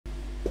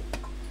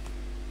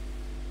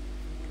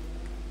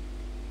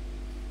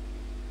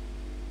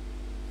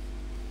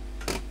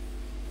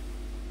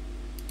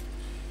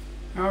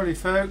Howdy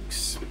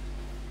folks,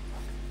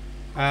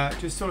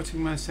 just sorting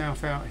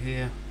myself out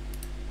here.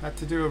 Had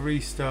to do a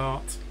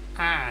restart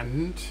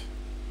and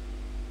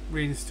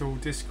reinstall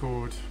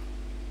Discord,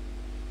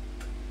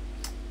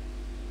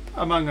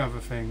 among other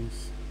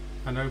things,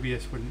 and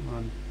OBS wouldn't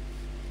run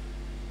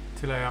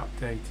till I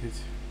updated.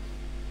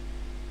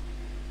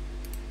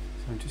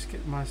 So I'm just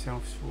getting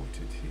myself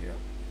sorted here.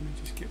 Let me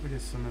just get rid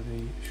of some of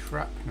the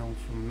shrapnel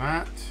from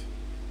that.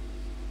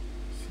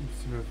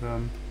 Seems to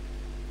have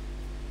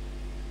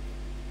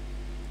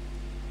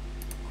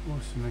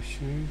caused some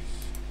issues.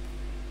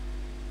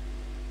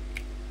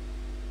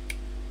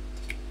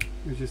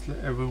 We'll just let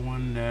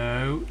everyone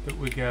know that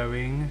we're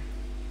going.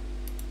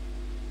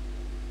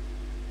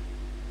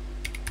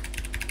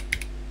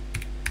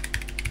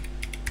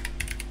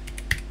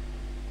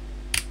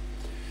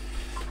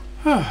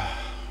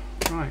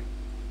 Right.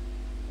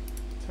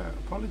 So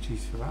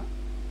apologies for that.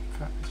 In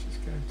fact, let's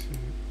just go to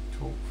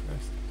talk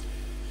first.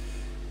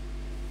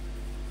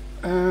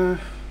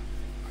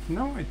 I've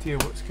no idea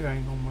what's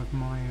going on with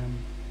my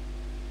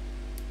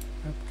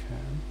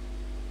webcam.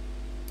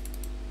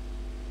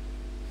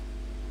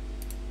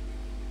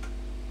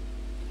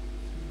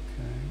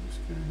 Okay, what's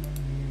going on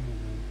here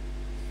then?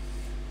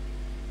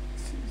 It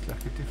seems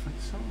like a different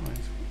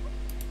size.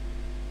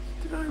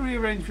 Did I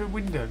rearrange the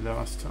window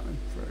last time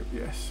for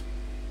OBS?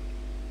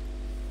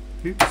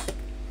 Oops,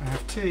 I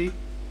have tea.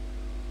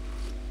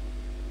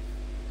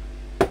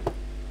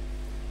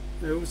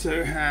 I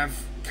also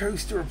have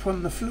coaster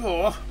upon the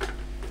floor,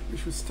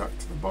 which was stuck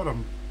to the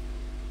bottom.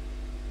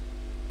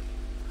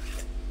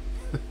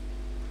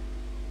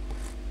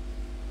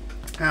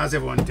 How's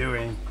everyone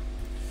doing?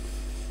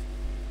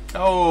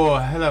 Oh,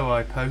 hello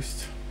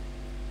iPost.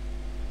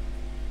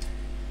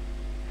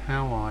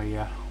 How are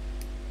ya?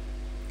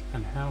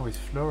 And how is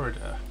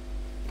Florida?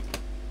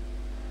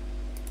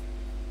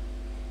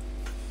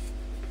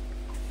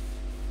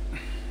 Is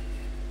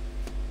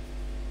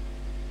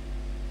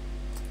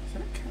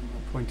that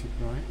camera pointed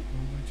right? Or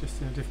we're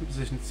just in a different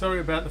position.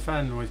 Sorry about the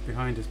fan noise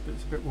behind us, but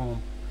it's a bit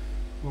warm.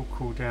 We'll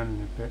cool down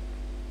in a bit.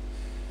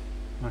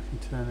 I can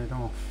turn it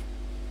off.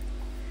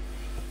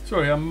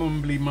 Sorry, I'm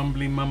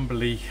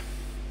mumbly.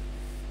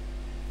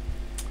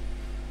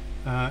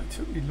 It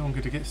took me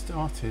longer to get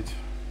started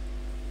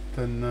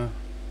than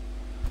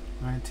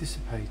I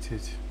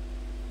anticipated.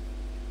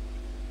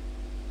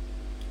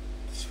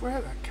 I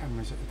swear that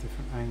camera's at a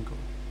different angle.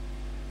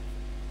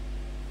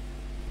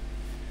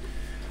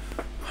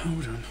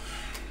 Hold on.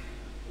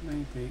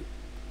 Maybe.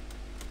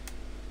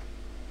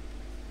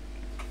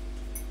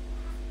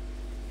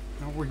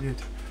 How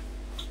weird.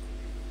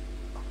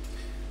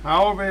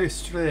 How very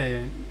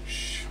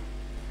strange.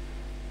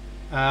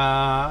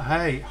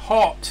 Hey,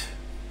 hot,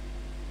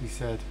 he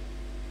said.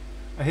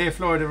 I hear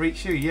Florida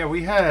reached you. Yeah,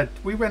 we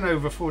went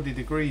over 40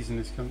 degrees in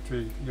this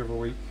country the other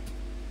week,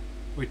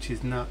 which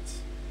is nuts.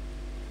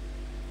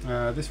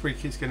 This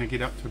week it's going to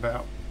get up to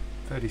about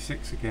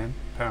 36 again,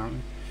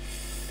 apparently.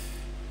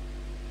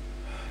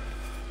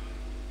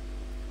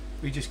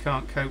 We just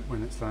can't cope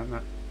when it's like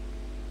that.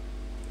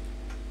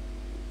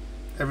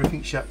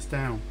 Everything shuts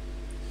down.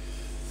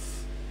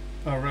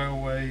 Our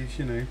railways,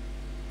 you know,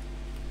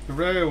 the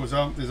rails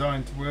aren't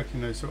designed to work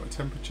in those sort of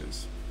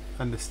temperatures,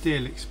 and the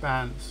steel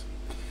expands.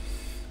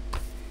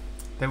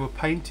 They were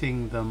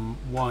painting them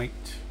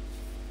white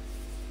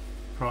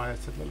prior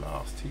to the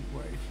last heat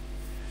wave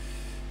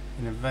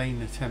in a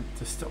vain attempt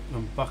to stop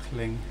them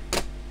buckling.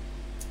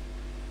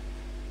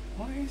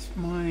 Why is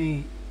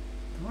the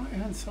right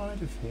hand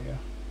side of here?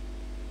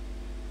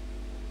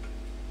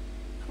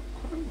 Can't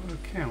quite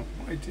work out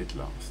what I did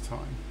last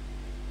time.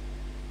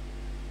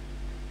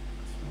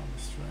 That's rather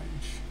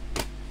strange.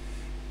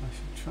 I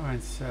should try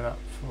and set up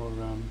for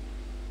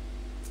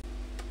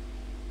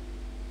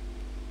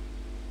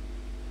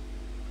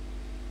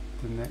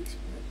the next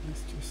bit.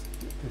 Let's just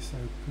get this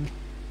open.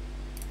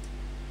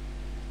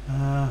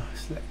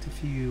 Select a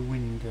few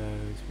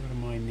windows. What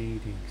am I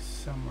needing?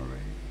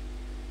 Summary.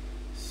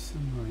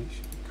 Summary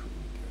should be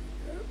cool.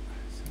 There we go.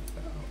 Set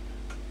that up.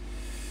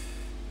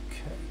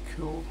 Okay,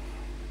 cool.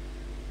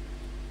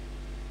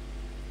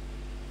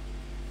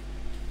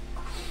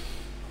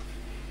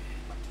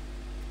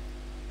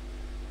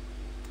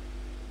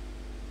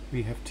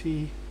 We have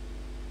tea.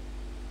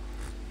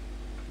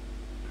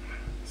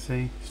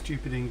 See,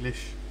 stupid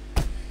English.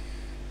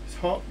 It's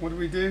hot, what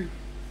do?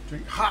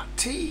 Drink hot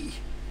tea.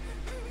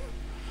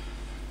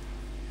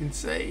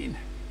 Insane.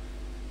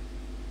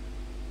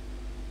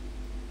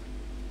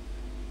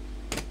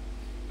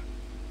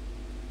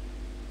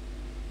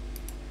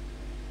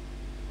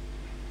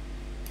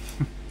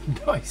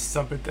 Nice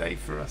summer day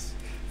for us.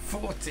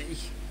 40.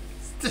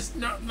 It's just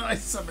not a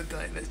nice summer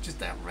day, that's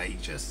just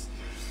outrageous.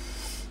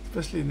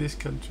 Especially in this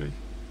country.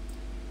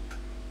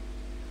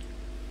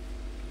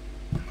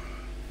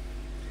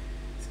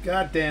 It's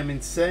goddamn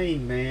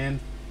insane, man.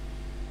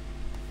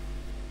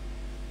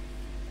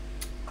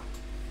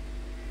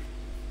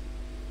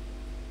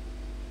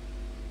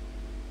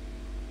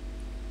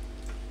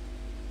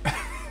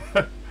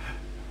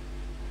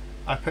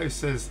 iPost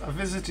says, I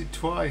visited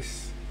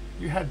twice.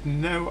 You had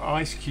no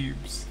ice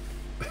cubes.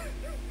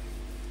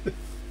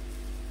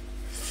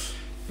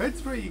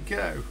 Depends where you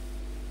go.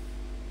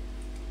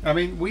 I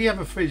mean, we have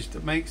a fridge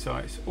that makes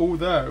ice,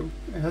 although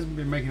it hasn't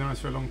been making ice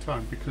for a long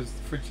time because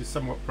the fridge is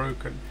somewhat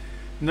broken.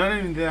 Not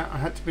only that, I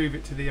had to move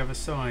it to the other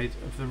side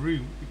of the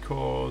room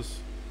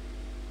because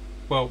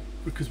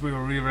we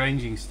were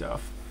rearranging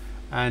stuff,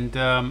 and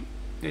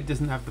it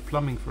doesn't have the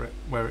plumbing for it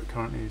where it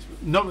currently is.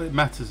 Not that it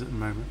matters at the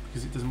moment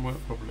because it doesn't work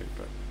properly,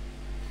 but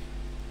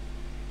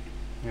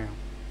yeah.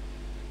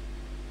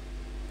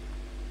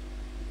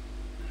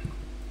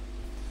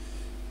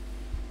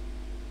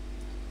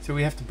 So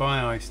we have to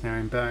buy ice now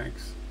in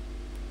bags,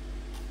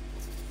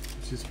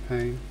 which is a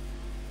pain.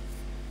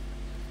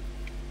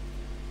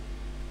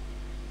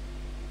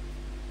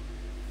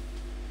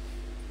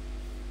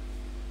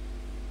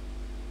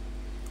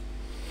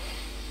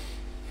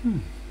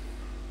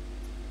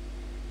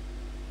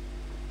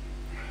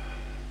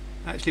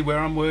 Actually, where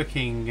I'm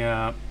working,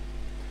 I'm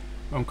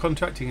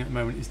contracting at the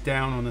moment, is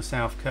down on the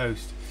south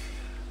coast,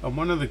 and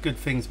one of the good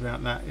things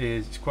about that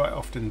is it's quite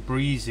often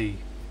breezy.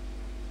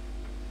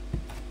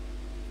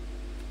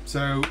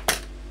 So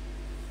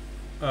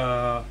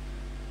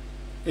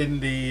in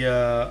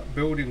the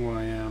building where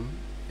I am,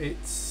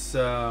 it's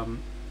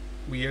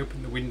we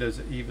open the windows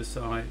at either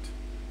side,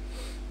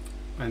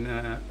 and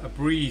a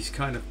breeze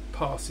kind of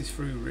passes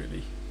through,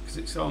 really, because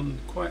it's on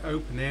quite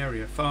open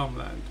area,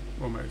 farmland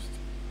almost.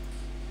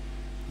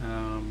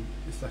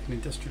 It's like an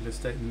industrial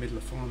estate in the middle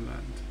of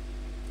farmland,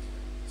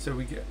 so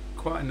we get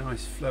quite a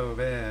nice flow of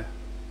air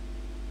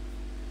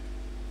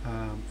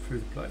through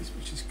the place,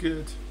 which is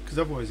good, because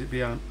otherwise it'd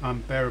be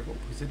unbearable,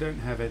 because they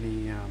don't have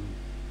any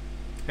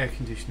air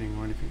conditioning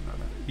or anything like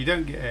that. You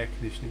don't get air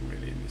conditioning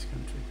really in this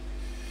country.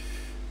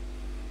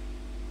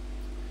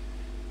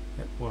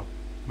 Well,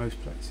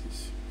 most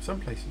places.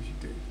 Some places you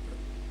do, but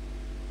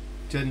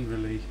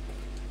generally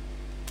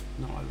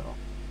not a lot.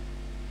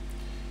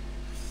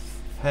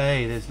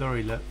 Hey, there's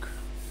Laurie, look.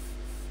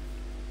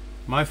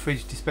 My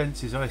fridge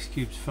dispenses ice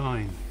cubes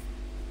fine.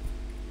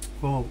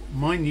 Well,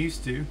 mine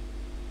used to,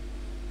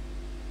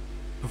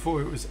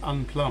 before it was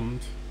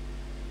unplumbed,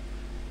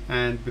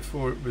 and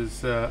before it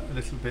was a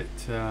little bit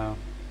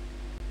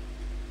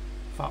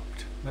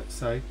fucked, let's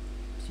say,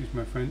 excuse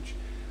my French.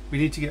 We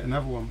need to get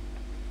another one,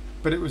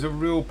 but it was a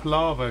real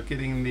palaver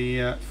getting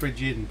the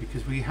fridge in,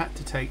 because we had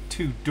to take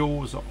 2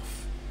 doors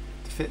off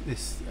to fit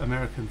this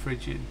American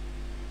fridge in.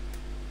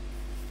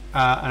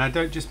 And I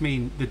don't just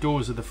mean the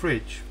doors of the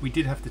fridge, we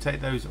did have to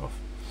take those off,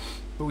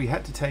 but we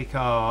had to take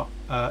our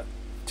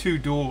 2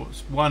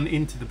 doors, one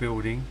into the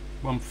building,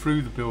 one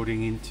through the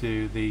building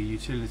into the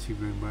utility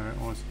room where it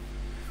was,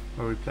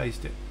 where we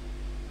placed it.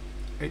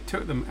 It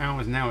took them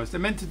hours and hours. They're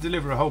meant to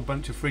deliver a whole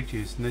bunch of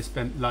fridges, and they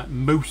spent like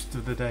most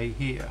of the day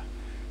here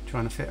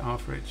trying to fit our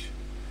fridge.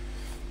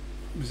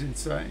 It was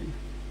insane.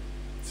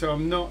 So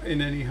I'm not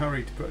in any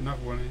hurry to put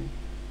another one in,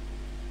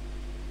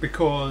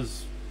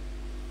 because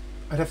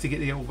I'd have to get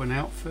the old one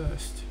out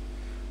first,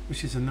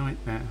 which is a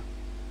nightmare.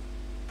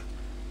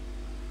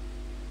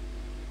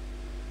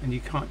 And you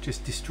can't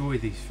just destroy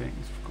these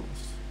things, of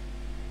course.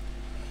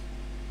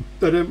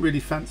 I don't really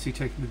fancy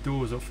taking the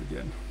doors off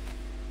again.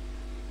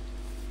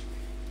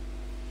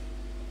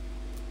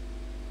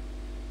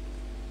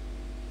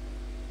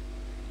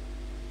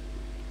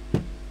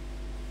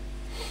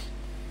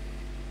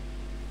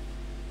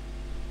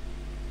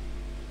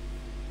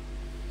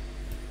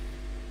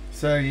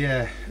 So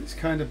yeah, it's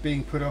kind of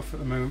being put off at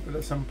the moment, but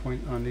at some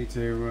point I need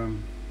to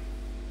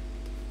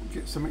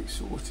get something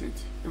sorted.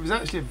 It was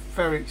actually a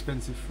very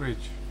expensive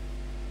fridge,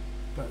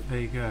 but there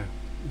you go.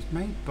 It was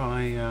made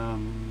by,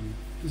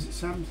 is it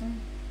Samsung?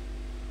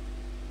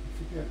 I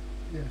forget.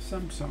 Yeah,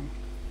 Samsung.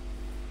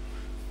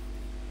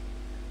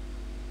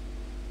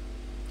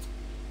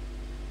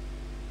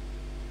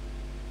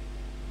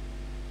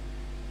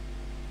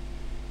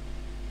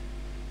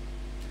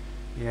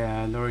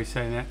 Yeah, Laurie's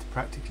saying they had to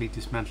practically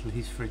dismantle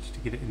his fridge to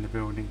get it in the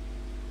building.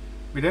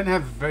 We don't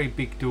have very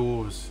big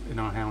doors in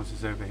our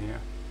houses over here.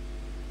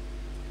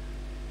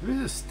 There is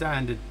a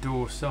standard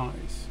door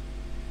size.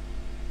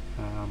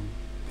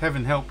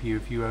 Heaven help you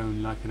if you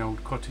own like an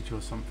old cottage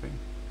or something.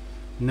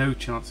 No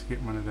chance of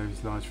getting one of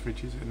those large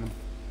fridges in them.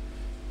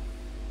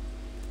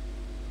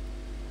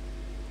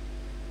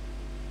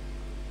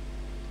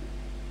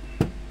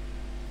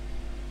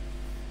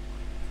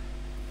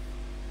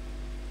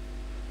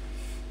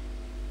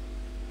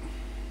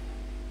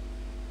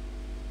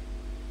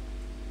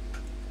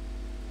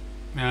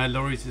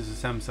 Laurie's is a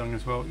Samsung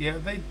as well. Yeah,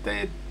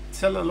 they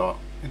sell a lot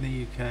in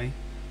the UK.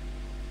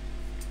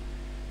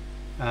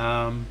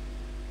 Are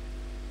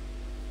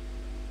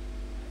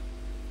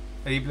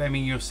you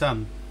blaming your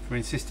son for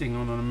insisting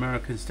on an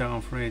American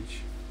style fridge?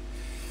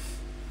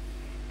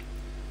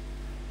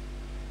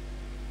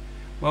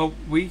 Well,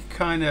 we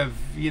kind of,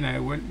 you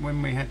know,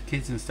 when we had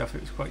kids and stuff,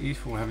 it was quite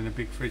useful having a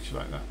big fridge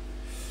like that.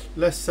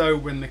 Less so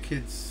when the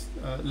kids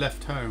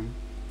left home.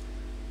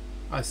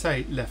 I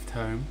say left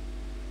home.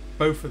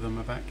 Both of them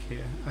are back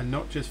here, and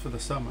not just for the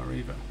summer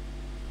either.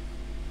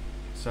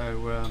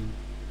 So,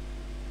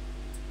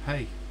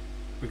 hey,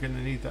 we're going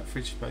to need that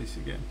fridge space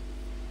again.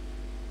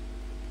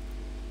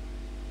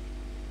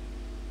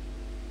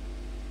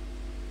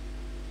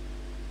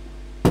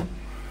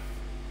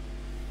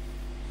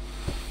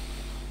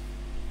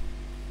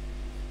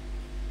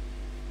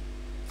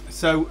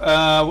 So,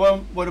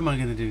 well, what am I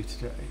going to do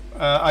today?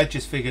 I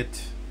just figured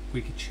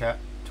we could chat,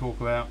 talk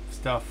about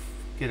stuff,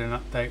 get an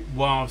update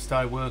whilst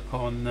I work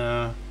on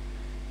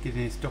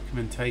getting this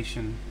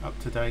documentation up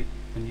to date,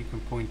 and you can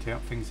point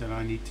out things that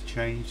I need to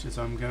change as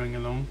I'm going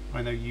along.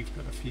 I know you've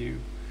got a few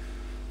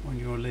on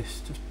your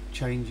list of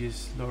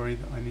changes, Laurie,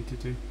 that I need to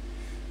do.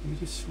 Let me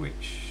just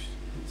switch.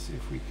 Let's see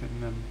if we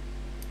can...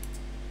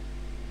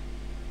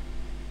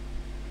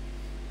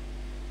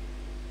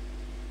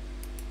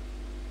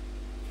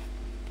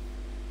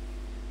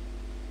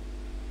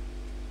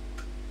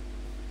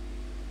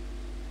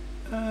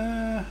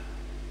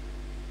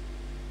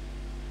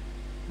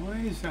 why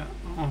is that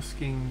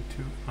asking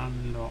to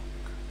unlock?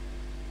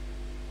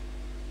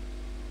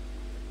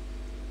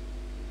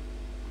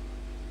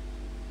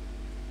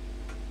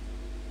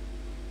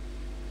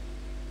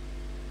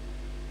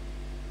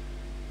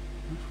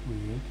 That's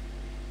weird.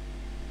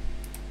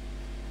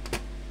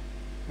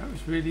 That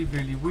was really,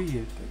 really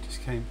weird. That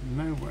just came from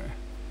nowhere.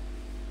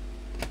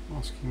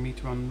 Asking me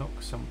to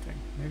unlock something.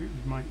 Maybe it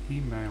was my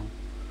email.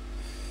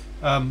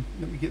 Let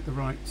me get the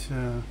right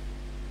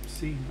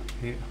scene up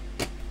here.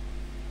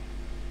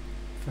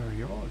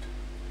 Very odd.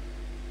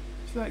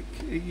 It's like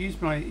it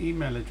used my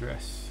email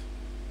address.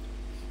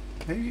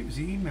 Maybe it was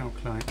the email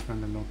client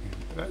trying to log in,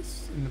 but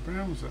that's in the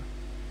browser.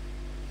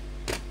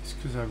 It's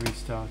because I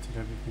restarted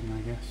everything,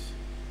 I guess.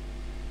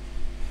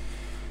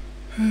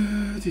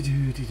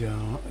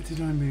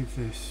 Did I move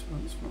this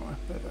once more? I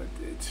bet I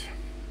did.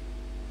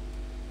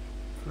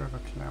 Forever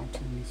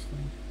clouting this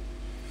thing.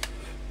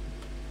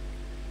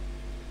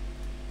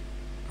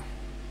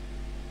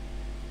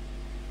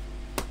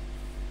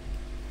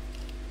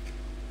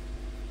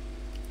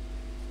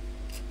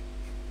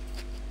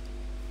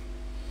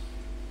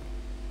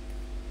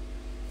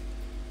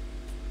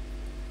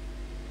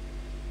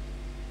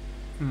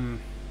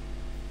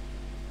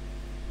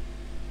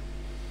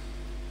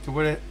 So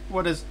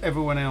what has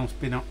everyone else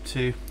been up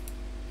to?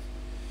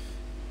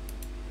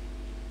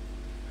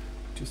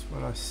 Just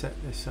while I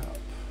set this up.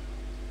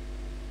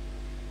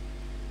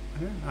 I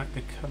don't like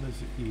the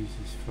colours it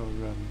uses for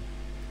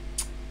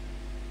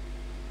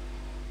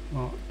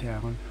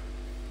markdown.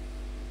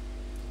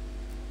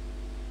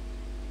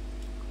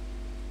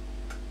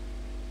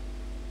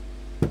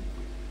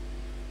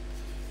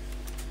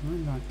 My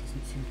light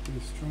doesn't seem to be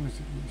as strong as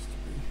it used to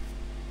be.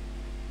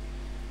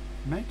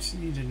 Might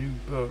need a new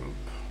bulb.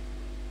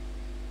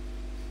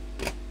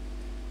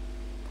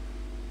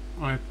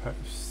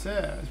 iPost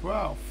says,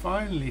 wow,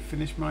 finally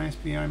finished my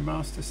SPI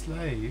Master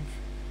Slave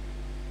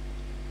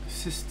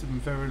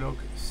System Verilog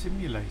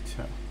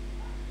Simulator.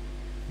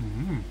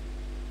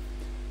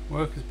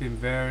 Work has been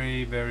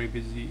very, very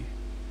busy,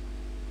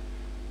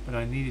 but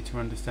I needed to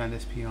understand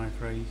SPI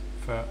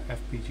for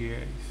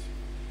FPGAs.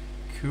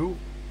 Cool.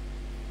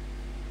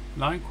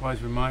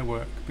 Likewise with my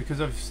work,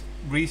 because I've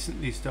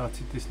recently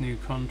started this new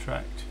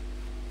contract.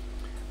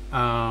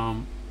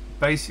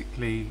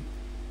 Basically,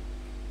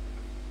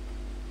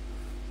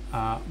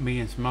 me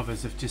and some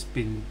others have just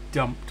been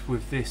dumped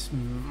with this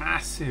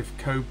massive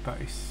code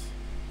base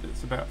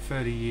that's about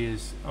 30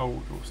 years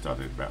old, or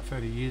started about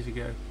 30 years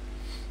ago,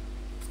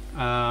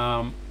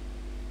 and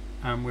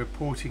we're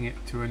porting it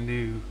to a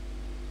new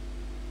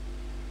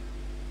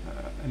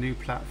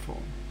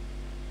platform,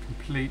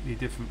 completely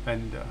different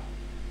vendor.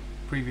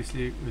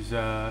 Previously it was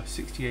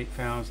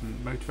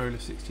 68,000, Motorola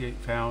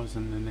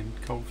 68,000, and then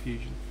Cold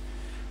Fusion,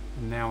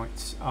 and now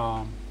it's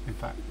in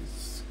fact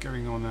it's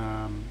going on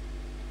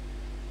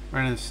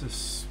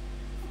Renesas.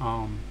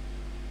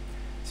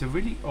 It's a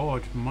really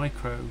odd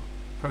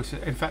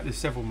microprocessor. In fact, there's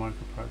several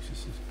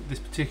microprocessors, but this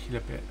particular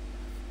bit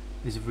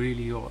is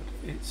really odd.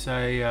 It's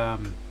a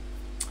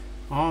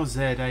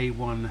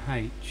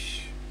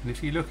RZA1H, and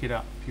if you look it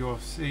up, you'll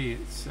see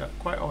it's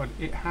quite odd.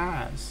 It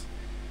has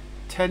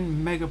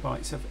 10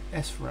 megabytes of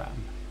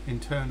SRAM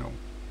internal.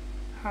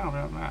 How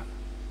about that?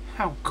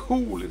 How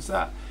cool is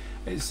that?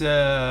 It's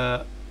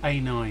a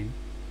A9,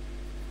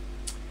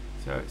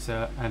 so it's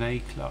an A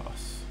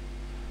class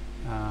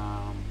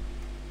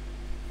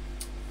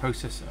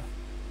processor.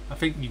 I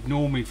think you'd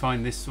normally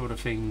find this sort of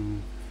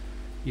thing,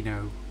 you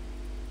know,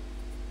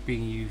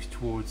 being used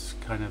towards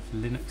kind of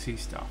Linuxy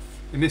stuff.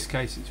 In this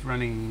case, it's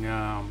running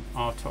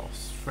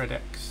RTOS,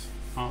 FredX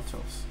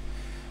RTOS.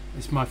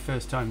 It's my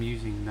first time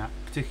using that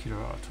particular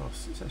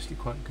RTOS. It's actually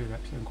quite good.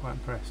 Actually, I'm quite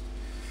impressed.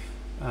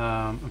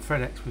 And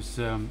FredX was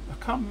I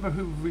can't remember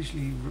who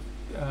originally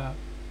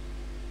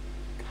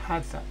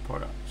had that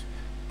product,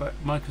 but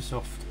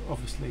Microsoft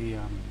obviously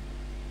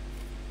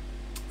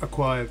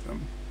acquired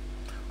them,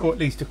 or at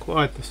least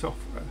acquired the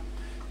software,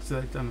 so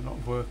they've done a lot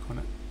of work on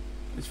it.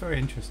 It's very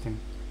interesting.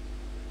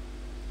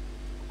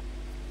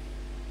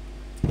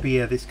 But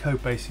yeah, this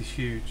code base is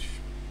huge,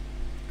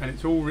 and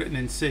it's all written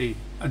in C,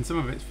 and some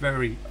of it's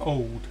very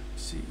old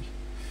C.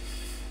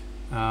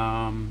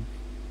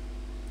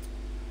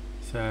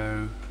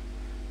 So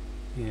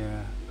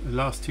yeah, the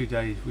last 2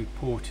 days we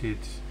ported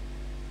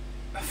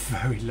a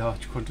very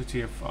large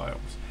quantity of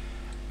files,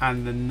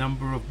 and the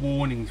number of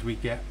warnings we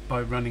get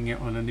by running it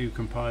on a new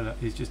compiler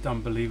is just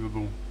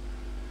unbelievable.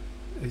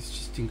 It's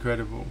just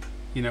incredible.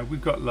 You know,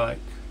 we've got like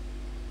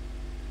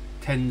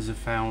tens of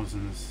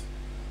thousands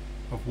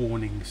of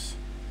warnings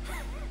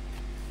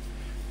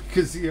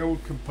because the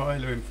old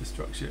compiler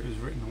infrastructure it was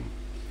written on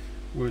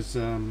was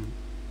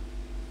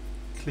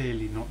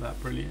clearly not that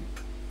brilliant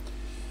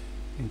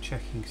in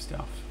checking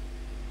stuff.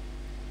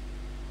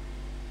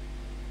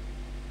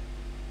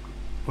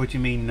 What do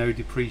you mean no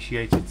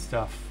depreciated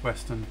stuff,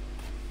 Weston?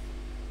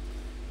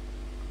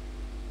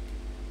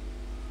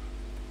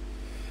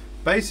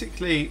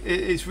 Basically,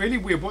 it's really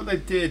weird. What they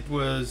did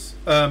was,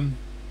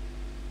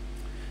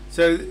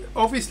 so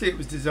obviously it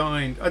was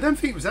designed, I don't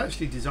think it was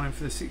actually designed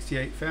for the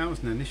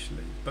 68,000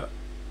 initially, but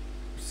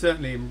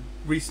certainly in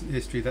recent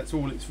history that's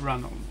all it's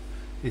run on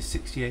is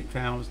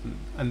 68,000,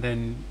 and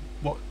then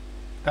what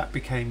that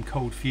became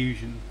Cold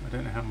Fusion. I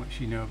don't know how much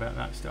you know about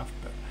that stuff,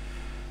 but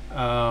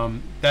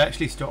they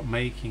actually stopped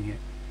making it.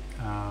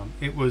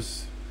 It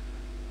was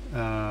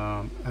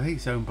I think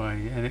it's owned by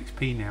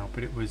NXP now,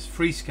 but it was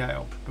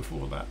Freescale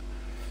before that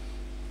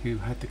who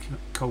had the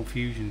Cold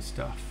Fusion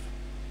stuff.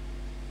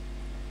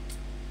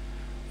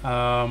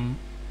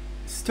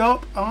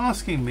 Stop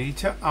asking me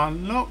to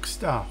unlock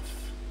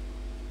stuff.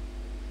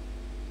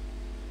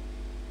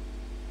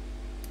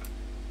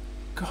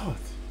 God,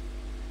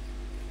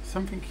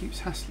 something keeps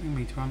hassling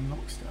me to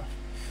unlock stuff.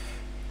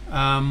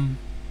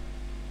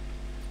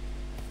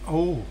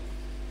 Oh,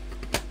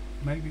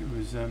 maybe it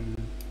was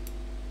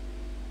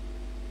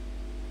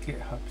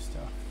GitHub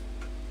stuff.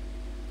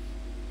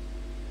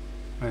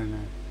 I don't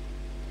know.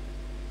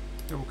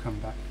 It will come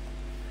back.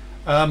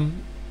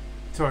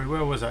 Sorry,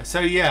 where was I? So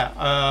yeah,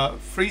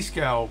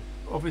 Freescale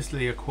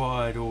obviously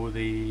acquired all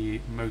the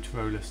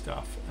Motorola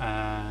stuff,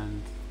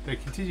 and they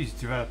continue to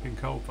develop in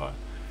Coldfire.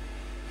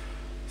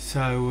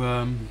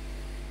 So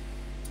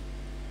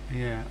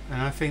yeah,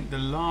 and I think the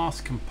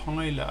last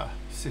compiler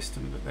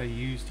system that they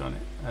used on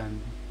it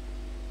and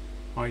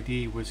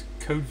IDE was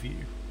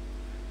CodeView,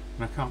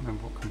 and I can't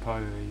remember what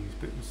compiler they used,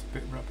 but it was a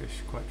bit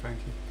rubbish, quite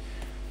frankly.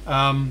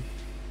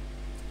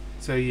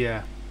 So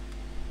yeah,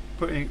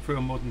 putting it through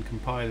a modern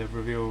compiler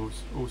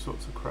reveals all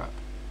sorts of crap,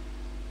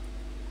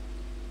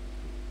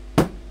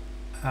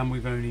 and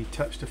we've only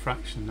touched a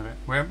fraction of it.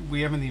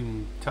 We haven't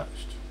even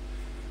touched,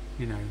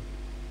 you know,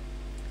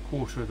 a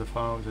quarter of the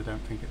files, I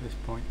don't think, at this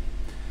point.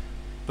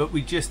 But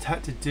we just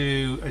had to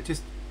do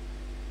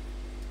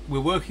we're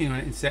working on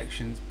it in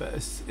sections, but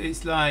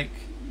it's like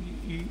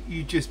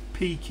you just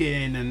peek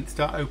in and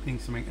start opening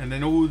something, and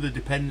then all the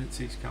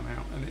dependencies come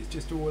out, and it's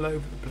just all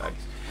over the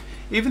place.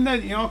 Even though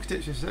the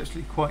architecture is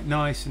actually quite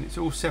nice and it's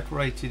all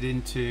separated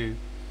into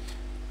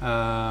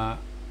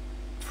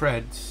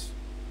threads,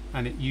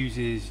 and it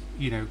uses,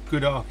 you know,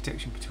 good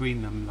architecture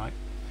between them, like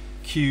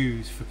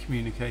queues for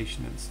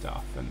communication and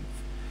stuff, and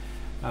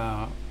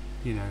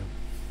you know,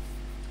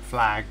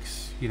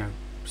 flags, you know,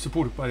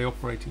 supported by the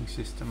operating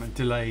system, and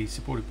delays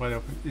supported by the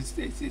operating.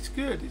 It's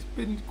good. It's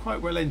been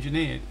quite well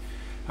engineered.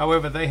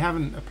 However, they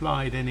haven't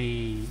applied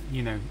any,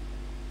 you know,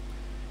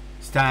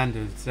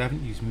 standards. They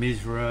haven't used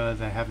MISRA.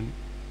 They haven't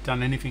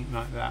done anything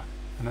like that.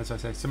 And as I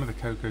say, some of the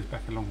code goes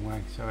back a long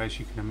way. So as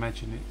you can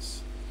imagine,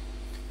 it's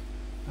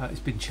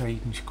been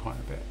changed quite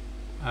a bit,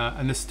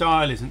 and the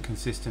style isn't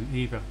consistent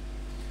either.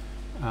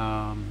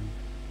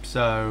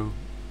 So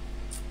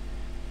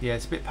yeah,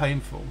 it's a bit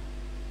painful.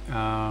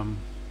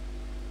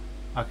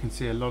 I can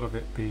see a lot of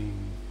it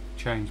being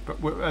changed,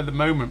 but at the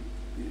moment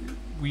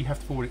we have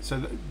to forward it.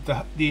 So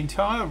the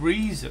entire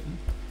reason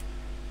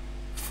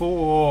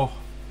for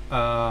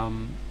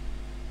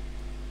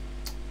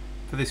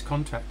this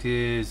contract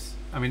is,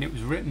 I mean, it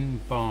was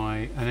written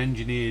by and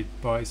engineered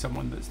by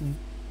someone that's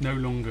no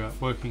longer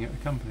working at the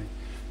company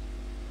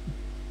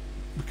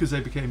because they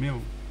became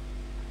ill,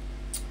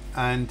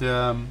 and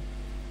I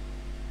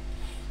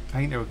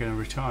think they were going to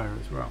retire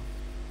as well.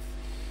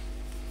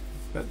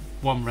 But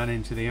one ran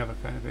into the other,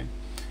 kind of thing.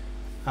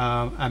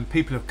 And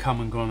people have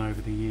come and gone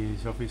over the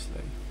years,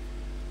 obviously.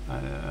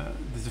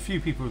 There's a few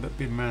people that have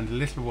been around a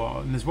little while,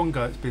 and there's one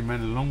guy that's been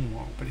around a long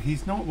while, but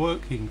he's not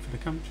working for the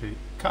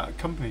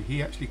company.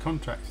 He actually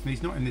contracts, and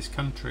he's not in this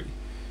country.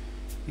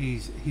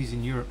 He's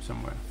in Europe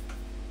somewhere.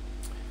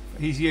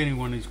 But he's the only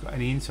one who's got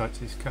any insight to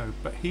this code.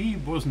 But he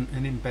wasn't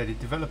an embedded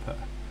developer.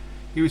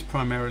 He was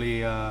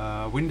primarily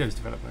a Windows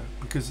developer,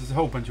 because there's a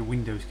whole bunch of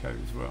Windows code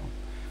as well.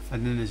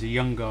 And then there's a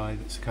young guy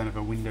that's kind of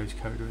a Windows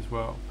coder as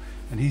well,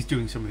 and he's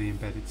doing some of the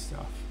embedded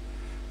stuff.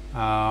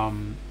 The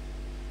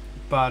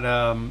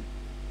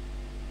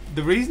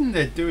reason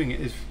they're doing it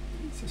is,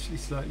 it's actually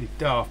slightly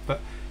daft, but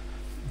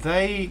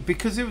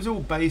because it was all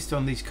based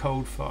on these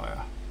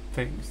Coldfire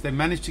things, they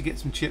managed to get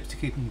some chips to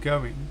keep them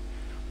going,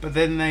 but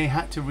then they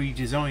had to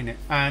redesign it,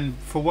 and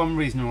for one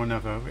reason or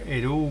another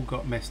it all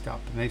got messed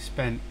up, and they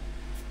spent,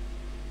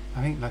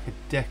 I think, like a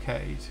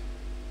decade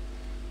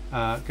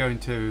going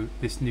to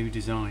this new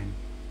design,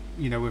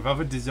 you know, with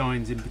other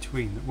designs in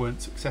between that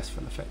weren't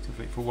successful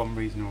effectively for one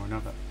reason or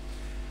another.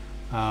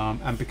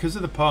 And because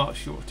of the parts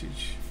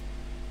shortage,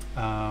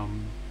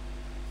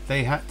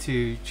 they had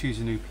to choose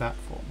a new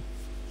platform.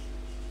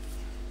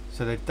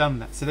 So they've done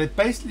that. So they've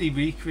basically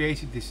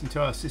recreated this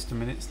entire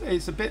system, and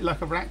it's a bit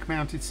like a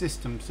rack-mounted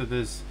system. So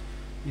there's,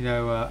 you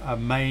know, a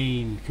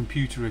main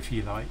computer, if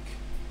you like,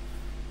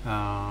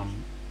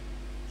 and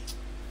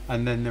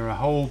then there are a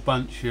whole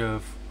bunch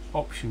of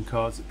option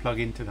cards that plug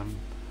into them,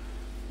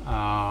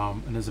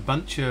 and there's a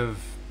bunch of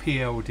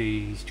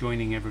PLDs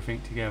joining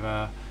everything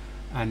together.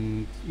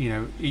 And you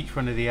know, each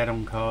one of the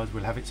add-on cards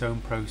will have its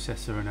own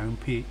processor and own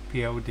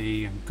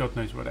PLD and God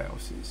knows what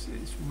else.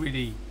 It's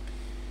really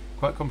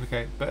quite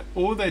complicated. But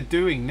all they're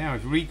doing now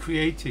is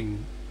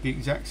recreating the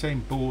exact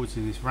same boards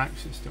in this rack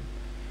system,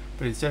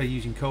 but instead of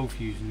using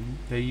ColdFusion,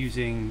 they're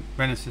using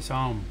Renesas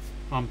ARM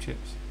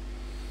chips.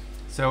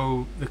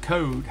 So the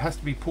code has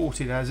to be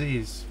ported as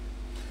is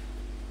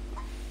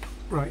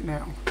right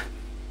now.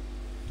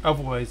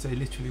 Otherwise, they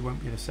literally won't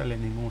be able to sell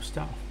any more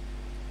stuff.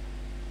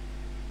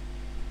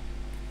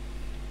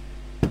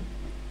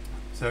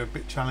 So a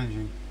bit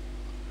challenging.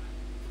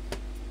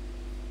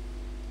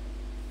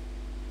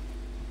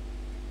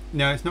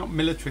 No, it's not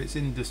military, it's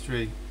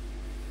industry.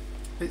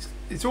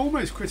 It's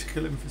almost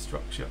critical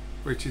infrastructure,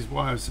 which is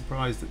why I was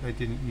surprised that they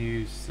didn't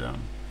use you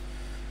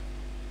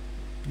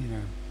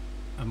know,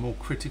 a more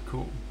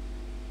critical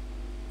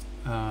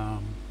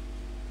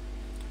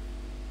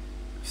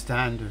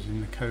standard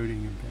in the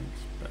coding and things.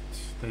 But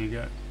there you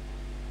go.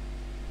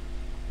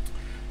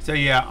 So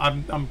yeah,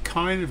 I'm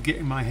kind of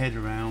getting my head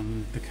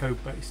around the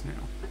code base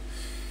now,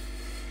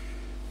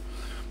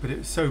 but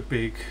it's so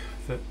big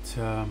that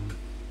yeah,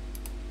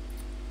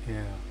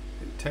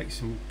 it takes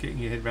some getting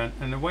your head around.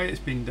 And the way it's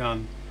been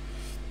done,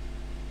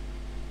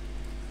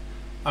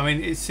 I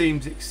mean, it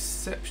seems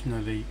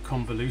exceptionally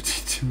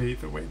convoluted to me,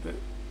 the way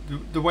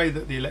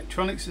that the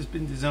electronics has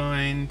been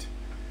designed,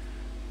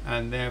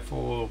 and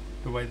therefore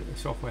the way that the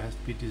software has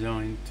to be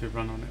designed to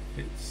run on it.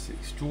 It's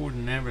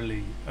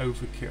extraordinarily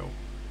overkill.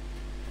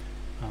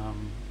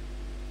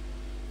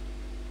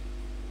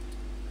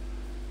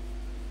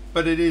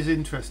 But it is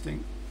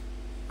interesting,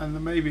 and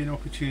there may be an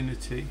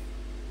opportunity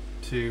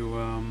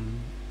to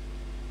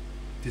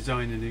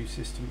design a new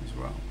system as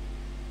well,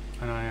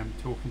 and I am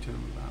talking to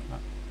them about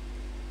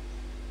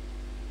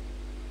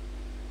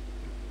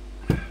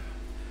that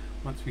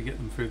once we get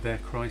them through their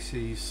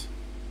crises.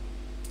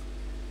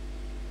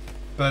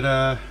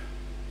 But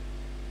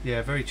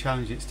yeah, very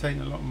challenging. It's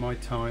taken a lot of my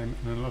time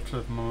and a lot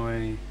of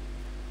my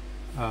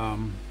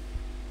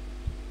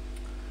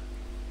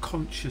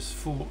conscious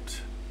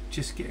thought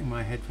just getting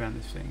my head around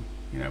this thing.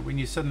 You know, when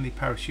you're suddenly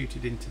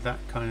parachuted into that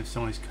kind of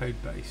size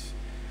code base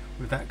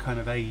with that kind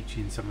of age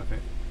in some of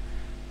it,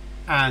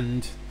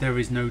 and there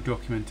is no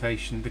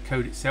documentation, the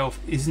code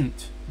itself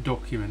isn't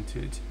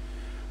documented,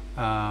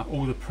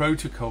 all the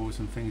protocols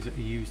and things that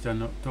are used are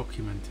not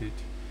documented.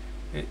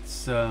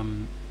 It's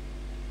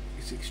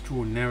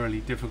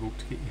extraordinarily difficult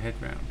to get your head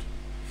around.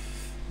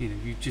 You know,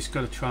 you've just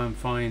got to try and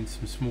find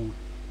some small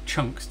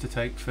chunks to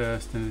take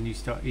first, and then you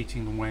start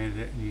eating away at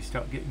it, and you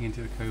start getting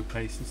into the code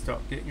base and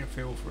start getting a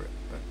feel for it.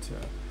 But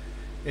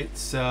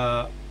it's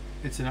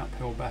an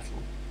uphill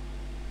battle.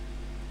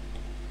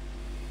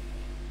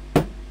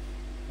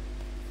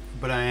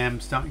 But I am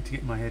starting to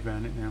get my head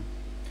around it now,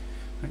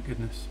 thank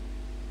goodness.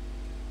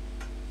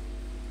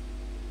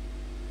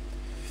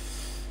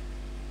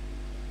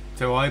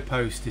 So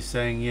iPost is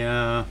saying,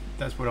 yeah,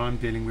 that's what I'm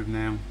dealing with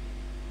now.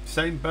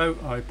 Same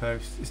boat,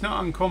 iPost. It's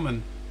not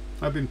uncommon.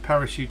 I've been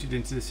parachuted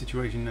into this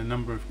situation a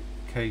number of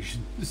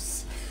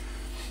occasions.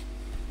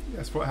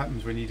 That's what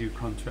happens when you do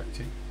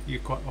contracting.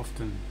 You're quite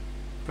often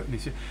put in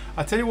this.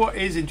 I'll tell you what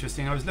is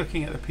interesting. I was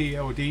looking at the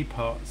PLD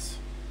parts,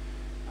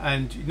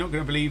 and you're not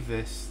going to believe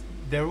this.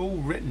 They're all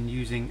written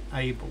using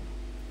Abel.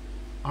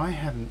 I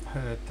haven't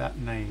heard that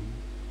name,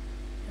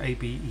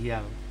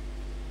 ABEL,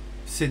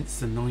 since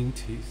the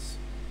 90s.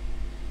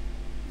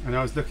 And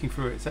I was looking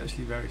through it. It's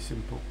actually very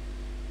simple.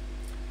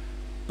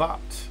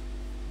 But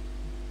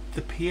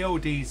the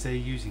PLDs they're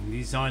using,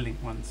 these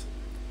Xilinx ones,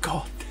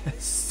 God, they're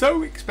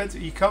so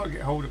expensive. You can't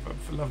get hold of them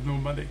for love nor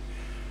money.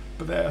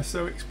 But they are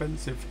so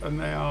expensive, and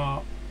they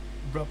are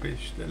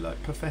rubbish. They're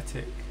like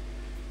pathetic.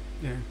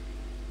 You know,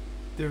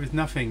 there is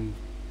nothing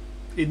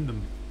in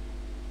them.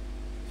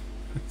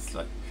 It's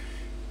like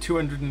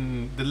 200,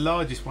 and the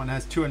largest one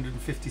has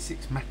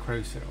 256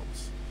 macro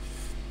cells.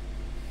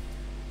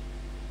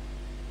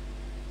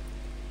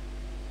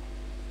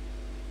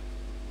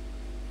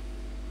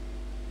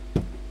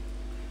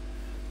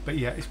 But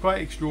yeah, it's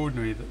quite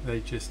extraordinary that they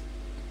just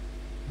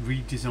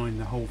redesign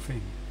the whole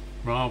thing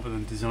rather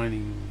than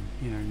designing,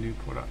 you know, new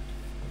product.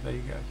 But there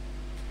you go.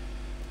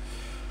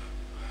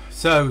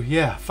 So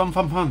yeah,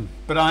 fun.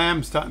 But I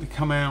am starting to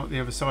come out the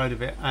other side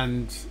of it,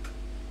 and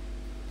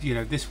you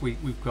know, this week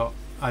we've got,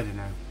 I don't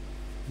know,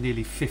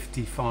 nearly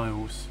 50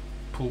 files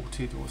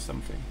ported or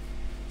something.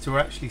 So we're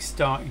actually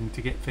starting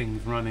to get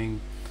things running.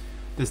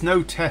 There's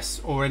no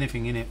tests or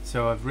anything in it,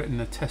 so I've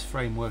written a test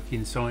framework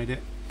inside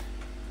it.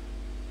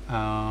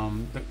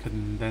 that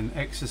can then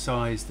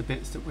exercise the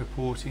bits that we're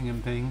porting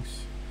and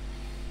things,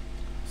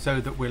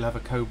 so that we'll have a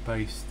code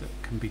base that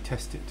can be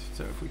tested.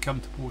 So if we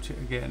come to port it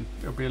again,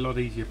 it'll be a lot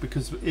easier,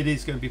 because it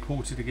is going to be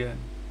ported again,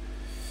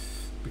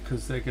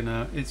 because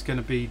it's going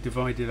to be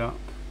divided up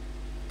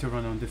to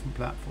run on different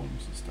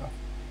platforms and stuff.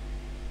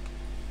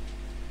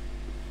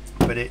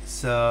 But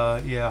it's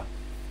yeah.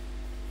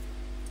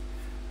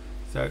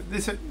 So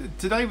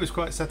today was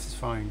quite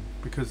satisfying,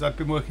 because I've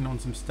been working on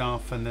some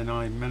stuff, and then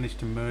I managed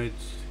to merge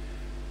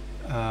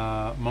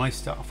my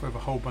stuff with a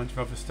whole bunch of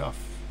other stuff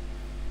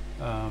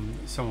that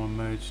someone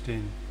merged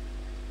in,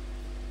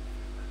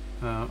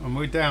 and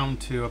we're down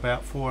to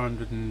about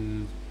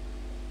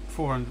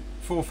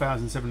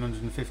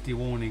 4,750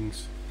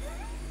 warnings.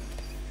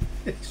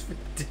 It's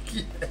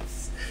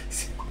ridiculous.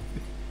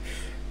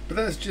 But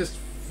that's just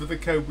for the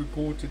code we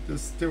ported.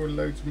 There's still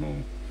loads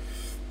more.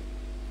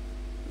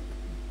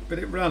 But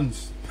it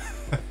runs.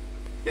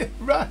 It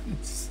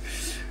runs.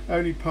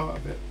 Only part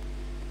of it.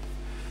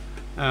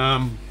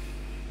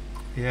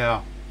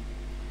 Yeah.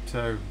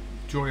 So,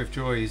 joy of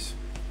joys.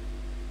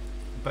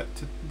 But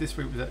this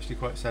week was actually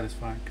quite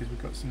satisfying, because we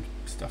got some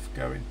stuff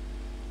going.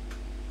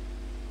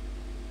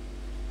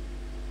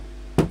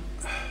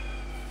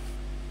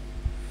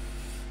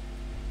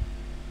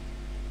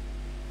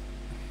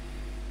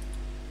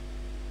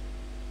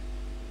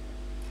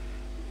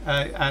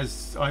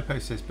 As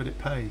iPost says, but it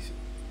pays.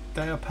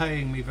 They are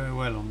paying me very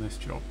well on this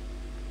job.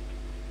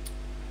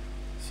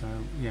 So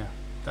yeah,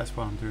 that's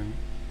why I'm doing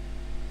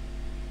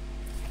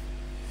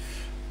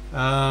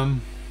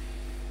it.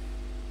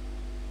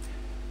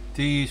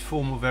 Do you use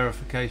formal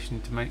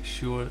verification to make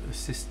sure that the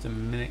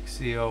system mimics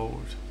the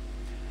old?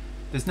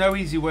 There's no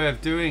easy way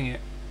of doing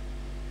it,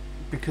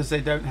 because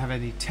they don't have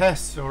any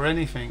tests or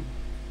anything.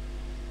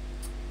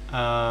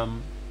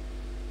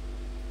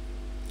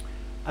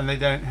 And they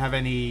don't have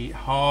any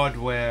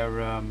hardware,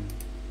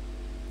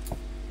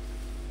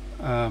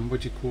 what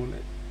do you call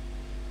it,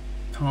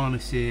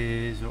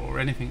 harnesses or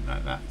anything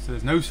like that. So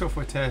there's no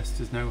software test,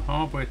 there's no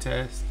hardware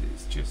test,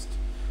 it's just,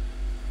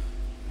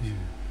 you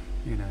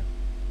know.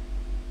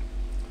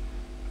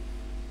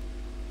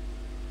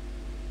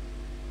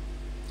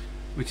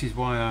 Which is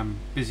why I'm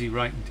busy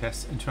writing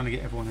tests and trying to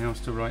get everyone else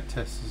to write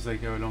tests as they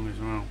go along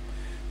as well.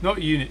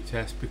 Not unit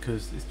tests,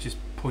 because it's just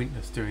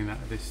pointless doing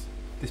that at this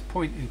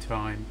point in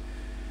time.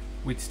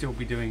 We'd still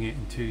be doing it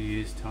in 2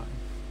 years' time.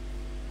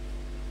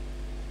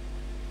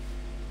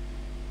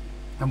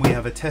 And we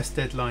have a test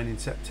deadline in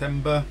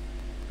September.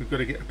 We've got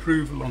to get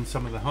approval on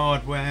some of the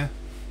hardware.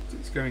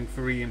 It's going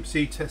for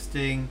EMC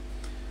testing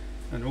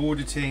and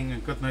auditing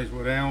and God knows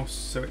what else.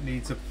 So it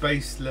needs a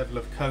base level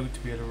of code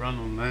to be able to run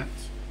on that.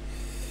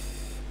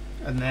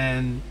 And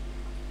then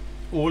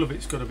all of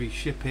it's got to be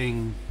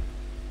shipping.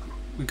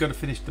 We've got to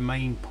finish the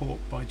main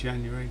port by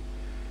January,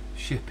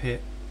 ship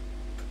it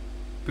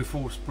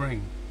before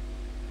spring.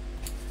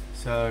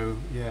 So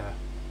yeah,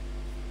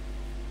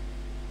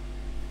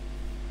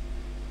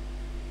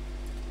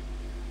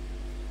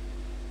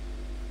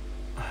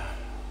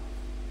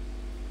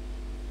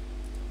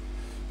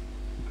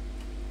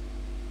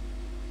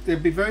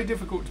 it'd be very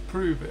difficult to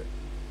prove it.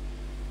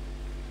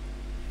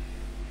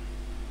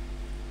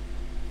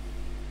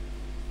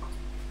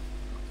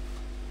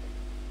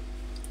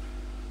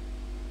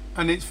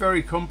 And it's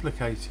very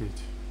complicated,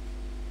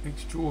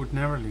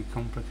 extraordinarily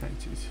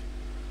complicated.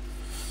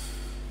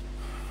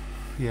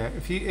 Yeah,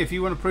 if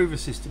you want to prove a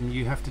system,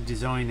 you have to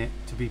design it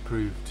to be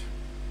proved.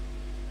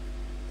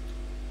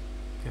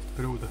 You have to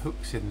put all the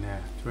hooks in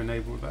there to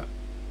enable that,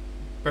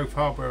 both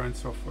hardware and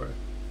software.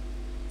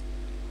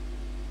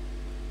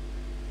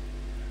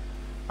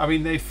 I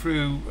mean, they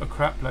threw a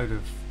crap load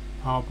of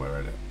hardware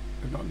at it,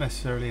 but not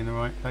necessarily in the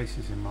right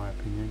places, in my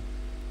opinion.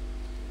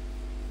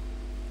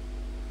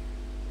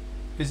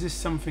 Is this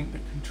something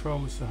that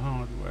controls the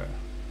hardware?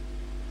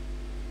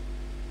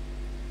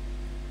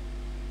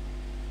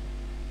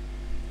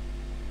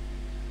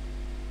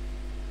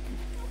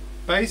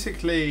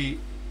 Basically,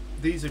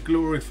 these are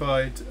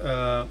glorified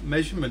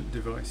measurement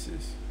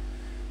devices.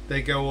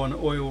 They go on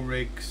oil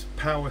rigs,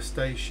 power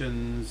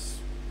stations,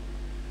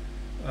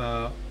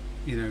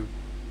 you know,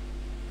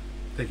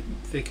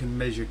 they can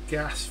measure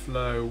gas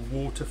flow,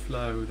 water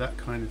flow, that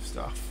kind of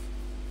stuff.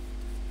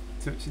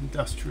 So it's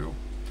industrial,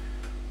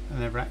 and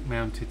they're rack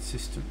mounted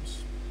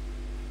systems.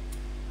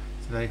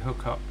 So they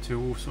hook up to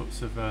all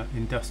sorts of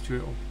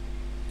industrial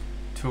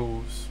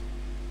tools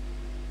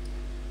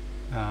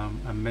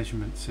and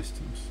measurement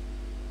systems.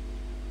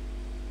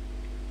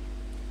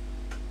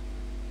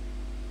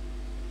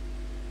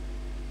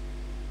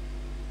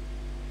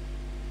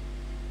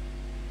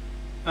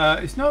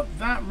 It's not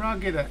that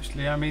rugged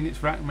actually. I mean,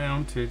 it's rack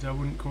mounted. I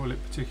wouldn't call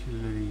it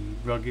particularly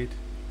rugged.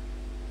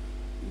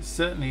 It's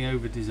certainly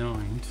over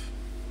designed.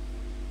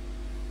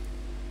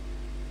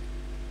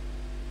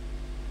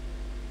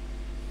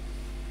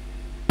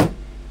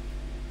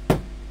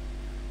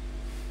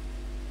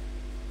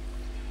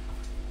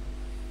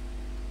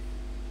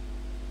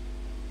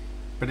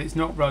 But it's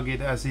not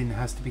rugged as in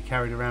has to be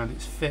carried around.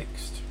 It's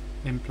fixed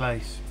in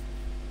place.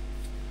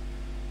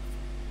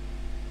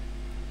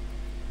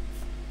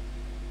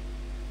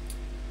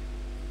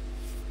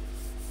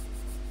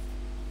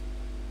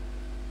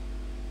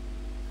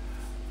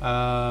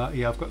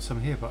 Yeah, I've got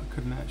some here, but I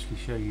couldn't actually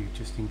show you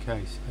just in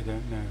case. I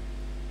don't know.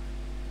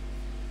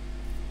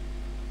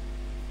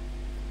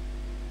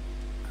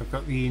 I've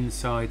got the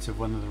insides of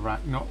one of the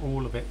rack, not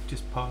all of it,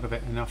 just part of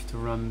it, enough to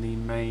run the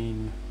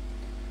main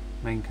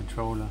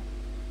controller.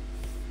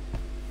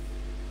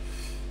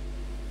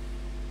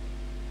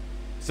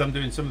 So I'm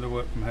doing some of the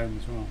work from home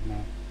as well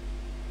now,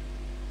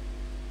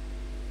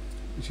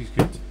 which is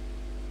good.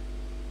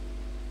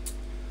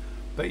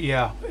 But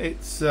yeah,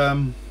 it's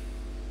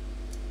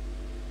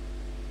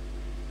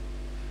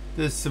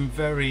there's some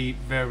very,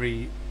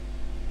 very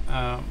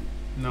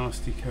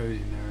nasty code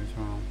in there as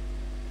well.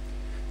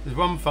 There's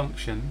one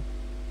function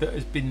that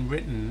has been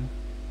written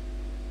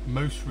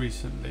most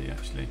recently,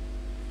 actually,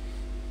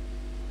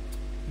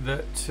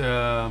 that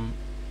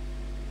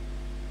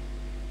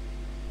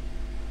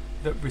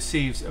that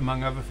receives,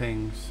 among other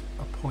things,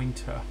 a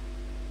pointer.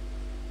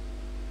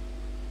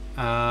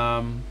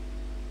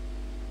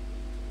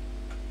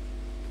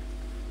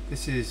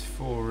 This is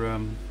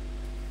for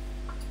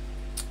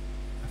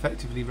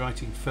effectively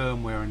writing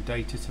firmware and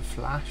data to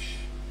flash,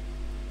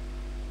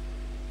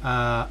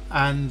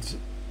 and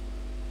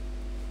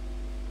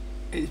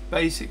it's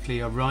basically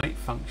a write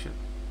function,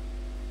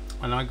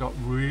 and I got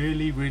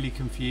really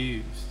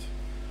confused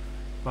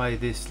by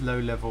this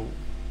low-level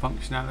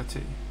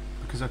functionality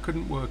because I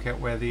couldn't work out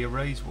where the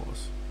arrays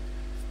was.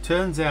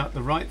 Turns out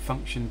the write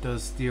function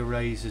does the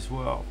arrays as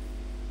well,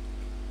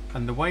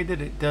 and the way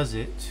that it does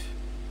it,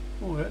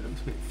 oh, that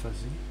looks a bit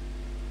fuzzy.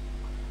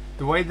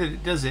 The way that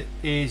it does it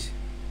is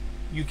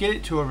you get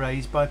it to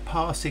arrays by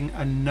passing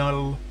a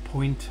null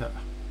pointer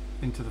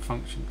into the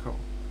function call.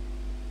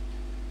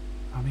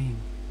 I mean,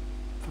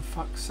 for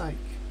fuck's sake.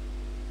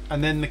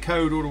 And then the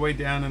code all the way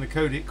down, and the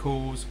code it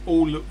calls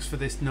all looks for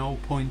this null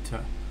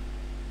pointer.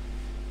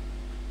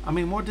 I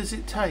mean, what does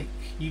it take?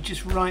 You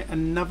just write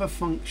another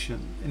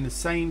function in the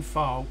same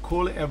file,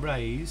 call it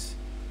arrays,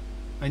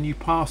 and you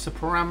pass a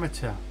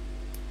parameter.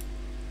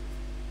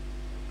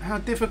 How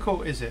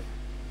difficult is it?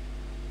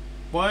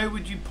 Why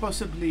would you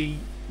possibly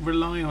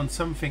rely on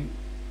something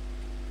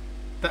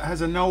that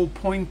has a null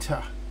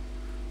pointer?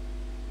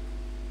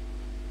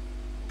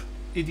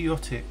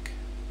 Idiotic.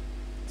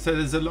 So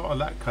there's a lot of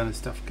that kind of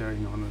stuff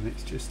going on, and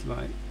it's just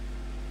like,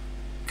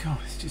 God,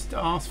 it's just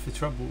ask for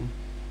trouble.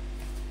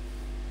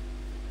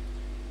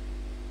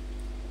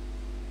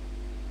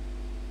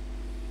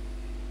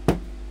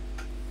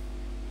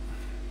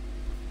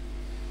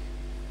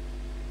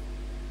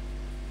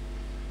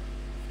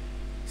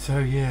 So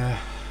yeah,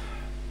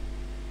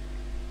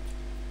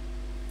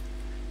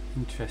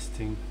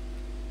 interesting.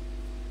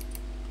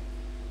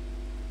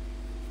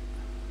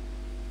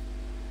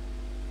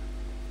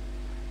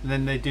 And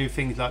then they do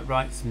things like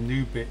write some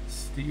new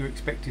bits that you're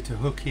expected to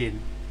hook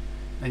in,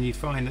 and you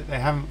find that they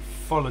haven't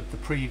followed the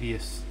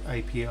previous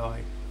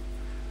API.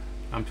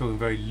 I'm talking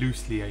very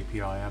loosely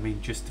API, I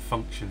mean just the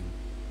function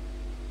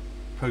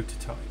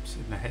prototypes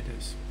in the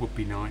headers would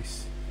be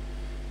nice,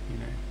 you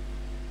know,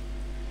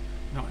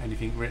 not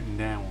anything written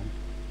down.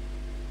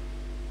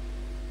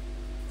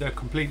 They'll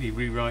completely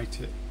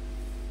rewrite it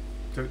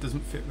so it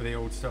doesn't fit with the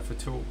old stuff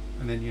at all,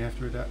 and then you have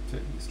to adapt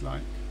it, and it's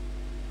like,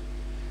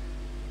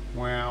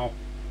 wow.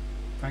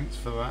 Thanks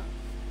for that.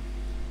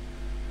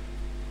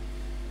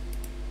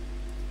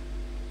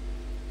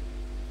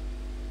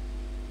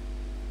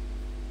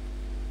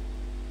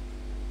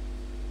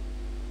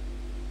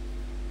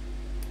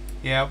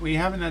 Yeah, we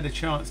haven't had a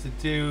chance to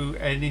do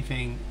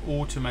anything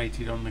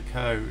automated on the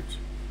code.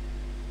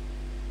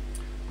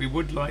 We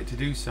would like to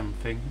do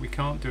something. We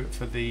can't do it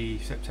for the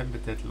September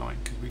deadline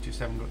because we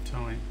just haven't got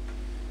time.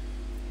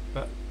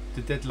 But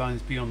the deadlines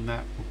beyond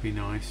that would be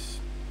nice.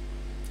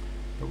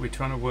 But we're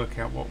trying to work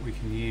out what we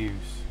can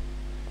use.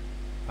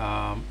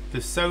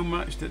 There's so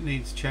much that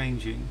needs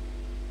changing,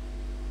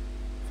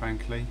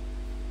 frankly,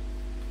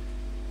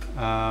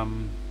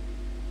 and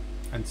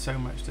so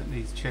much that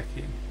needs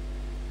checking.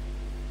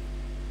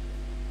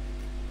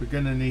 We're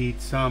going to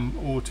need some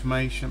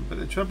automation, but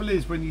the trouble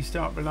is when you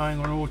start relying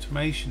on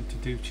automation to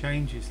do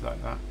changes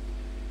like that,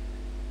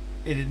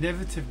 it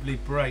inevitably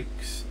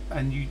breaks,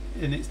 and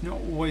it's not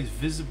always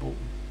visible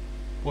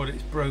what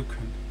it's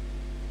broken.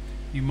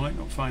 You might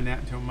not find out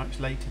until much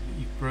later that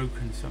you've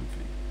broken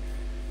something.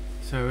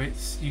 So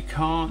you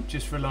can't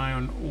just rely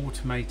on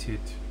automated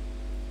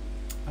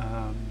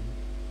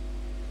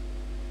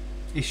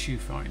issue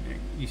finding.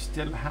 You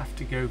still have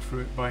to go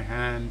through it by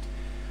hand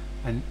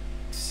and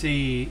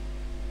see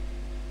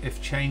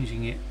if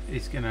changing it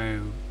is going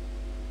to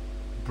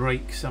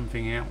break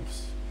something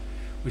else,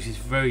 which is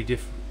very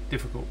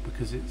difficult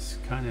because it's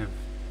kind of,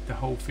 the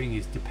whole thing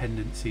is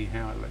dependency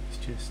hell. It's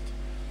just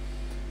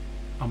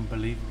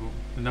unbelievable.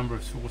 The number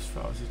of source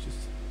files is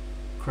just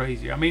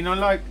crazy. I mean, I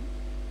like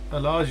a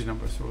larger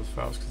number of source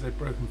files because they've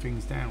broken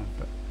things down,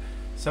 but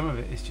some of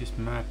it is just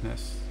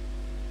madness.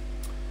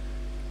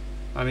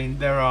 I mean,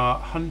 there are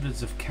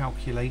hundreds of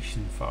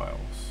calculation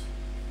files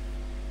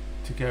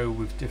to go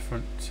with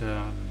different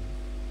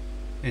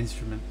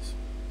instruments,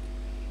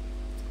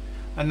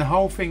 and the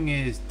whole thing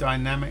is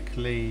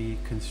dynamically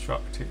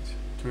constructed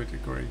to a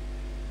degree,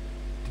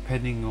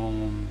 depending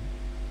on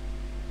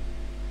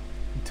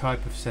the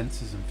type of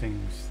sensors and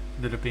things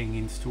that are being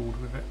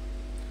installed with it.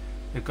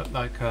 They've got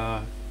like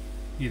a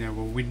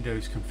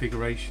Windows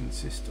configuration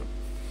system,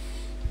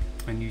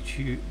 and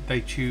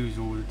they choose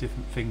all the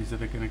different things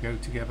that are going to go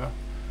together,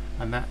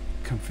 and that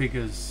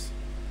configures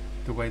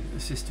the way that the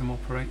system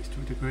operates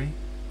to a degree.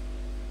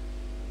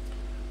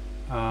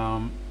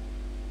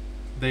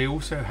 They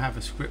also have a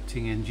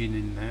scripting engine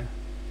in there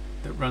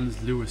that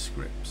runs Lua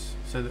scripts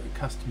so that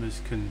customers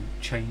can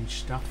change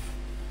stuff.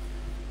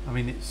 I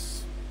mean,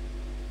 it's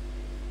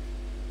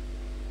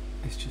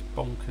just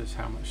bonkers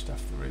how much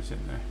stuff there is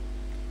in there.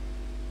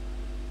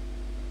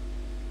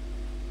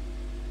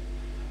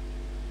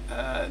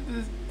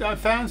 I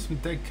found some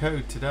dead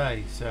code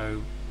today,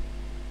 so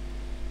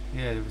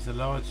yeah, there was a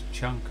large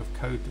chunk of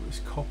code that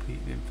was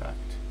copied, in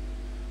fact,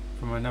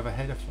 from another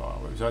header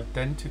file. It was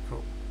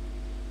identical.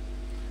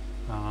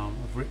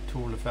 I've ripped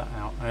all of that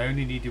out. I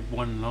only needed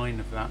one line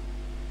of that,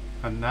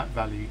 and that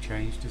value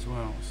changed as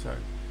well. So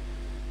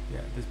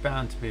yeah, there's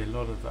bound to be a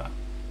lot of that.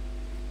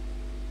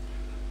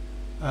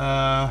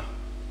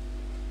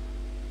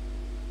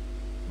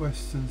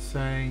 Weston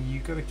saying you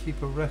got to keep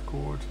a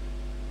record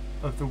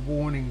of the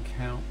warning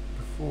count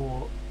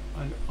before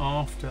and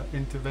after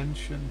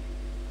intervention.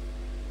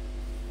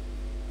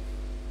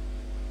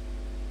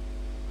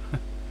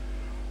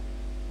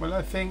 Well,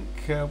 I think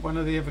one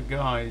of the other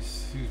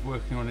guys who's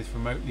working on this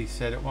remotely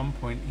said at one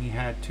point he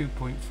had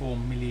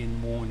 2.4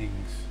 million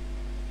warnings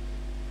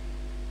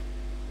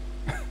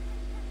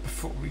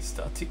before we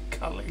started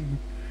culling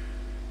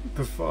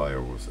the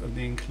files and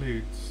the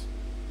includes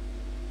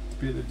to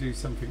be able to do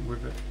something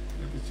with it.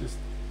 It was just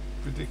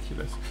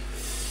ridiculous.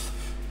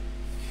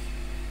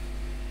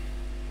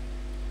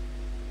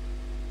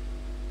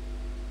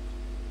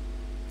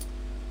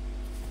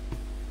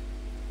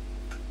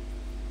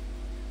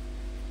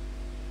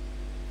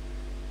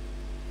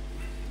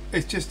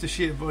 It's just the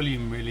sheer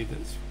volume, really,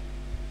 that's,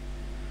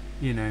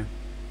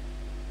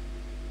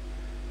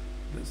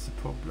 that's the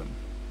problem.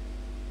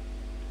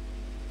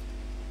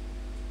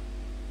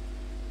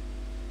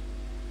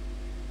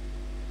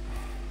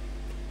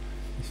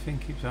 This thing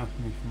keeps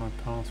asking me for my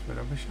password.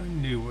 I wish I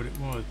knew what it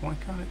was. Why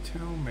can't it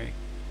tell me?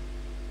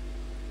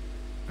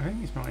 I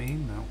think it's my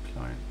email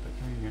client, but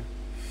there you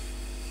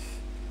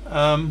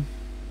go.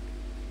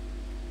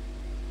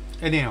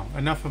 Anyhow,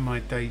 enough of my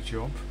day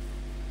job.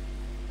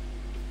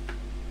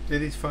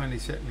 It is finally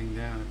settling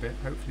down a bit.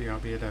 Hopefully I'll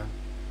be able to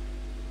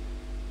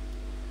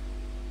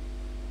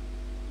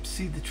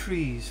see the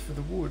trees for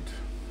the wood.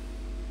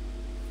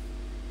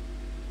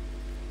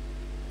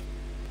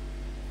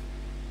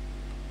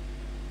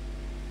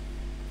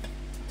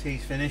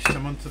 Tea's finished.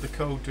 I'm on to the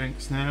cold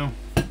drinks now.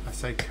 I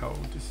say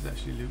cold, this is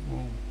actually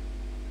lukewarm.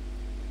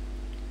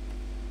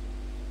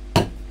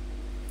 I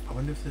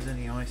wonder if there's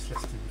any ice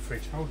left in the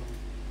fridge. Hold on.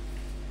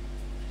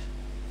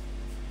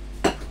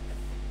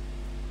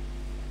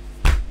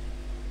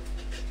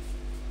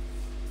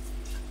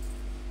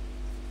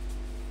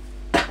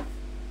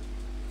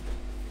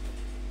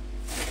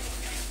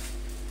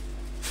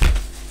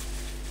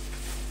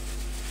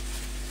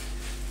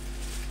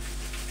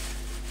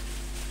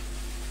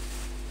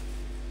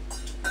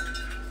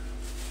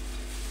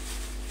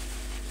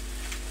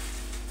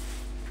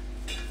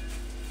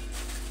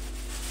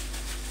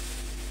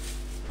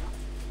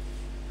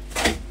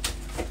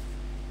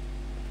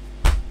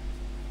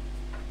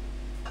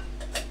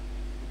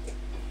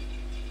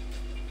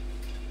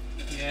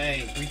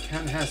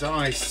 Weekend has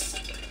ice.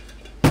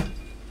 Got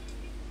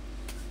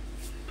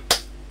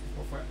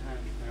wet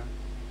hands now.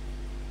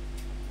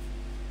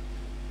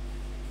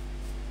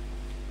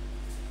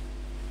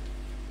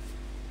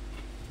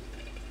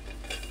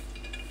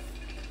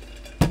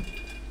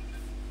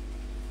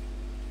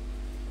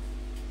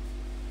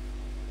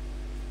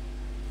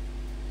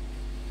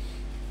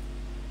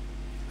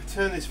 I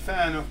turn this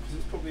fan off because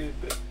it's probably a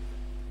bit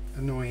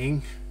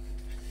annoying.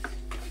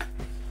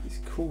 It's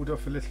cooled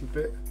off a little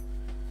bit.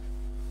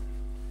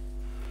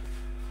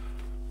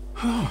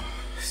 Oh,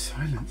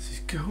 silence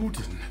is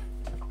golden.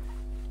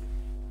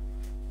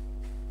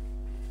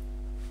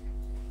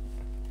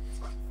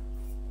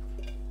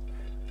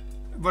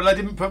 Well, I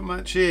didn't put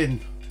much in.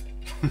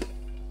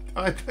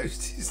 I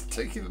posted he's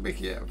taking the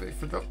mickey out of it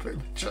for not putting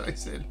much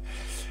ice in.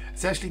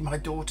 It's actually my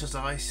daughter's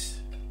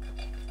ice.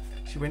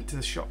 She went to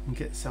the shop and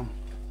get some.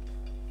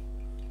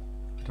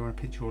 I don't want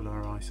to pinch all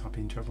our ice, I'll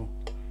be in trouble.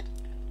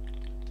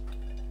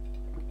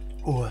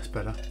 Oh, that's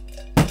better.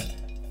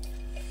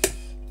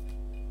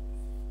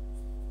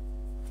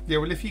 Yeah,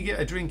 well, if you get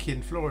a drink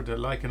in Florida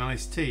like an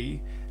iced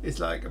tea, it's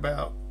like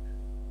about,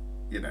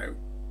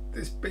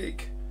 this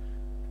big,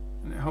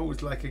 and it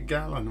holds like a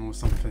gallon or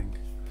something.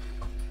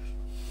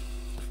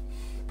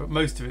 But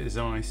most of it is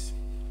ice.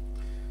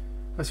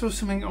 I saw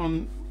something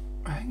on,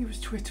 I think it was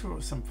Twitter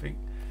or something,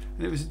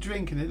 and it was a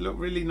drink and it looked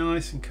really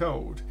nice and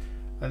cold,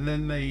 and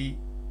then they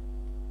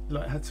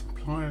had some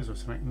pliers or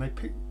something, and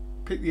they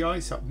picked the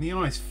ice up, and the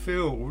ice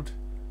filled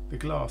the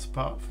glass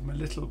apart from a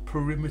little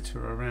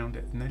perimeter around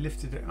it, and they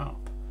lifted it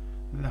up.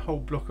 and the whole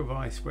block of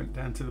ice went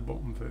down to the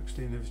bottom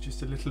virtually, and there was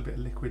just a little bit of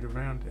liquid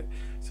around it.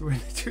 So when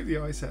they took the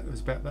ice out, there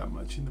was about that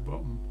much in the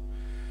bottom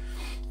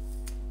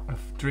of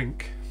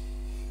drink.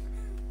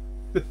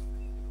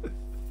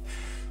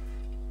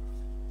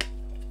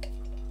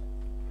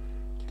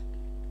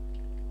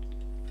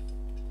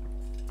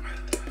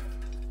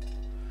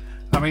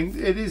 I mean,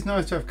 it is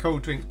nice to have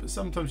cold drinks, but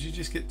sometimes you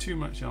just get too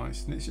much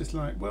ice, and it's just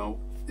like, well,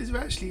 is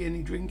there actually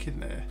any drink in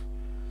there?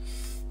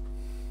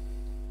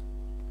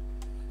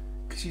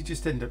 Because you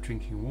just end up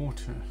drinking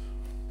water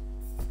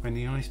when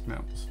the ice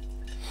melts.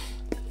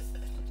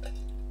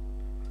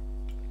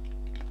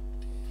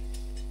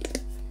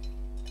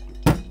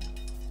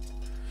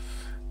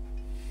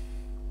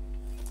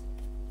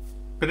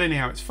 But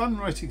anyhow, it's fun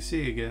writing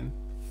C again.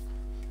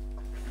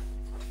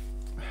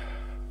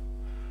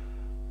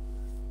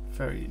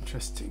 Very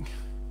interesting.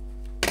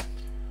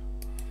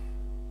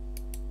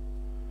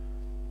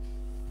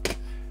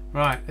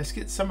 Right, let's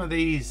get some of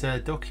these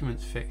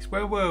documents fixed.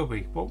 Where were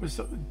we? What was?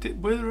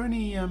 Were there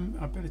any? I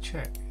better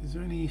check. Is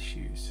there any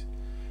issues?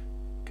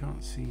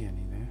 Can't see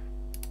any there.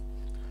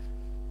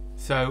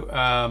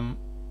 So,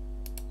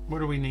 what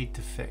do we need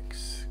to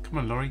fix? Come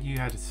on, Laurie. You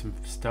had some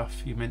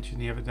stuff you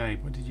mentioned the other day.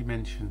 What did you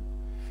mention?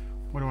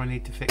 What do I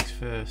need to fix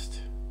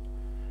first?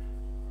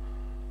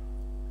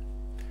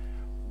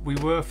 We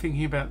were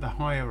thinking about the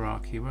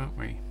hierarchy, weren't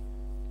we?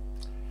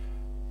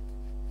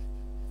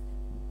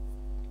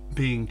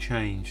 Being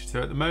changed.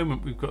 So at the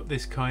moment we've got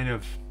this kind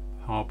of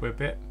hardware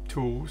bit,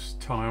 tools,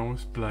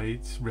 tiles,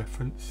 blades,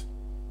 reference.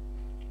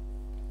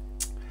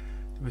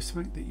 There was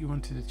something that you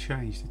wanted to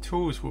change. The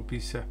tools will be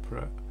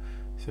separate.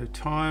 So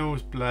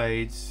tiles,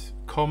 blades,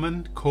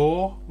 common,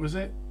 core, was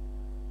it?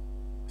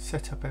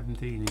 Setup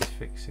MD needs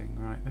fixing.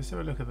 Right, let's have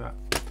a look at that.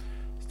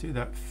 Let's do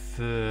that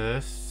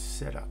first.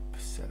 Setup.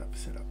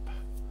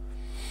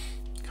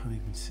 Can't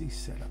even see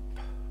setup.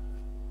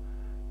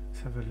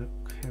 Let's have a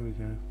look. Here we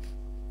go.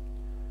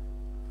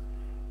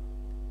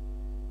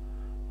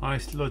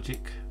 Ice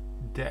Logic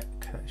deck.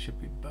 That should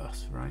be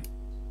bus, right?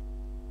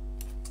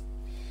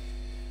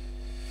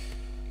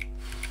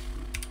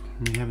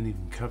 We haven't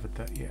even covered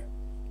that yet.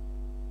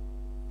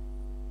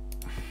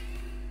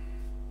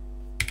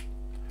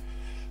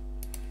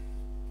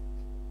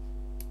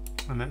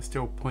 And that's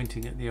still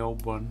pointing at the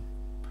old one.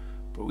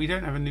 But we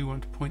don't have a new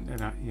one to point that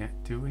at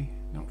yet, do we?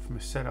 Not from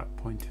a setup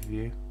point of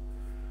view.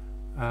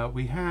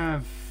 We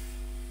have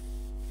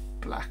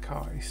black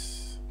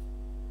ice.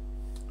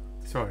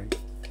 Sorry.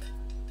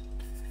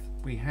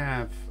 We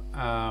have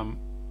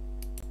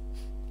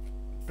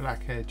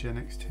Black Edge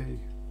NX2.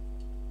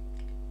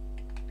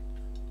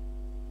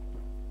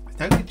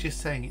 Don't be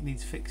just saying it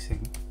needs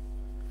fixing.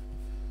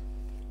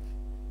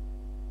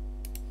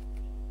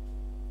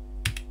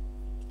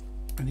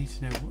 I need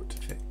to know what to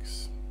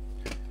fix.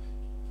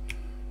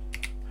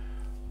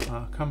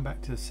 I'll come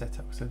back to the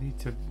setup because I need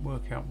to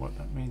work out what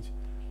that means.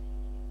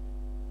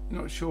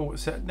 Not sure what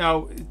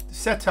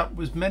setup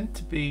was meant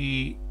to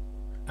be.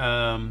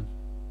 I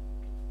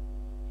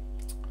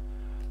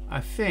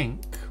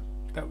think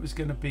that was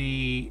going to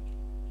be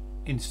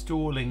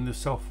installing the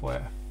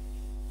software,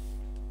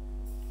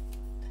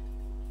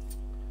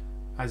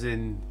 as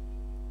in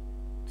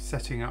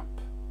setting up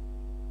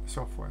the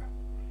software.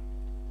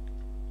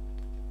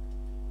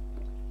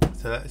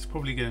 So that's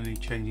probably going to need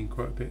changing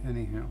quite a bit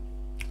anyhow.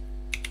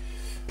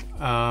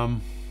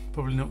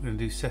 Probably not going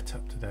to do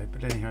setup today,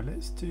 but anyhow,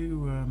 let's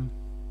do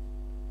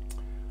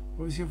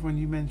what was the other one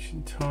you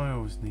mentioned?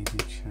 Tiles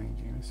needed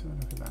changing. Let's have a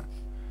look at that.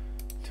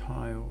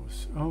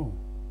 Tiles. Oh,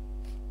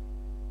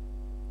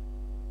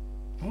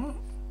 what?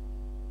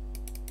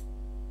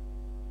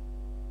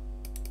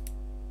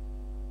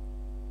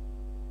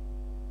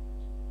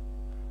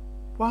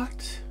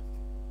 What?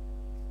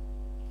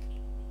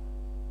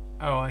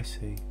 Oh, I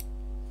see.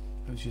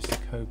 It was just a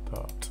code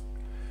part.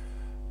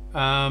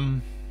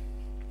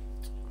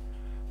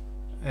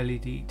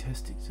 LED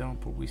test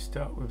example. We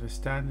start with a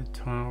standard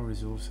tile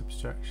resource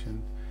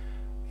abstraction.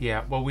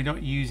 Yeah, well, we're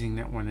not using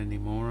that one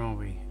anymore, are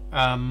we?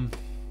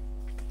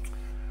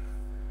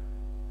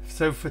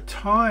 So for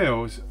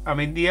tiles, I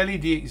mean, the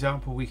LED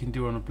example we can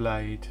do on a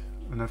blade,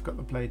 and I've got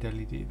the blade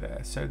LED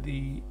there. So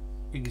the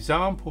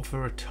example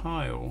for a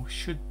tile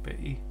should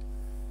be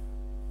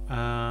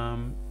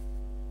oh,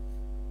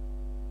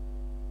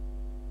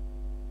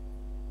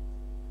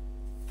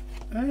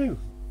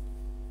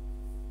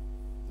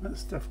 that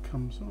stuff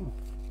comes off.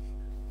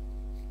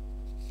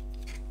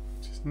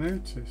 Just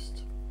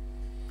noticed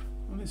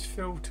on this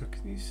filter,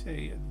 can you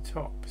see at the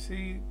top?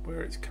 See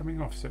where it's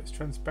coming off? So it's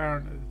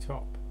transparent at the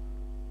top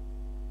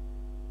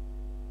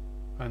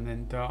and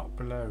then dark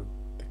below.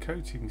 The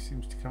coating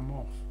seems to come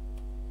off.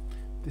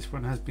 This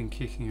one has been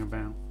kicking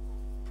about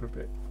for a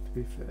bit, to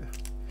be fair.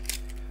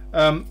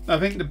 I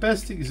think the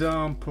best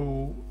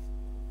example,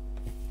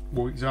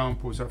 or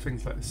examples, are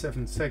things like the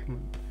 7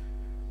 segment.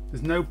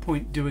 There's no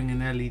point doing an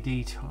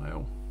LED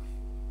tile.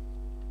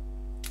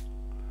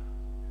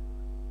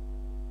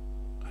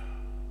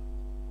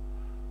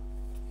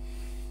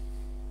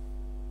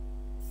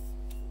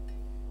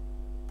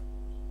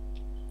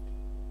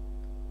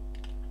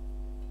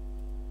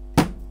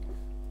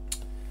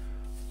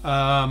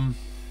 So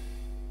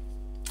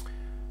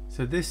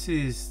this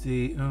is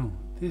the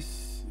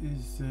this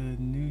is the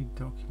new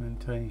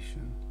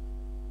documentation.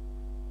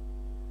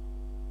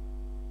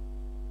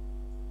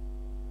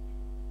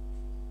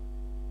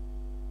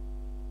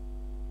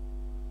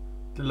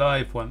 The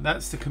live one,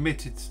 that's the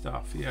committed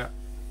stuff. Yeah,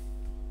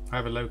 I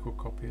have a local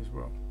copy as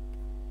well.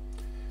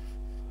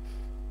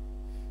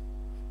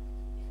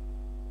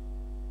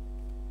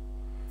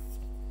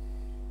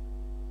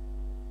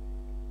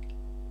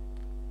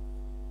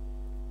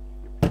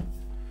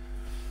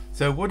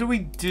 So what do we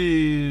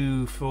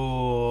do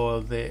for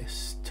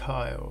this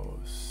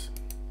tiles?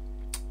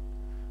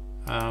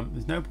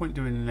 There's no point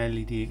doing an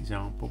LED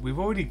example. We've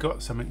already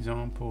got some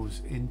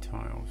examples in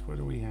tiles. What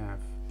do we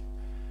have?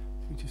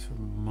 Let me just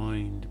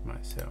remind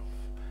myself.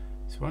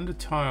 So under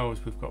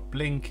tiles we've got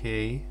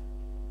Blinky,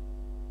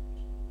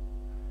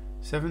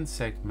 7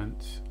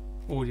 segments,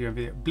 audio and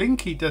video.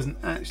 Blinky doesn't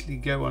actually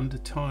go under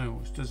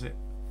tiles, does it?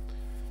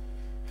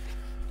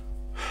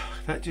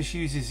 That just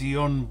uses the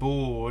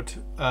onboard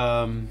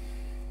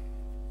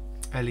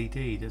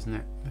LED, doesn't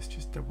it? Let's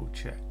just double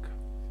check.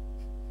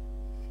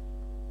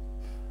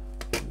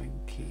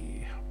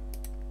 Blinky.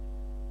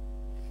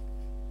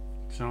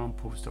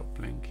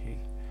 Examples.blinky.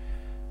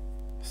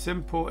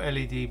 Simple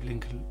LED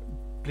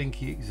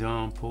blinky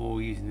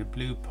example using the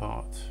blue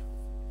part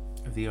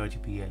of the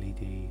RGB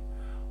LED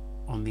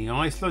on the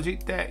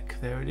IceLogic deck.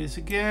 There it is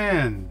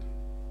again.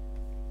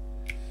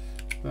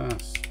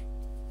 Thus.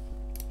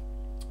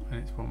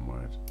 And it's one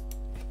word.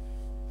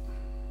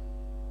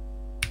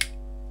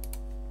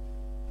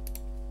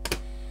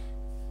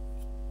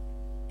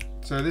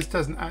 So this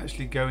doesn't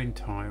actually go in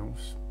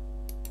tiles.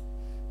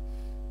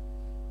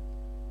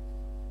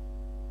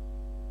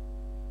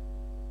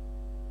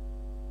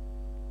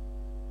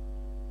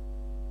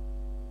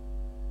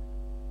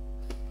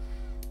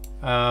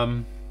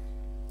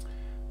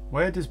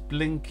 Where does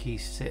Blinky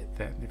sit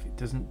then if it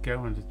doesn't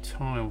go under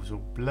tiles or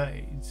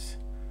blades?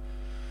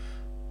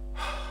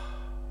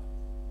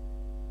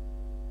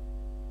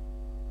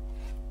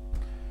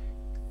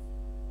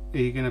 Are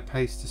you going to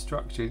paste a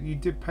structure? You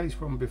did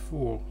paste one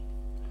before.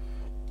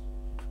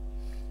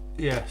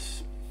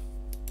 Yes.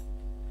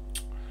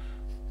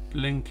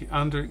 Blink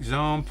under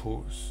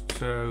examples.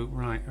 So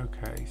right,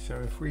 okay. So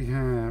if we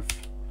have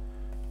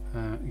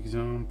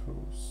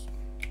examples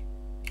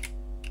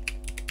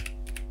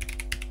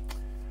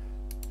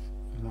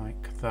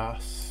like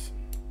thus.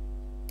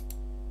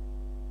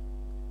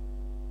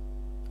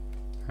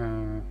 Put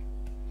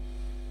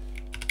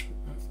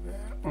that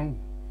there. Oh,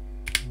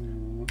 no,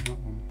 not that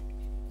one.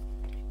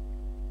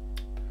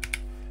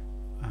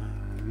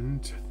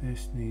 And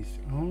this needs.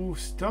 Oh,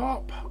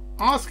 stop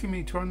asking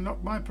me to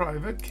unlock my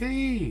private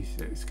keys.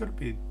 It's got to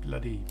be a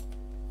bloody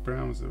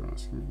browser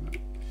asking me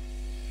that.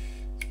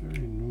 It's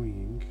very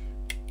annoying.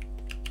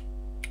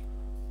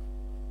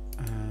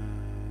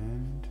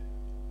 And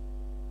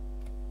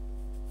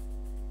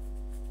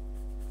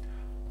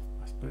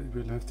I suppose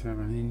we'll have to have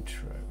an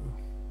intro.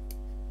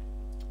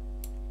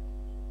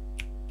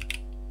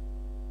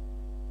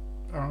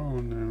 Oh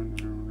no!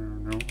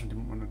 I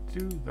didn't want to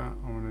do that.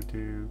 I want to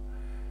do.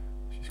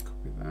 Just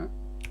copy that.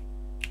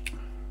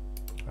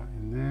 Put that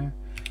in there.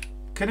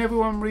 Can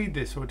everyone read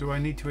this, or do I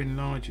need to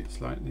enlarge it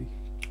slightly?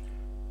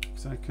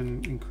 Because I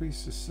can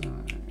increase the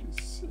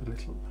size a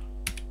little.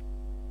 If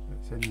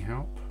that's any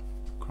help.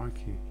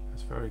 Crikey,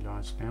 that's very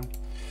large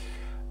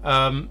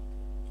now.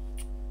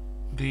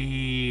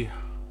 The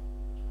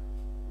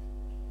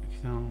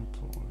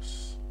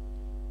examples.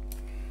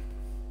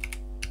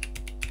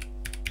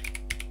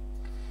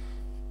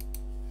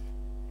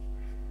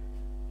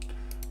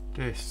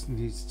 This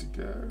needs to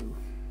go.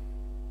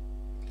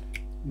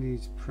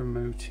 Needs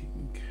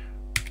promoting.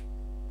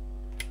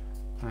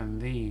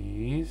 And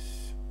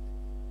these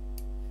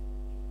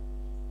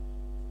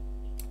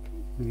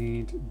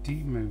need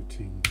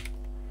demoting.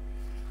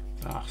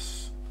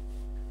 Thus.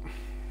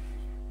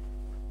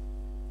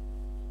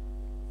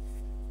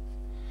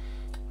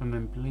 And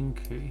then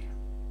Blinky.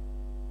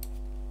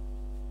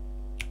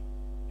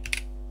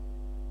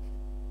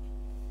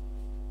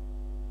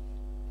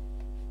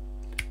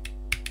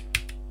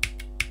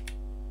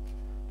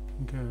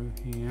 Go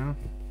here.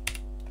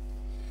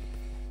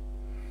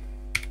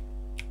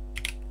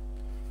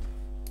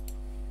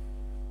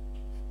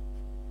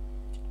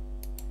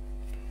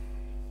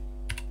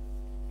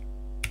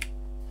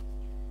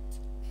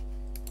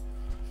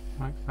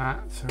 Like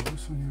that. So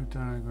what's on your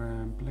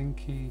diagram?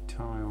 Blinky,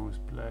 tiles,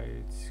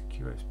 blades,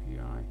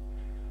 QSPI,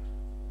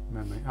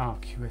 memory. Ah,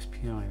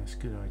 QSPI, that's a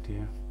good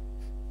idea.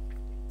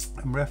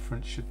 And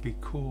reference should be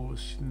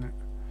cause, shouldn't it?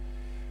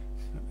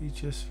 Let me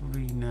just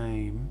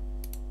rename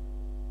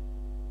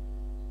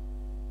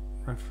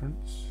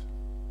reference.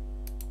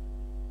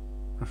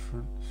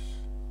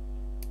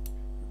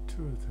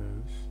 Two of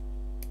those.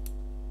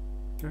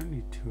 Don't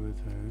need two of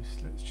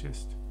those. Let's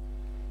just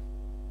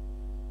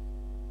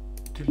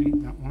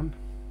delete that one.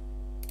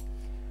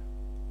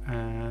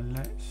 And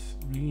let's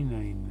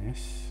rename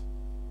this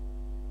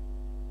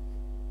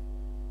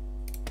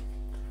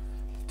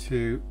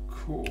to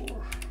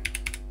core.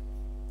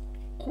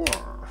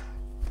 Core.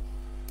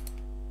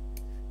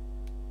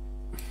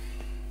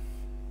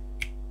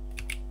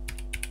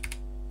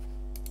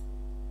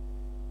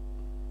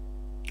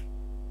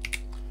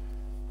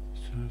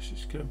 So let's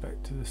just go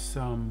back to the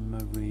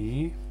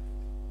summary.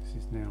 This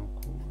is now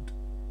called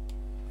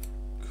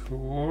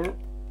core,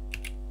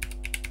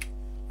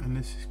 and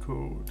this is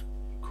called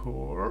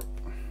core.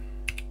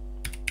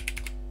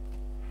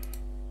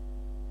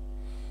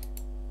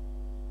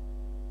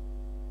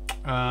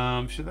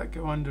 Should that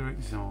go under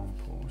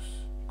examples?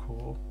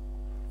 Core.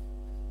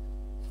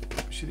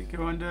 Should it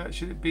go under?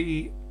 Should it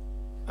be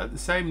at the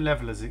same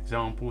level as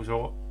examples,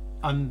 or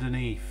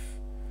underneath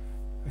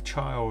a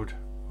child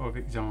of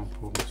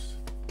examples?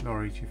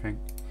 Laurie, do you think?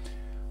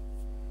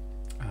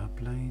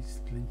 Blaze,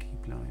 Blinky,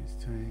 Blaze,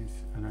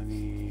 Blaze, and I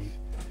need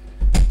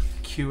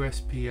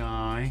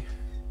QSPI.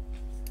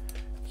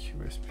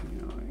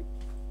 QSPI.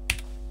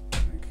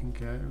 It can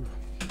go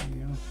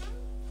here.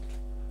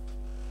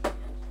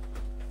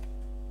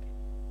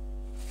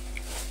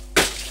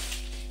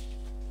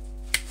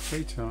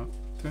 Sweetheart,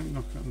 don't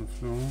knock it on the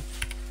floor.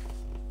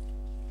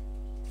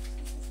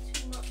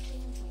 Too much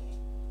in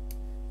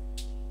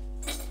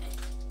here.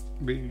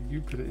 But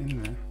you put it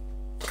in there.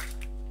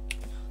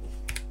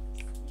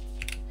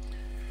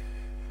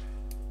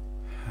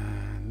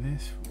 And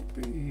this will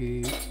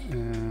be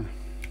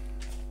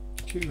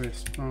QS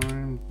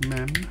prime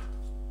mem.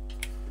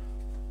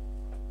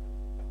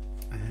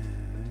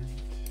 And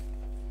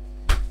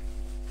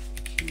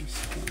QS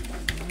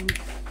prime mem.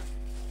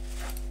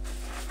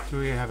 Do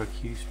we have a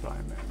QSPI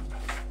member?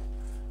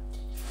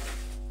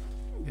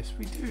 Yes,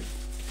 we do.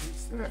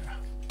 It's there.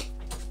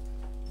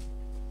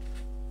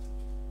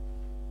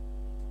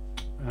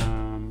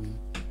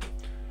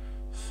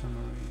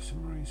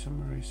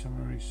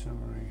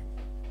 Summary.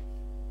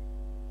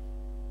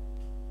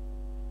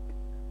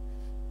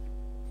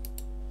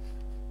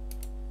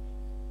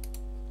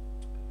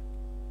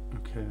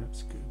 Okay,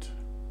 that's good.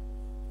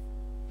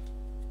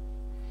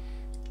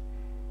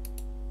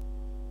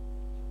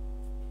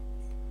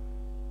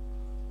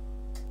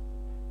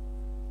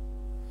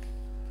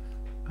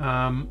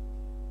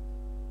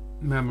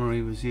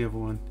 Memory was the other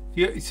one.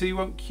 Yeah, so you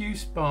want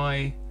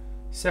QSPI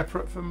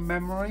separate from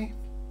memory?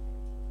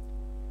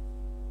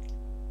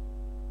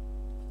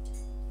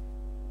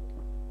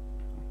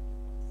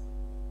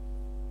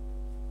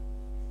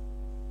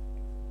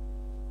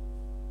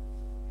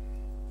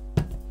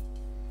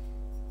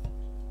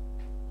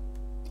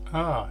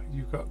 Ah,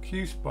 you've got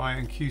QSPI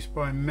and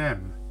QSPI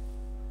mem.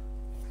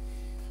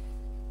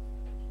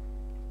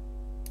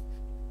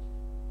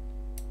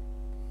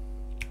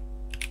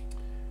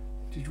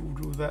 Did you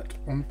do that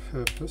on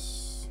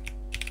purpose?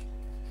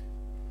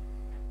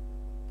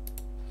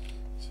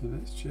 So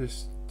let's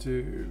just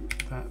do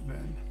that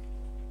then.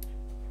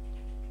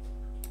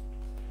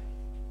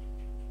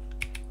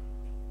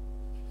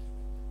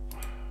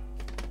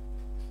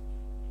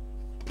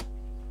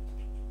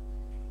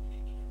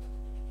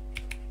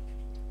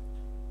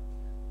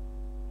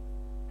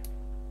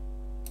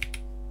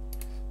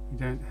 We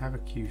don't have a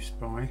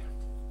QSPI.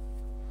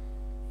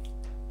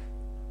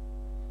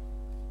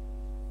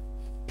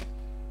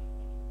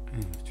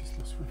 I've just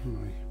lost one of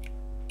my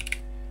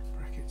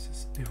brackets.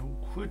 It's a bit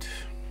awkward.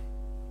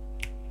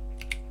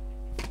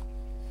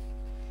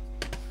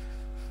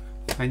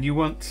 And you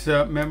want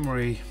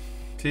memory,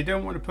 so you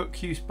don't want to put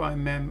QSPI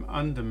mem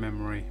under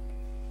memory.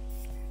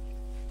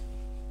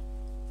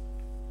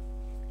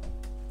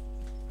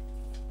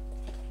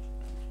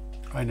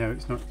 I know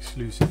it's not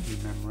exclusively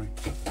memory.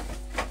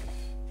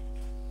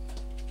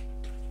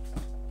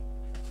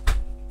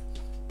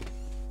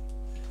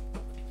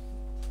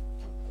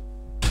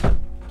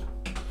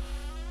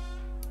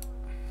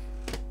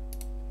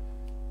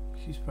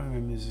 QSPI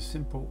mem is a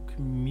simple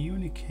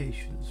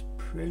communications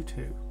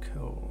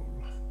protocol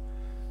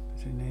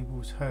that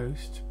enables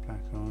host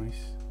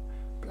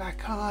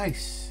black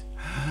ice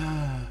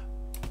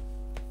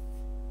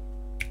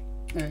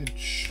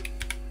edge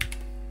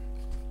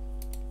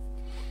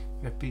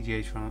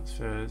FPGA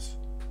transfers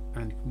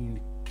and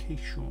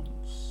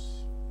communications.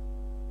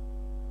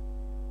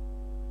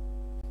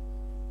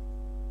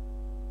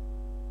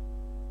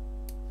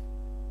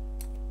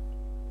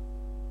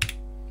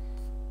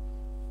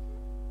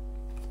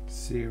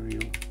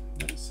 Serial,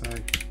 let's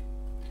say,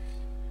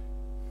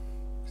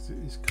 because it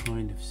is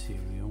kind of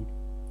serial.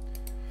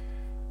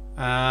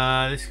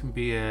 This can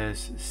be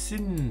as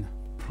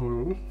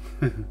simple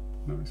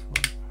nice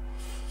one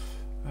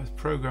as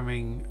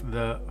programming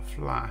the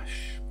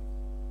flash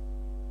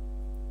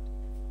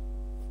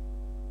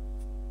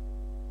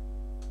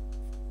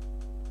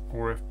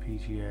or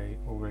FPGA,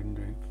 or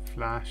rendering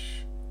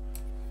flash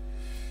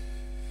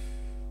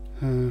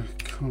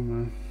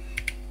comma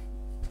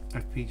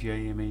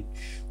FPGA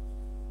image,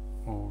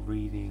 or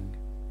reading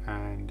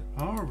and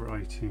R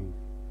writing.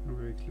 Oh,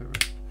 very clever.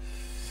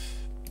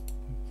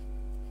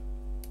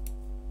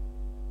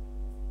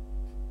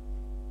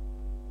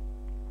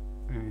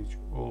 Image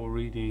or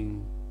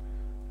reading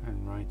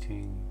and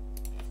writing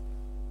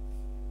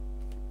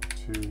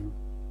to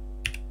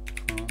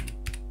from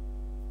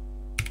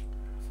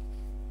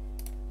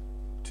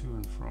to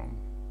and from.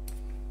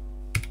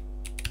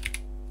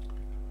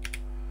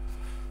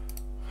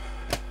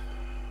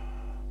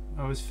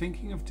 I was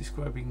thinking of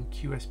describing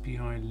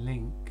QSPI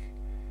link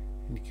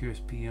in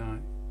QSPI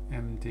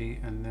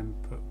MD and then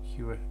put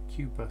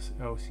QBus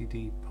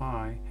LCD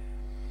Pi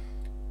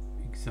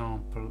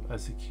example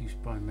as a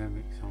QSPI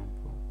mem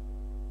example.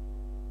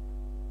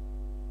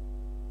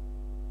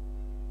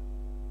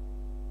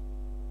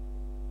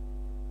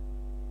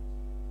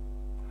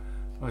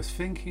 I was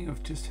thinking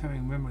of just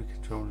having memory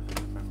controllers in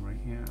the memory.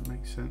 Yeah, that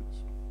makes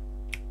sense.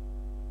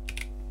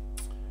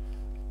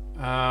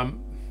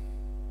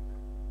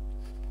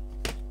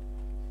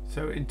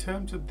 So in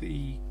terms of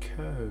the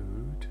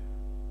code,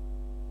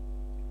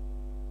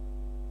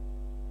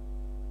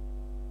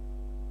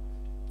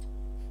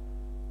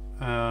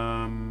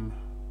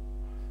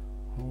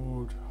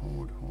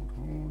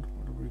 hold.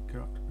 What have we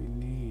got? We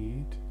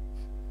need.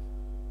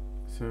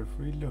 So if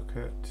we look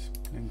at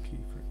Blinky,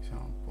 for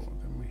example,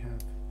 then we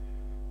have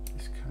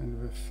this kind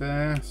of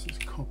affair. So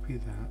let's copy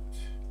that,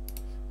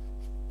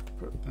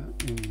 put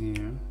that in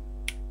here,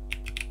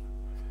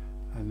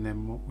 and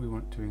then what we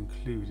want to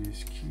include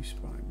is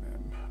QSPI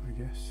mem, I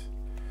guess.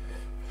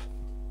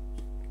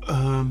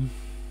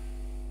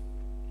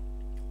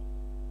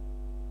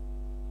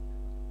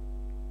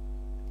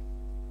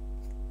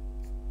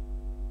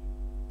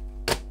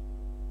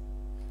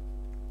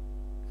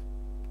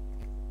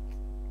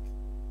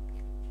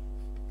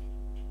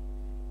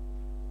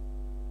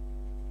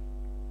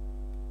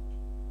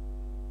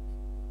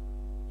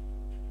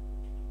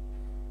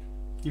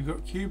 You've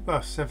got QBus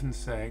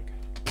 7seg.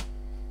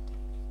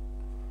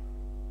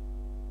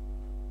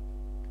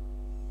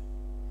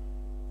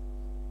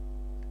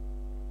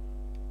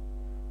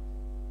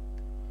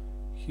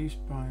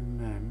 QSPI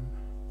mem.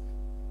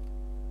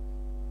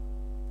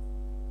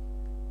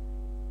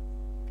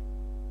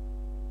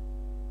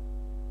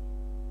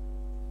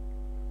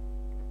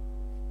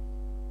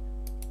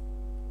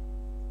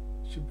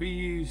 Should we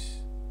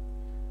use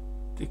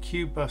the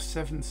QBus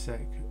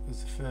 7seg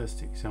as the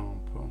first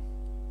example?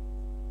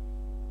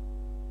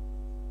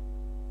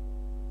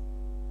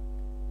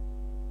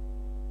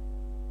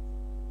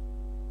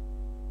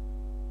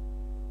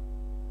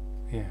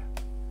 Yeah.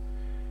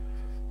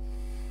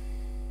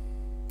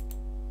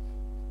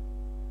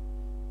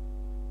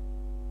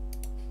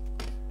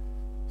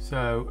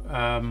 So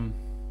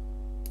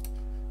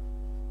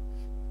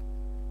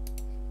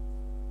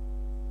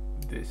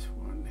this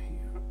one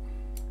here.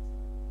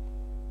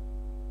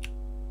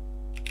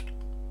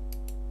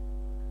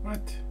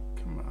 What?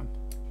 Come on.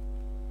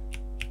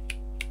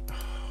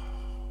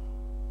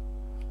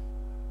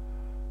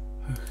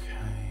 Okay.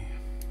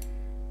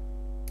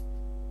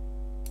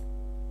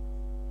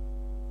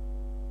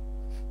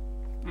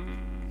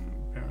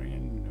 Very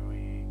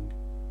annoying.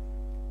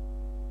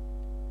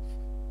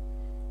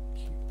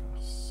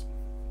 QBus.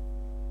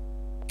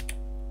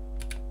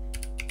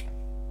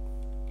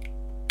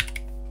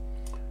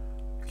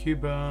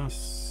 QBus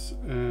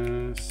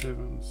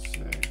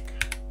 7seg.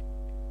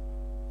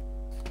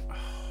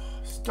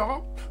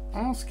 Stop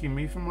asking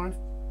me for my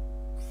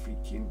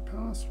freaking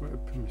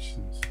password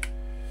permissions.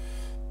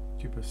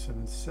 QBus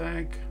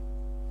 7seg.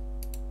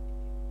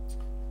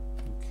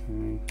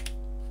 Okay.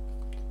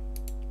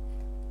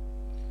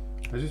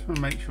 I just want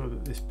to make sure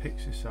that this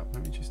picks this up.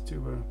 Let me just do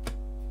a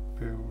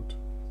build.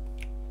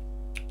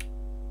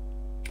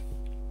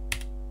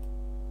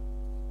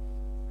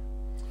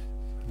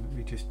 And let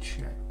me just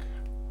check.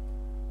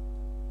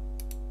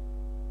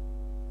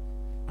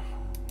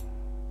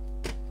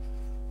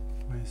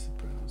 Where's the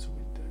browser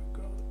window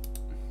gone?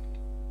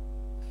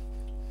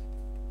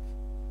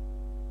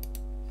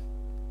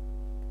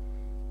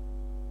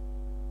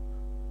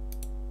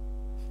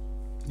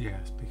 Yeah,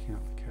 it's picking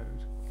up the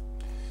code.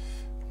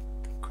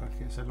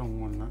 Crikey, it's a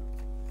long one, that.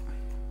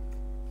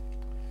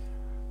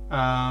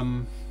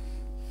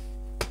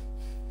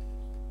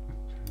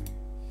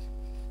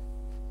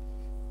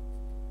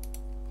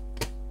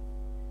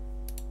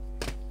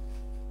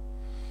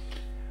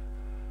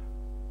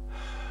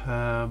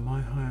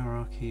 My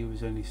hierarchy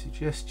was only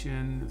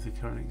suggestion. If the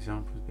current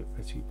example is a bit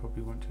better, you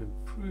probably want to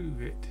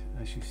improve it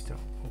as you start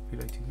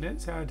populating.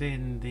 Let's add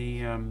in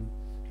the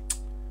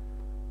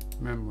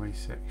memory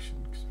section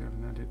because we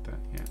haven't added that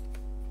yet.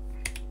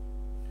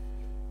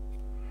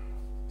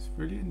 It's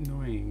really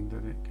annoying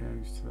that it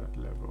goes to that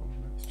level.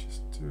 Let's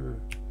just do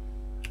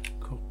a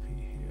copy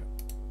here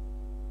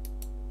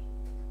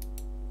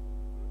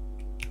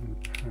and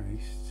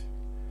paste.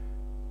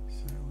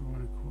 So we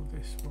want to call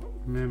this what?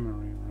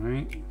 Memory,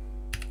 right?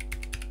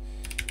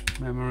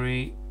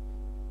 Memory,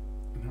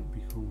 that would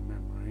be called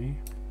memory.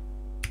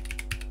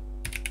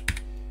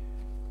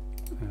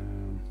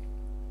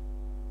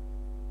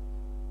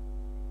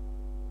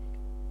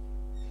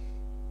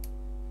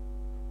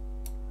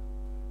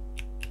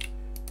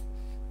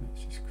 Let's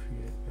just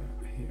create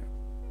that here.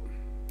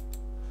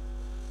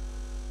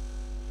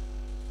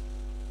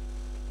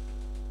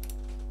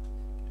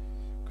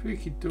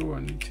 Creaky door, I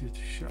need to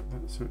shut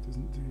that so it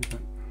doesn't do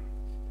that.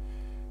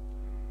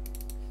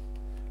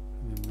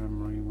 And then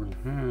memory will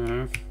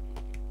have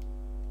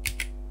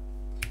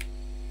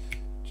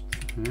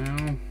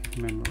Now,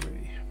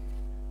 memory.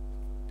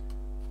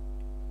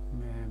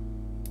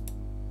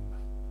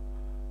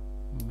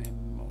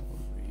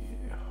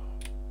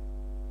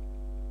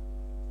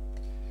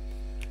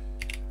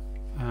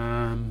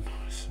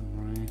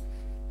 Summary.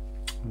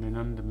 And then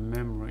under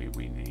memory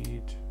we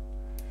need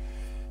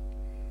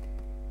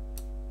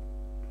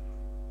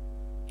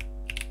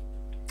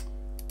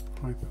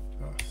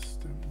hyperbus,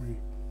 don't we?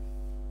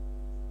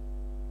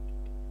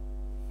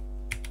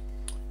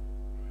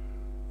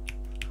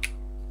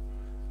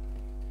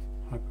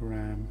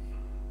 HyperRAM.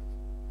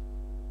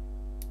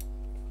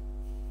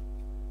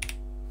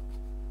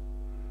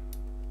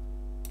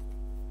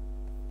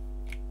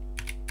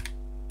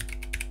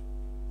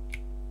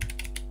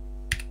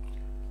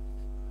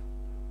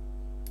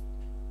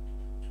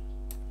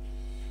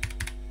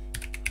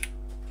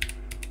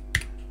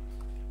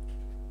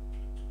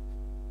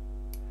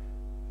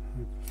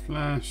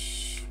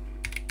 Flash,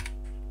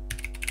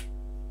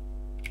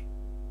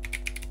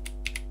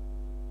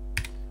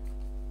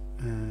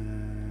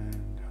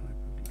 and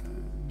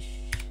HyperFlash,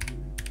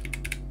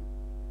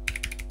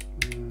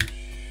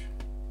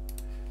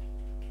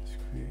 let's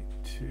create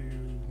 2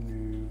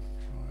 new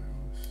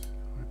files,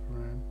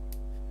 HyperRAM,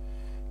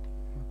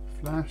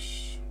 HyperFlash,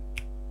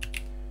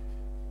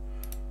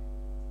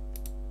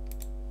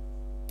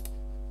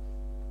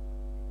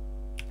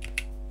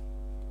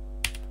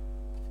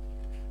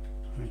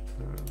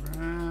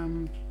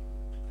 HyperRAM,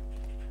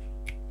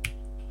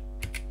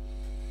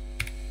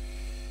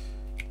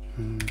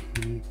 and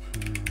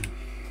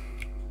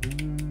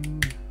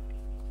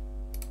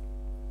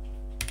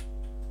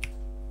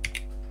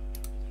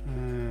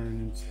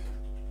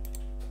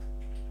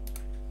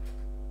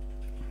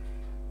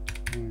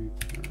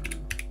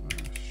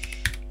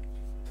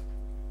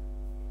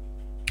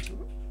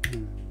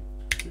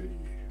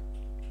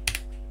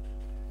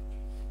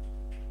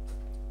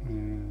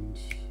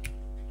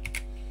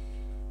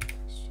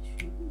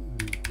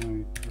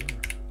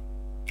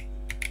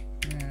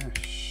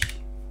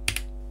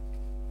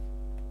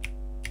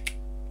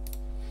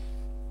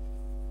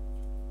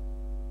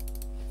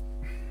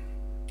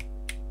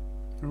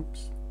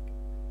oops.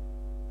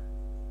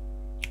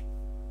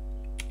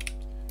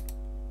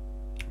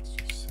 Let's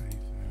just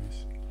save those.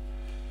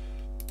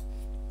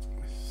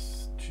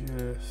 Let's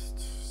just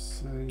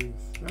save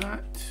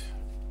that.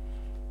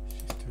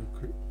 Let's just do a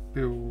quick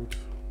build.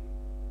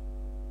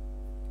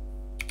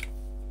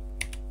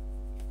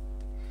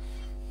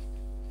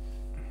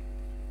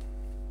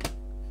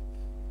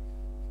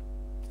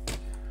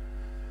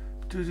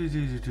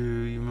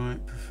 You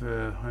might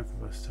prefer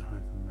hyperbus to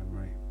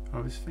hypermemory. I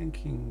was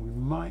thinking we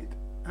might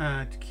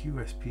add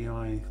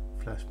QSPI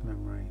flash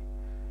memory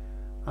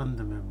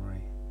under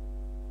memory.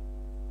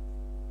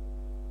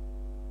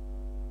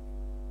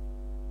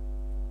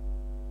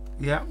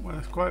 Yeah, well,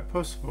 it's quite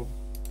possible.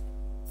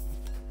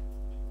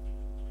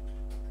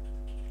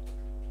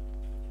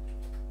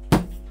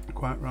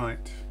 Quite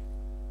right.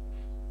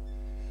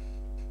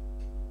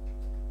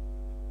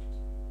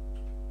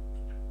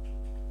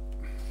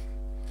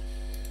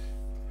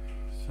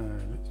 So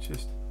let's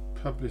just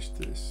publish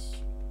this.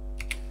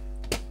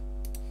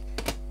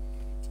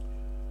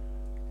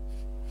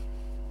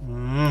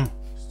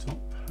 Stop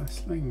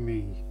hassling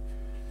me.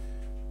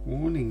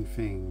 Warning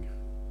thing.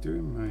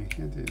 Doing my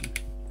head in.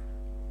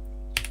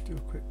 Do a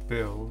quick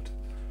build.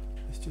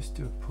 Let's just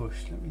do a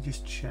push. Let me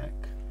just check.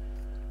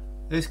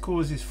 This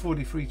causes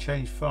 43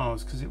 change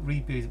files because it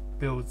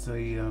rebuilds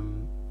the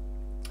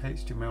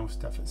HTML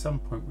stuff. At some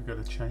point we've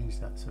got to change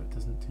that so it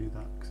doesn't do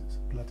that because it's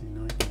a bloody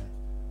nightmare.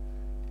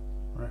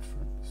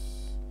 Reference.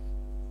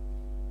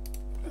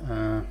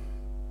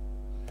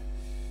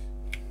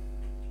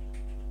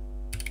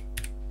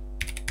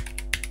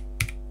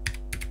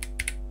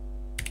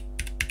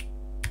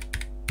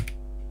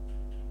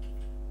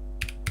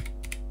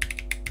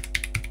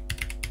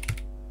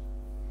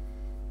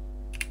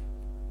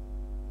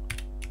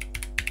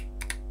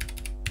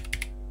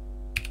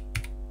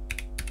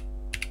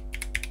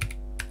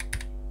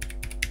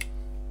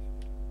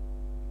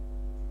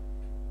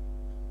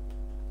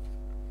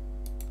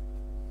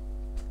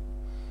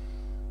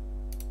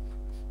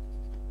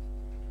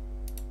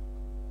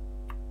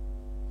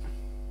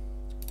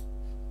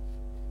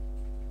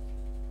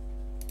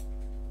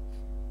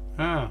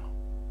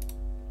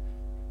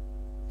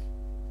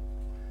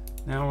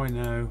 Now I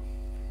know.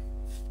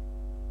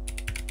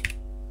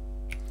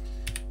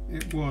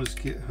 It was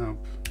GitHub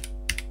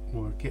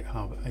or a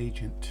GitHub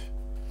agent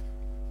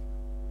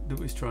that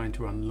was trying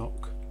to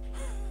unlock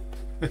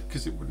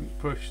because it wouldn't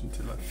push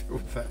until I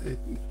filled that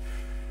in.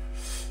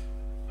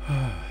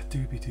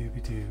 Doobie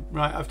doobie doo.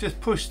 Right, I've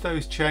just pushed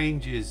those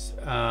changes,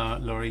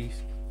 Laurie,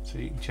 so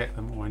you can check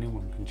them, or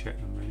anyone can check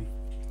them really.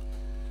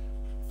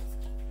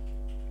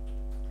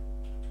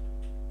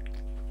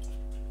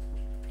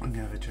 I'm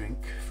gonna have a drink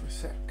for a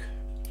sec.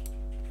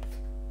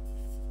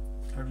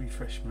 A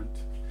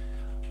refreshment.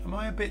 Am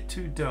I a bit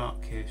too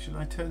dark here? Should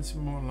I turn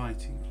some more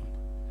lighting on?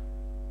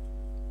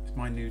 It's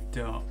my new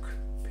dark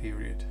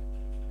period.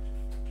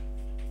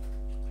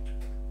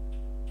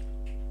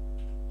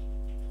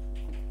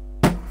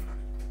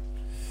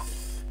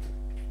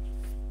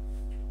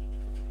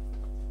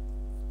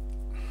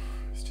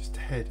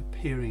 head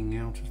appearing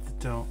out of the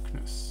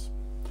darkness.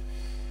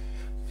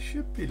 There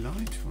should be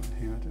light on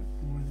here. I don't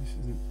know why this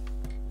isn't.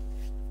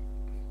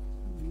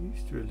 It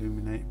used to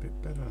illuminate a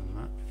bit better than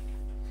that.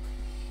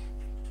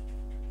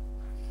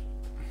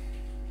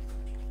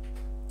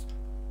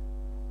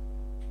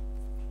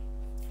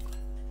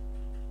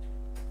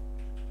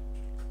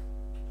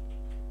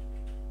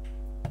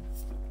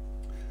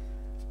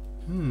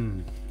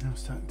 Now I'm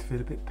starting to feel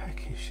a bit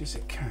peckish. Is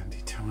it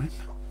candy time?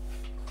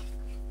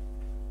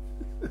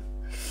 I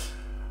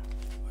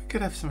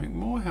could have something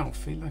more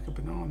healthy like a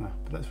banana,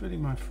 but that's really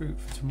my fruit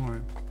for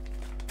tomorrow.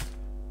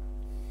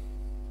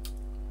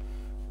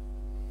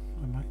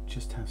 I might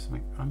just have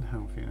something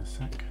unhealthy in a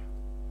sec.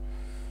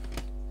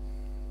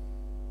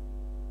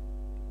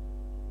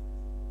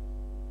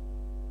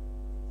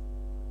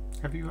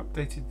 Have you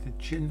updated the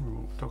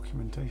general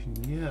documentation?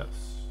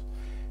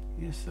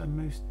 Yes, I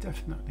most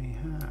definitely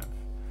have.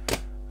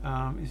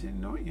 Is it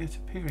not yet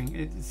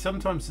appearing?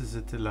 Sometimes there's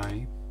a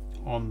delay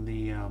on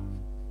the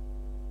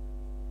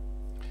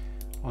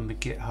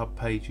GitHub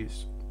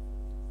pages,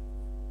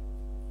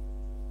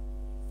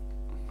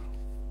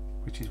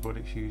 which is what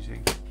it's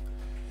using.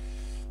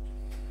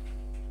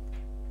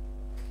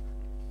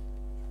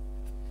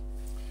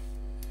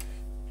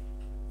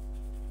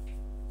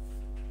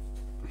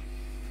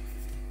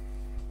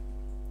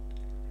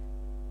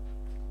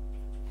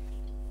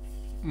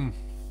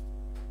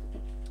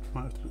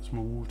 Might have to put some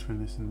more water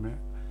in this in a minute.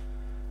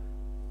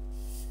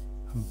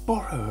 And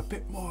borrow a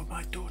bit more of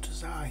my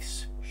daughter's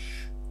ice.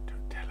 Shh,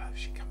 don't tell her if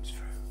she comes through.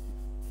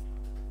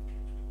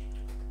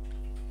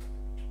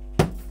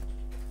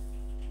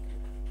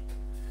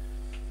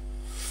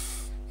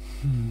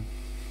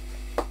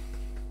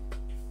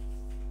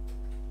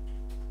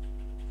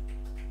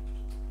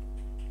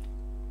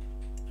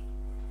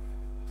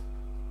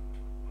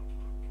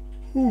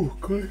 Oh,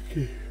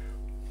 crikey.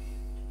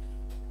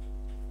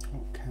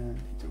 What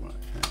candy do I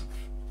have?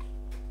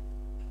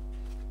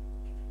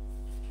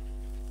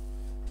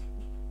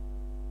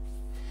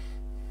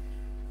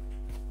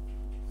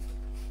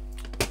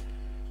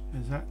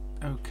 Is that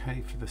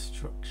okay for the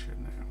structure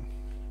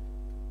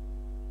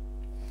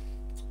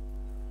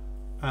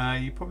now?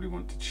 You probably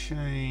want to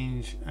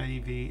change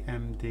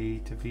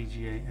AVMD to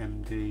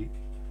VGAMD. Wait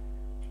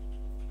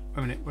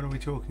a minute, what are we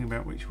talking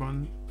about? Which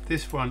one?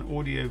 This one,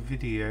 audio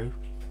video,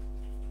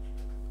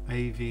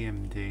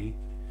 AVMD.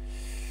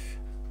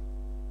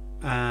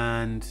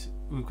 And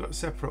we've got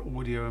separate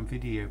audio and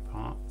video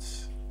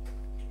parts.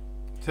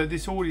 So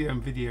this audio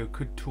and video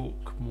could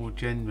talk more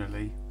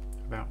generally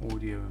about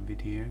audio and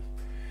video.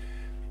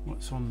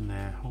 What's on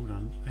there? Hold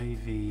on.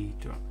 AV.MD.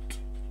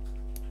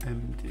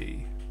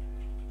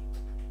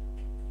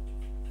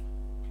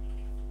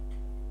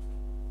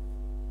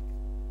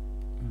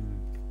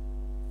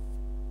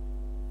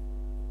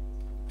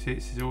 See,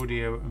 it says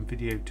audio and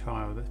video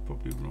tile. That's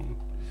probably wrong.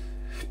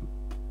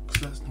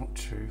 Because that's not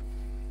true.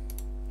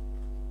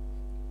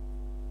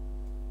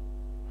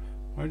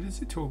 Why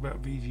does it talk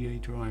about VGA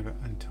driver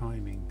and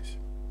timings?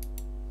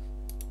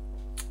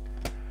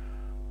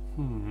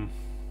 And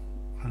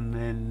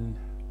then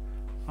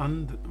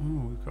under,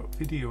 we've got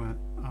video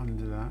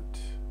under that,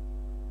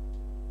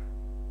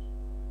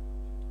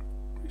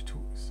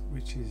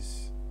 which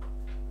is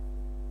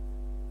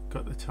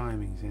got the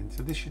timings in.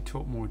 So this should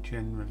talk more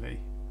generally.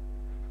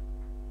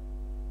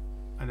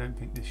 I don't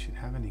think this should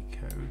have any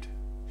code,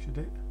 should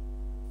it?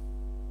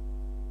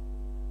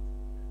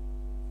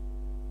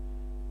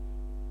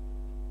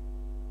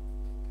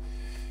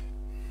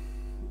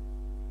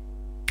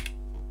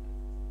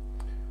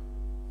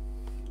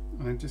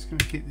 I'm just going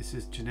to keep this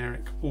as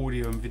generic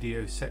audio and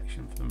video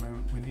section for the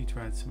moment. We need to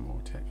add some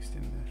more text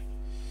in there.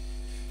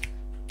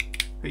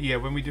 But yeah,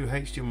 when we do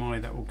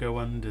HDMI, that will go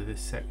under this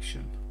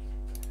section.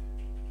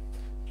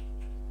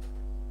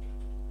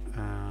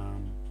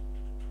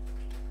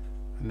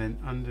 And then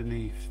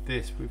underneath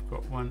this, we've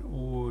got one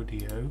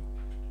audio.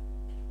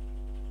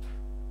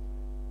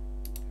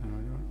 No,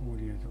 I don't want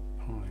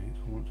audio.py.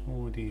 I want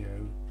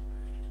audio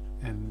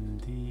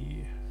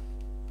MD.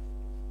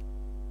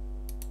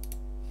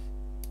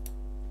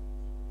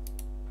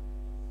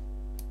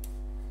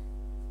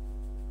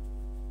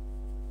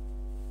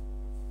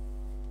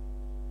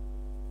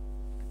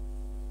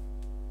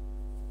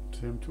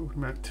 I'm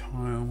talking about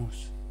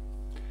tiles,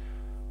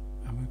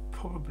 and we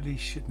probably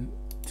shouldn't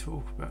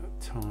talk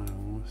about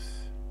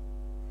tiles.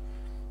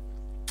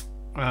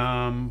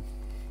 I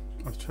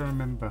was trying to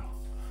remember.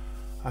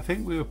 I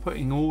think we were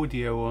putting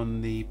audio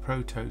on the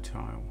proto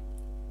tile,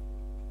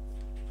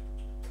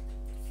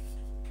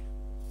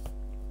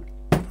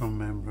 if I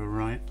remember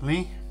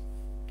rightly.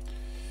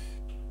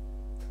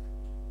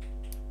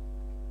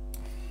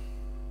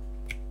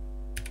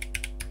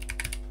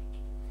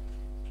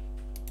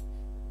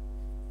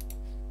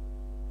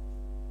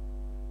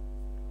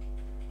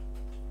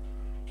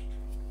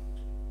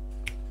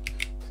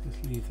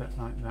 Leave that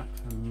like that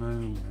for a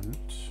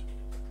moment.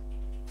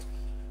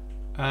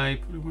 You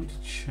probably want to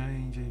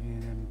change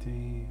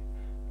AVMD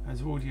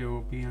as audio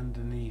will be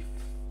underneath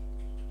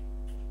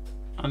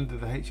under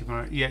the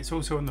HDMI. Yeah, it's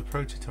also on the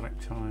prototype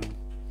tile.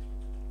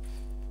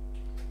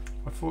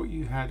 I thought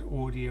you had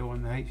audio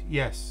on the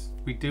yes,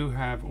 we do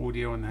have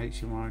audio on the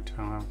HDMI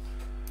tile.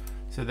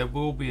 So there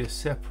will be a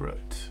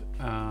separate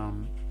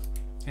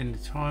in the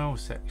tile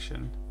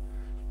section.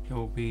 There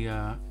will be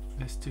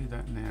let's do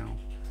that now.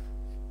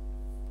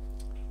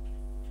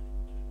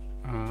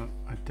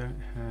 I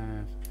don't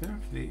have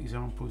the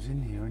examples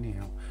in here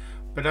anyhow.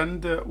 But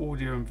under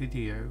audio and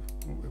video,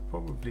 what we'll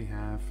probably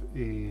have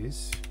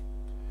is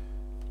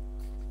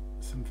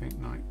something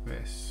like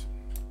this.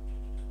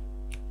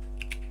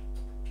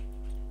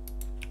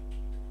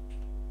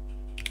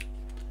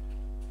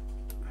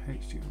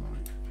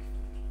 HDMI.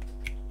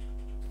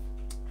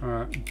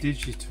 Alright,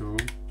 digital.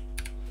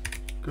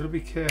 Got to be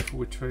careful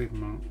with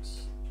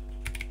trademarks.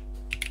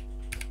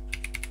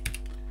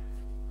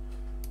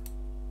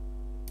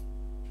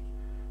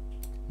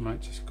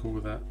 Might just call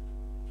that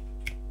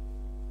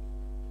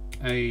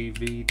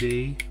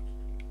AVD,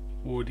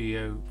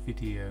 audio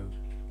video,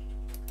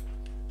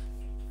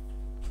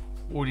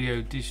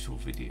 audio digital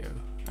video,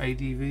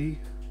 ADV,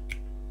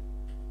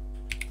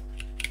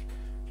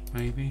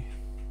 maybe.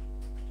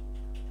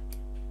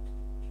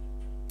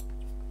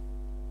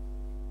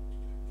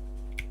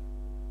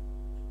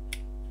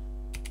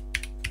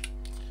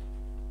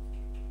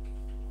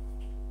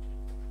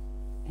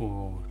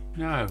 Or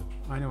no,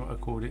 I know what I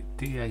called it,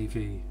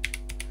 DAV,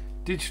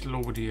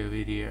 digital audio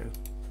video.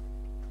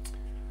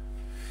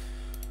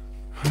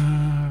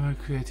 I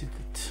created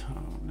the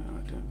tile. No,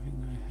 I don't think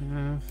I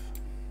have.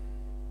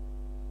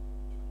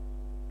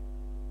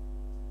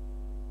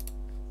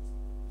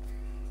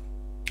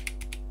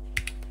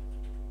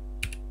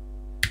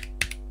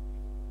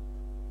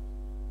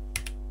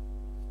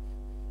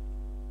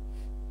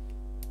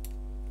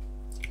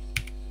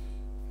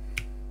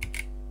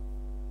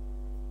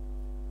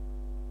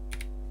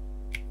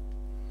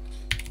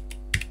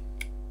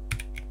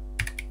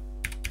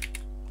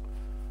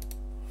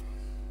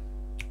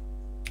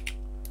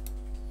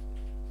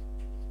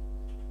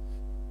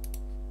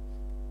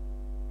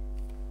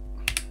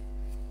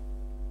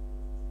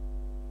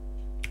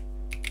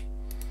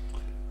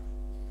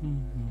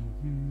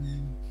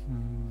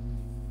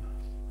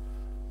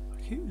 I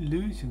keep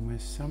losing where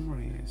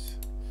summary is.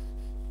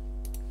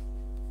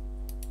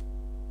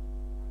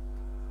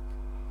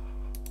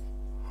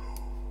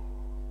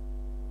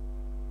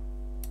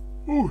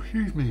 Oh,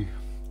 excuse me.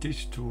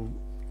 Digital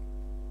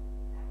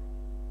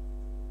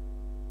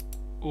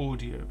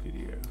audio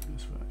video,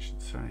 that's what I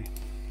should say.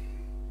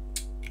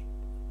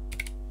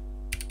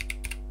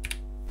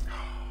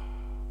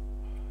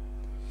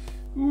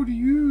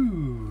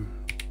 Audio.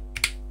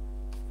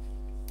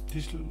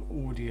 Digital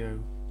audio.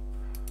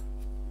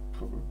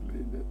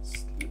 Probably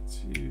let's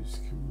use,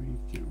 can we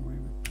get away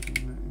with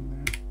putting that in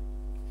there?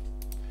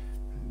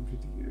 And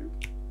video.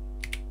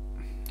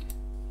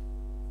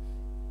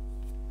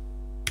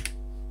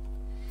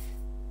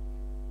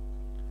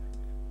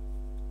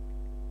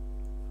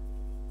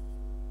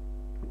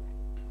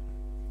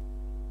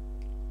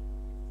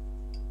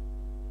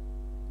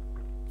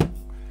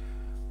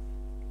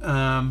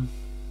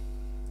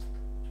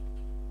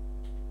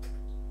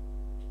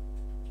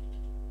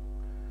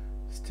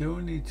 Still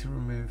need to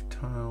remove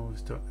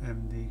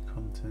tiles.md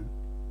content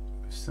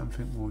with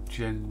something more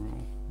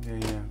general.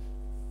 Yeah.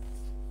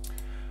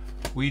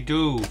 We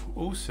do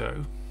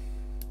also.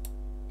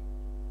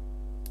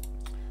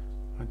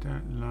 I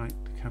don't like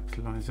the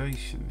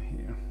capitalization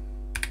here.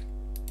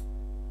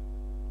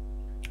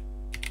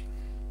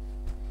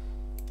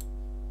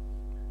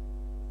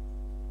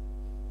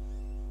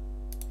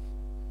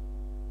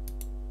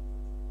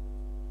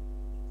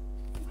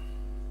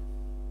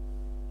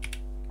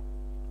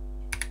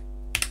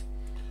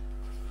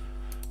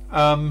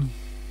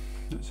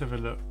 Let's have a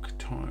look.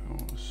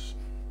 Tiles.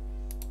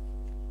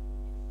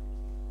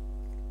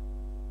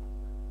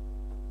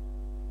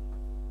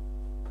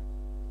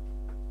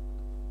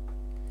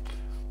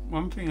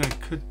 One thing I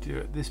could do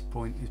at this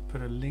point is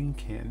put a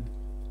link in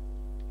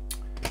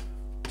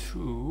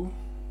to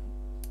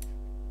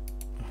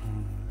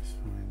let's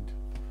find,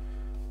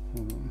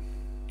 hold on,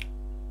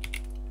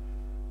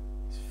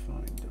 let's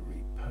find the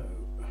repo.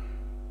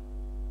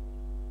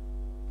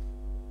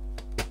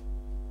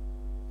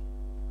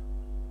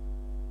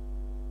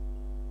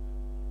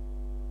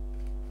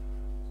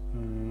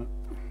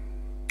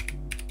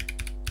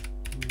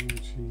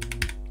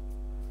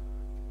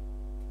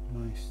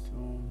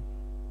 Milestone.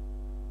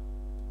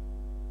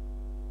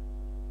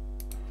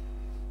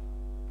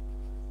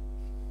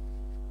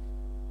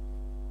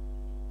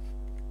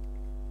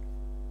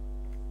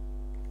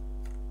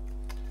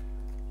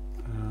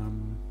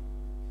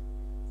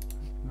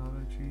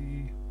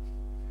 Technology.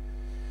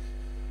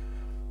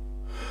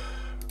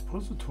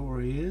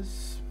 Repository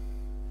is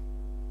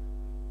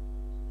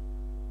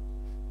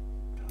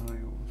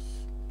tiles.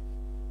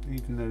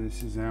 Even though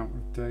this is out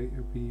of date, it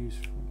would be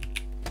useful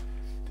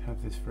to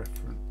have this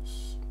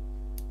reference.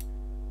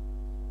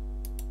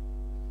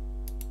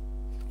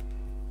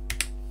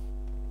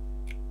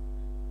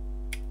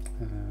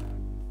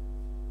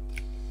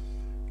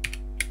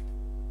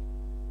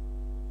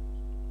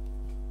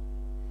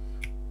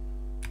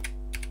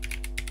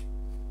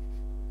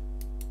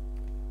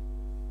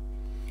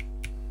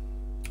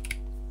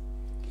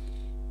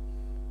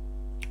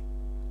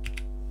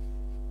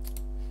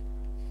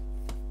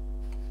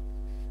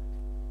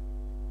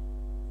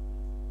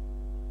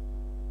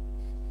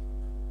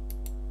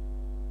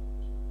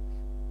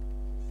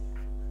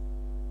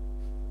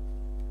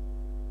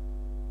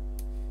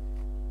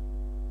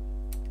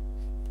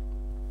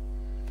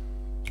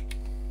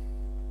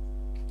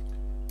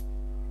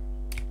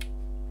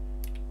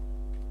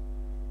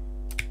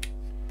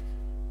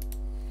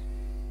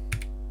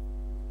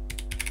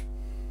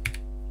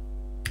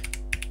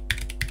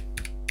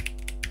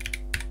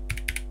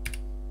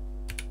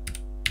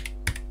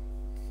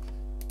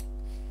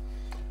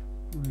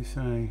 What do we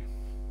say?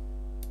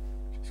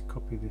 Just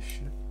copy this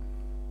shit.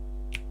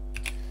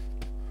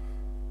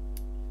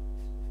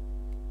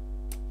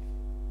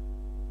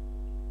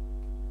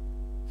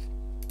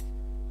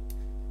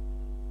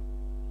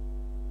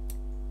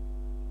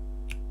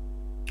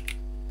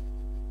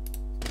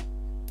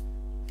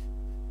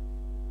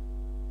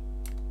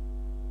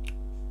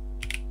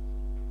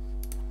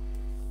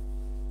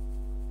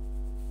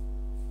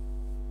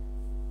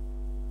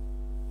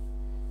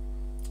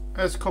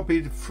 As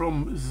copied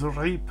from the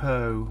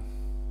repo.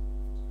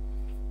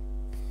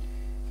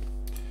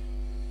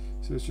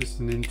 So it's just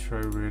an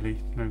intro really,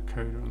 no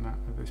code on that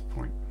at this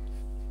point.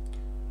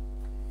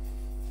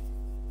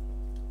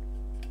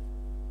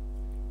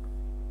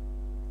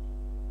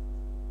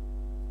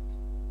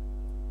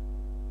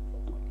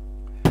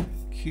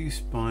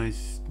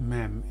 QSpy's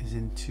mem is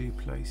in 2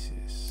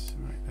 places.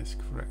 Right, let's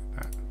correct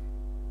that.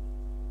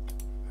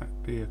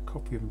 That'd be a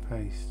copy and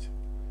paste,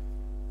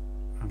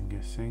 I'm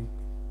guessing.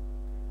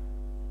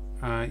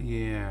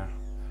 Yeah.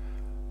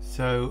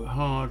 So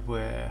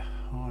hardware.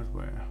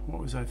 What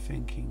was I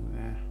thinking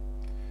there?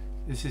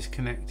 This is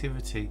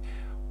connectivity.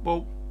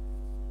 Well,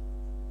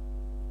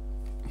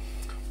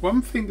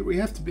 one thing that we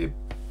have to be a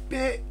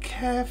bit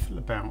careful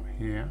about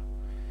here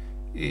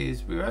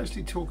is we're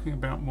actually talking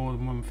about more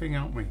than one thing,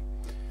 aren't we?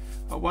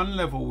 At one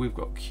level we've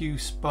got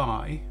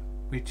QSpy,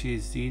 which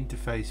is the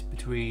interface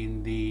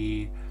between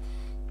the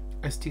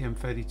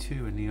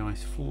STM32 and the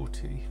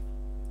ICE40.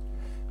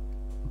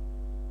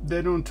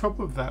 Then on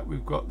top of that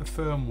we've got the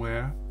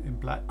firmware in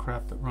Black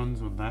Crab that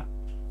runs on that,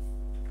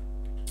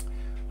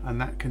 and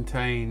that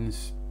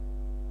contains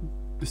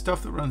the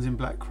stuff that runs in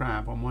Black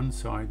Crab on one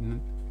side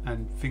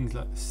and things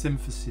like the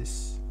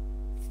synthesis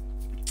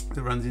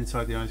that runs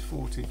inside the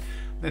ICE40.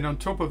 Then on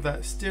top of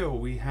that still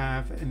we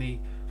have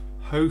any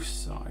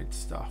host side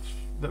stuff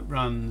that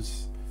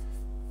runs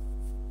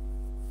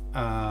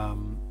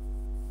over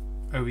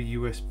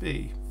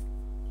USB.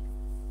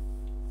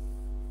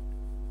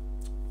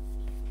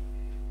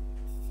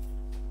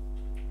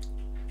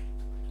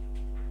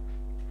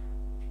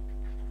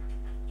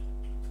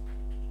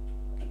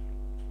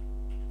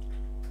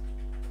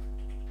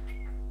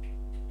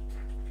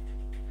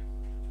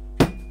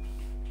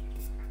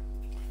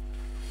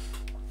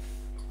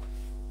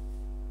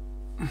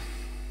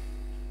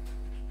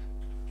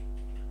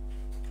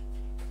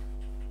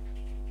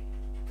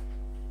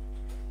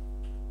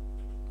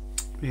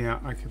 Yeah,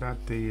 I could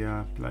add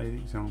the blade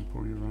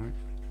example, you're right.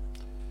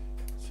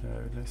 So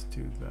let's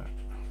do that.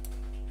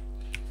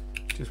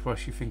 Just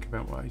whilst you think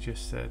about what I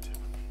just said.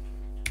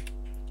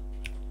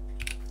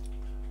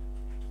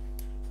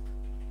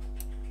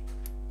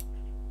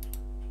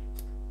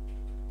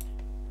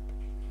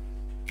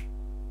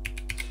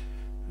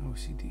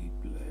 LCD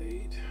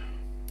blade.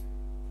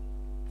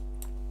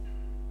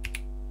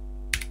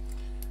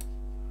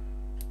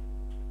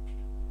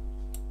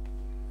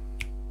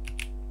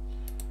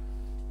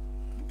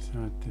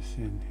 Add this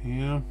in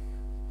here.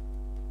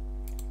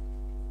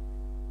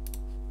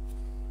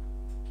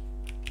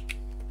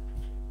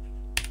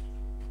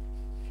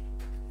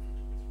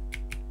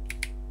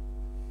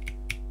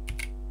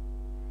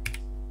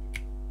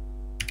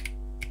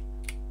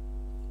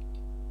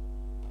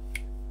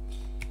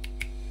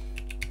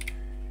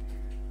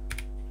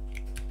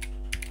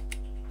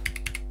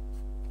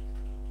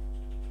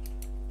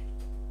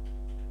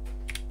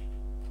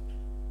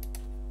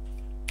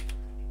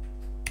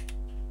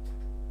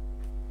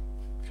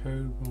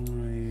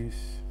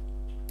 Code-wise,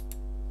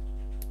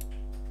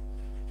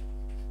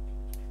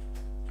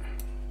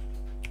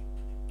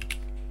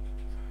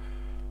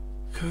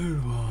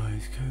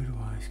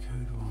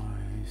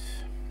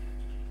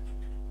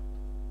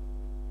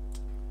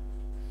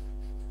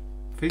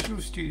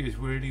 Visual Studio is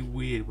really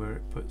weird where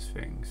it puts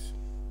things.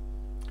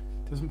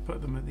 It doesn't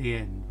put them at the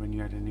end when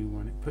you add a new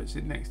one. It puts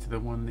it next to the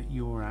one that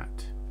you're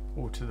at,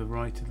 or to the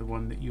right of the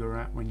one that you're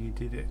at when you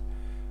did it.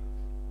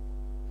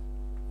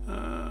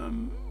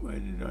 Where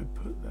did I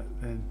put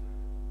that then?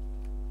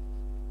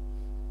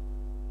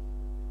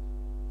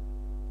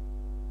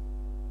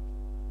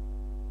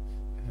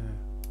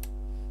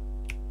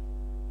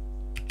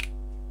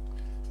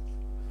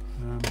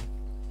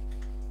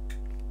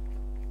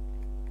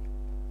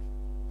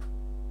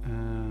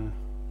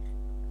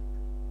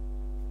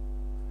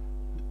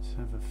 Let's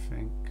have a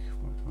think.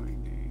 What do we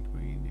need?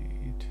 We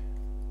need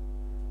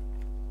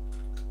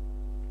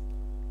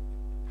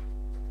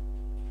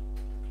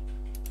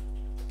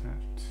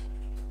that.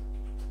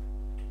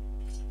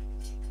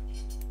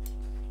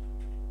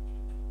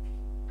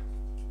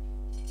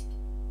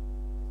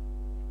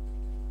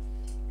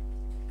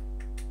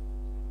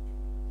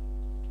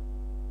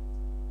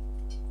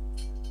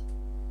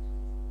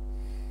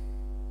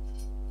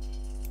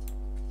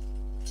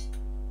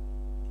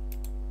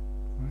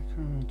 Why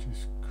can't I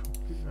just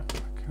copy that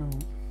back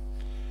out?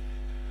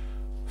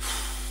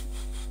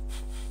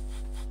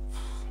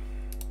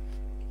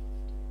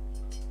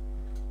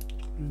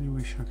 I really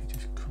wish I could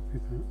just copy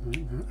that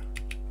like that,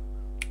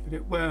 but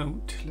it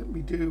won't let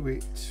me do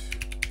it.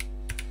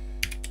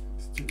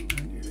 Let's do it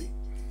manually.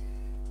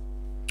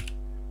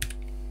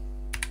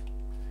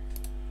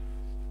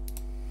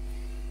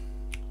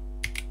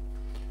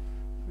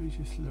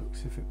 just look,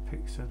 see if it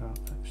picks it up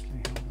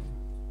actually. Hold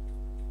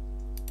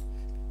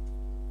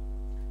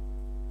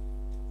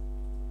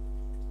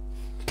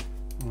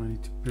on. I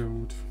need to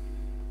build.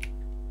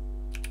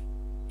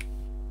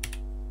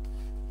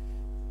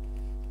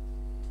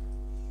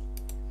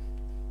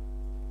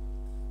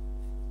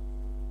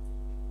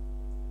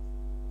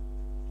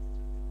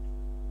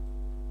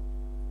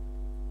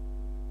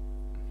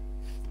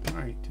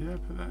 Right, did I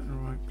put that in the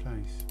right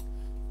place?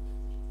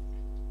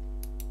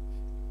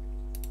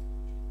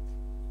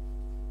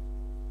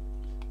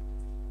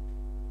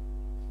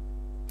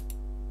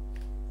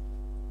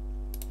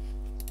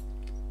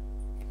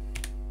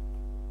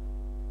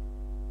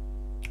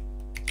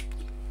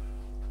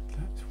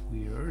 That's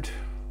weird.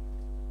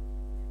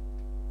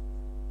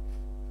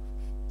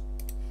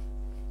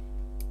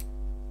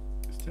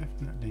 It's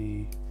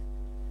definitely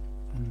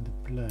on the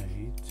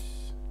blades.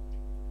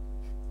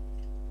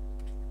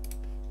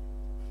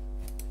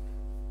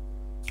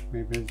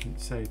 Maybe I didn't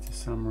say it to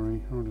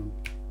summary. Hold on.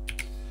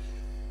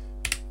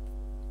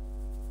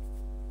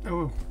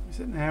 Oh, is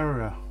it an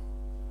error?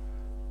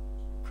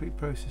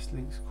 Preprocessed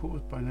links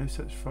caused by no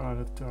such file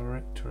of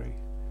directory.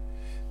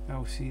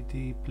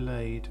 LCD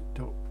blade.py.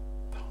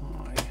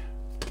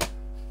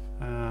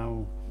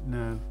 Oh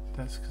no,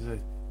 that's because I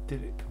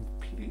did it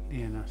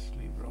completely and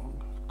utterly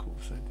wrong. Of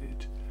course I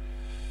did.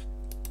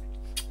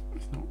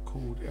 It's not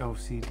called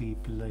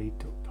LCD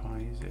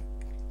blade.py, is it?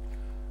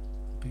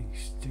 Being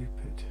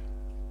stupid.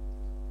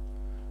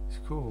 It's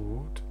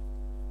called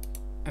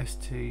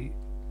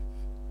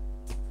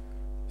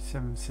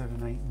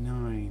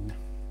ST7789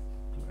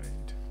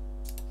 blade.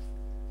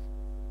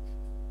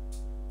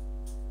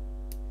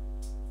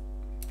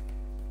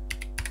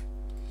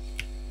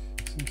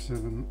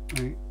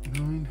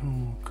 ST7789.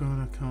 Oh god,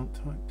 I can't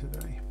type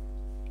today.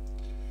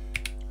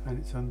 And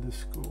it's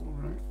underscore,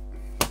 right?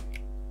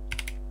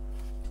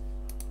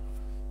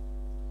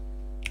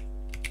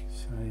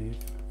 Save.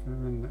 If I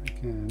run that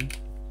again.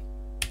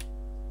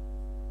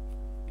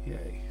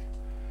 Yay.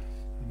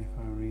 And if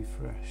I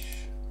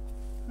refresh.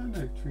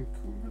 Hello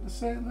Twinkle, I'm going to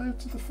say hello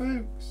to the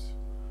folks.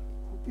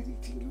 I've been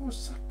eating your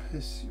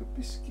suppers, your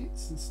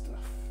biscuits and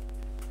stuff.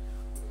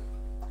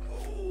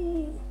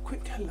 Oh,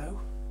 quick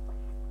hello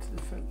to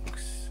the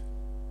folks.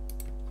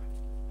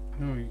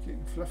 Oh, you're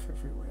getting fluff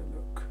everywhere,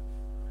 look.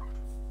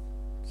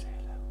 Say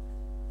hello.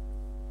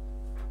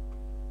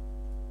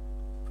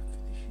 Been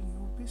finishing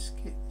your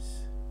biscuits.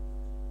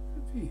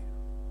 Have you?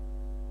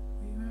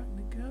 Were you out in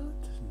the garden?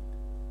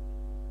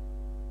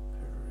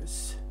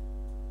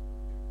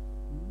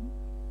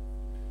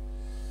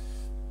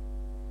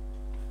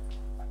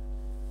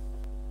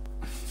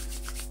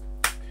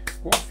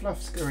 What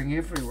fluff's going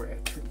everywhere,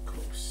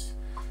 Twinkles?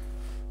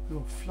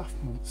 You're a fluff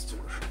monster.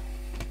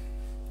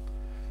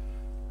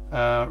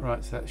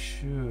 Right, so that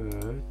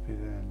should be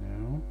there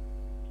now.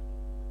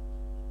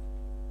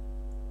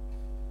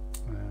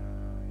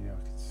 Yeah, I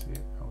can see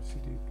it.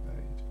 LCD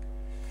blade.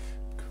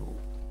 Cool.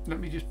 Let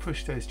me just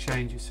push those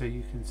changes so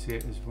you can see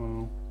it as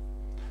well.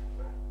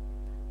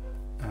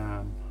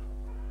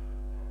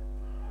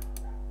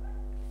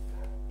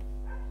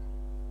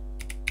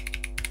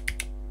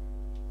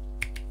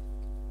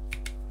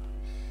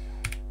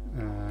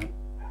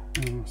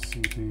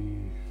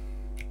 LCD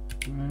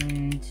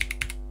blade.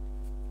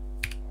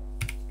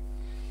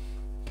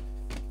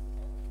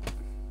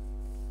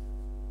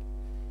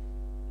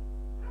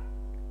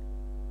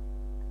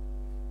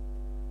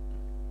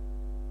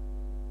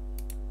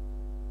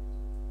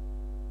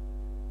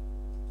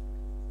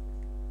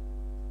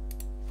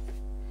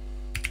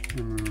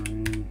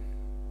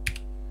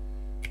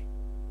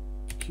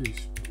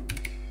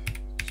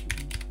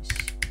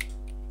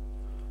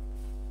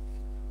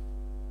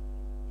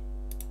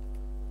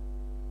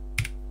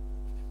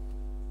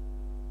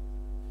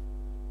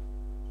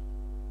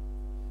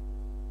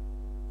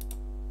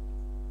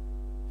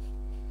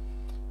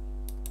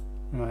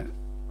 Right,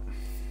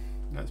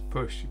 that's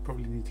pushed. You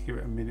probably need to give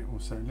it a minute or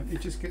so. Let me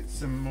just get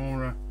some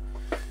more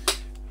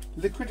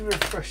liquid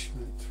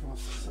refreshment.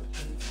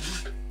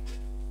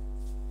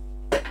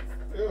 Ugh.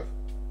 We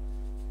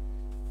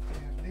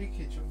have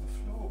leakage on the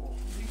floor.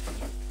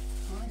 Leakage.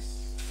 Nice.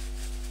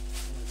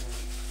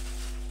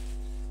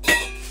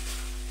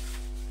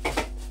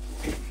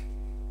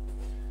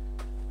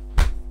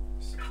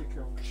 It's a big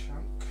old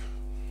chunk.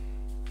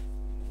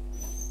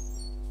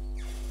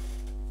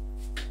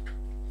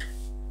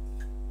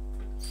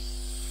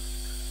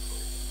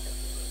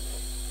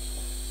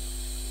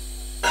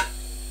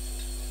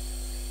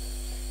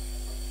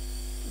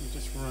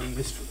 Run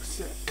this for a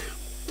sec.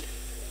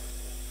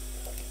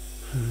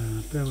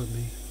 Bear with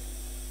me.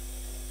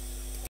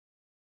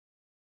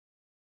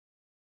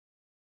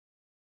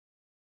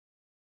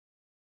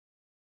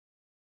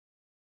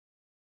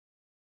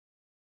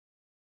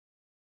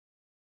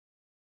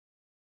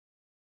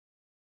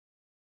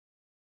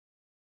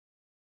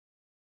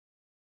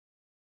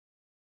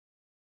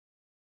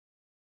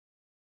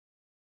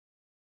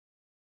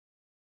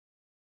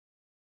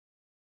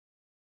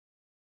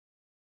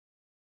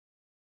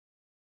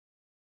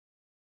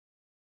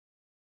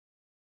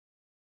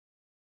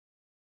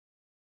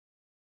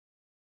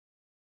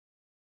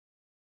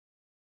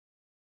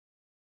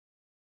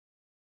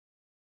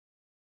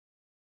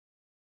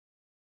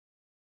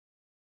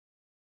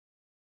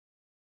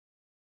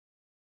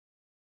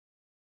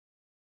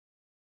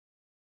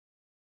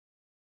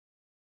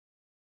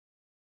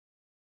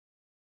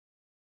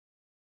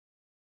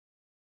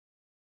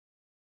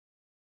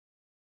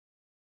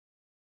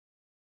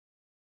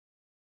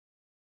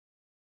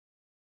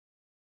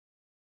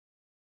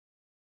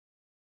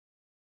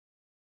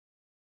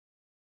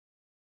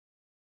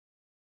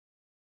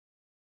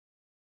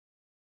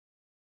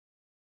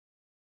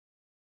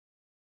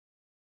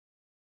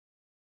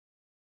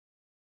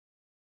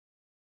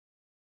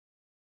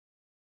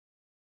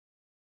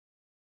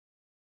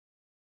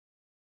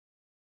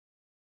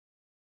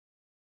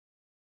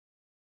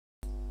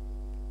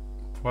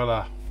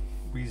 Voila,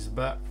 we's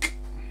back.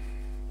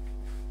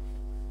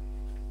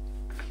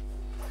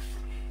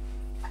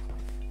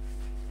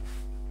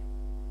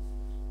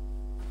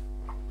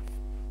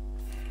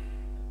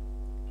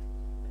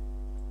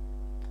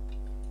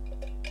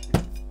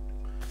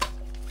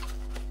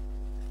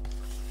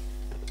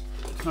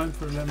 Time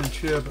for a lemon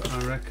sherbet,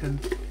 I reckon.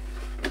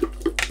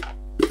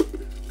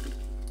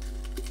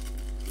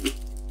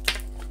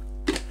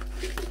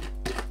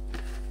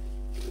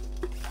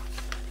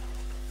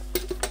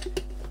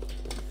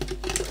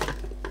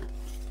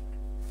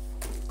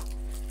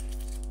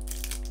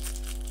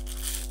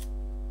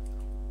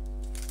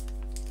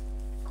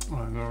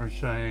 Like I was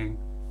saying,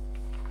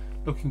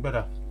 looking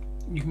better.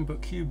 You can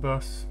put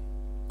QBus,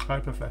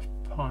 Hyperflash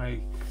Pi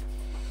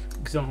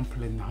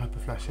example in the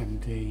Hyperflash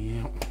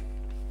MD. Yeah.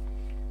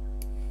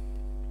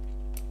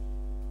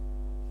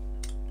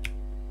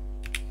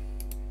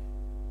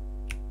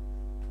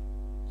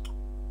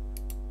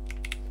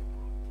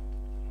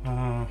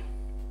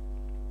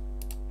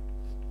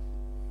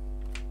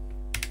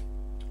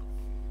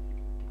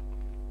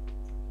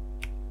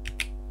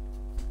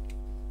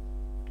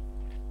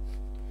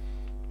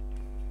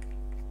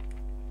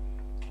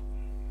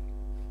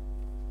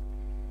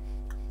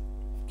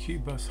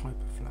 QBus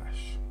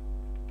Hyperflash.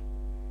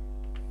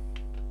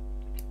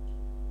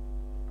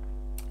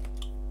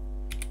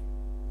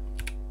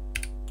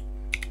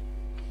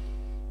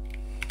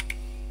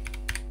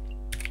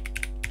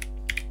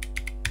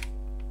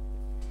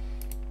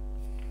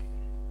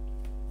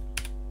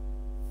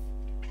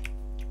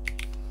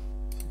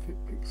 See if it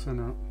picks one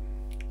up.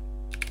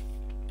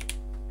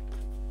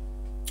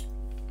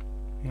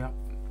 Yeah.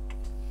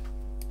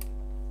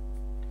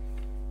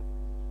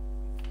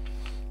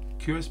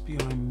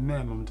 QSBI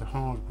mem onto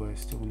hardware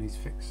still needs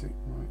fixing.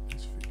 Right,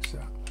 let's fix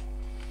that.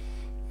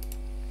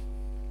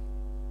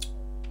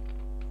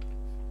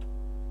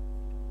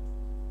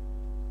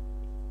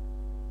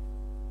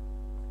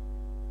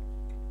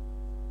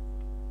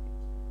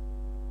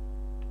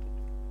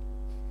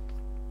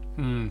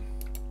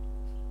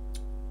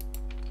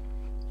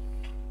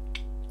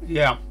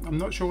 Yeah, I'm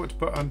not sure what to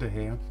put under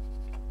here.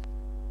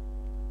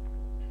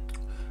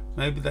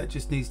 Maybe that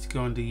just needs to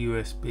go under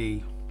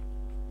USB.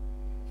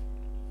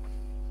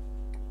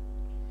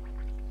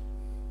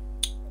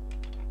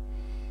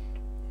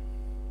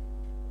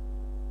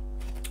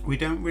 We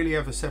don't really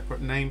have a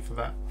separate name for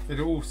that. It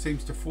all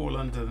seems to fall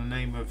under the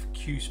name of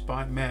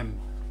QSPI mem,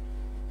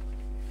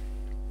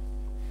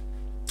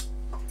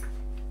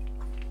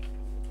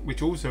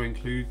 which also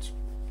includes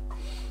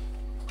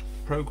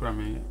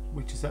programming it,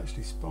 which is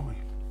actually SPI.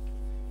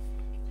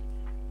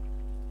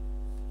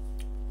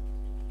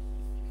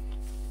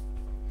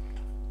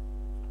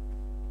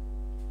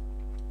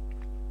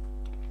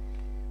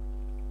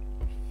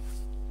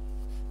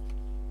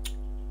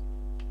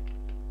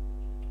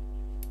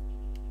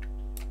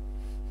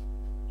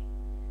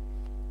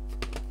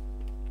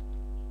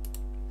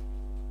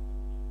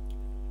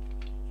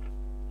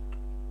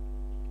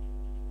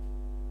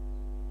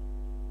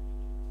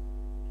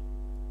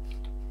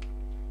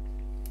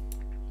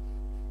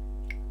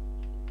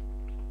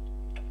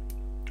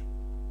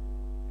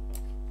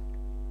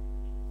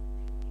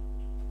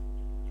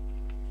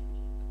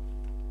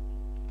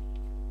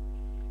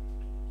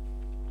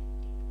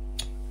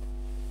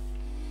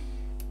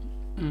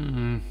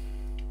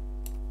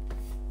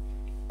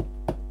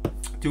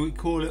 Do we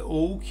call it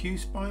all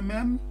QSPI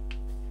mem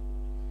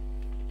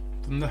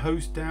from the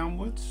host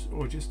downwards,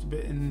 or just a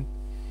bit in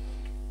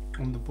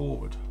on the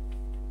board?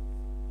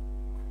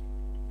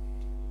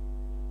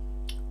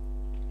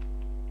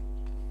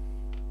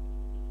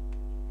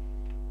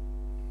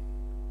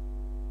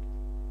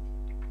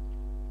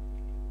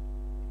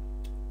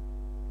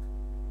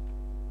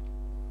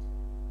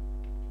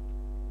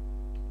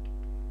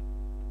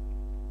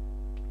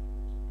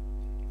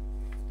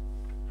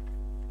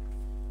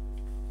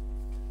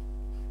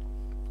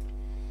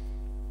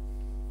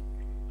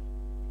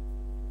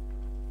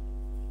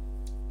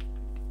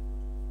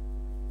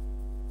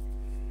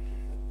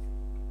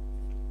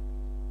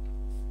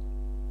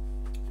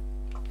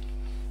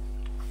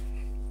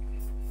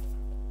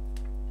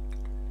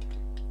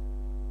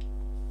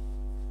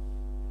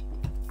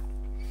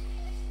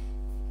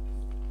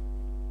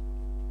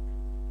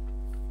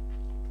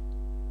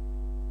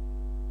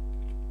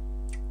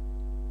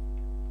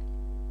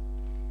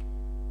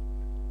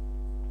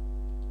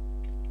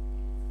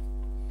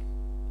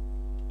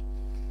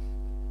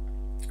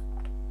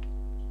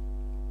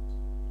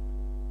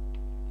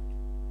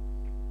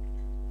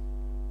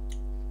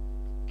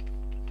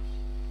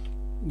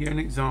 Yeah, an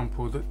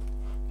example that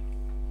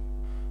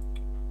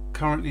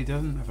currently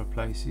doesn't have a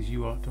place is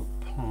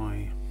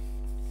UART.py,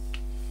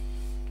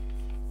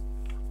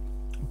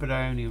 but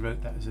I only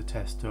wrote that as a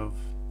test of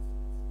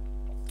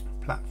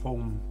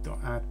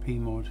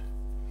platform.add.pmod,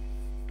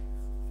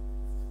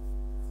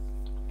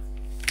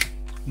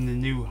 and the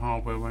new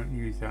hardware won't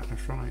use that.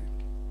 That's right,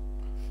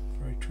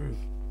 very true,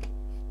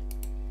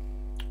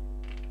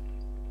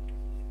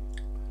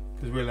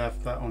 because we'll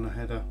have that on a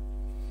header.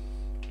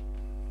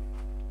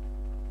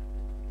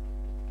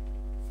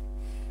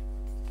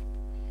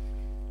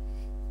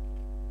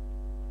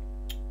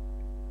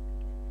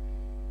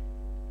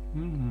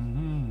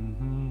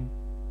 Mm-hmm.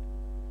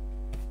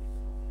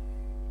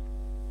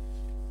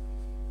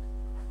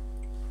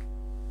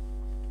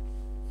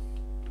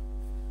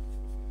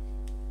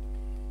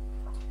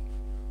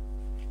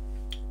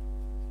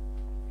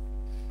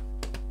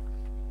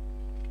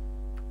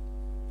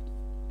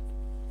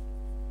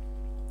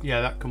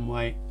 Yeah, that can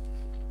wait.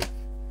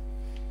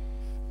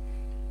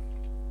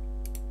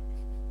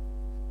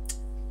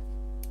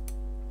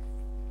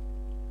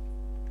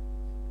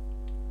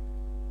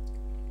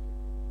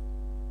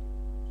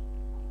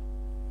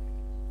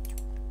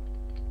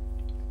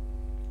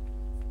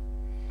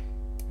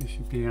 This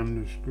should be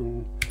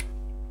underscore.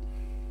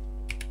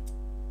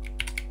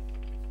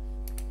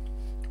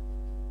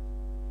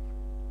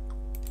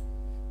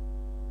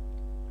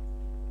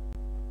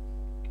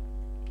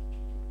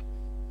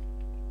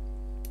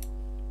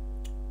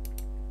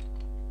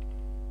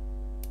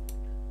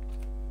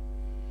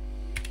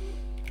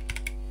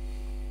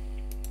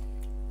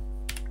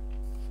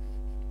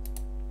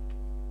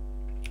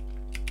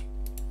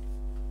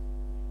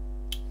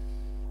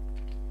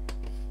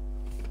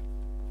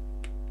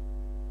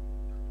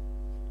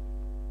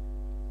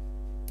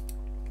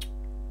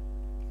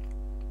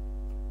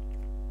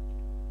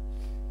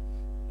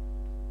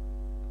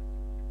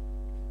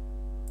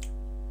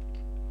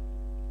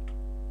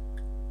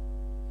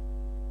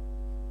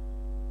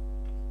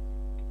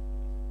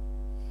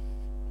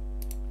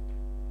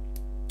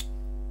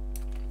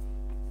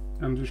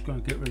 I'm just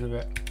going to get rid of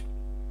it.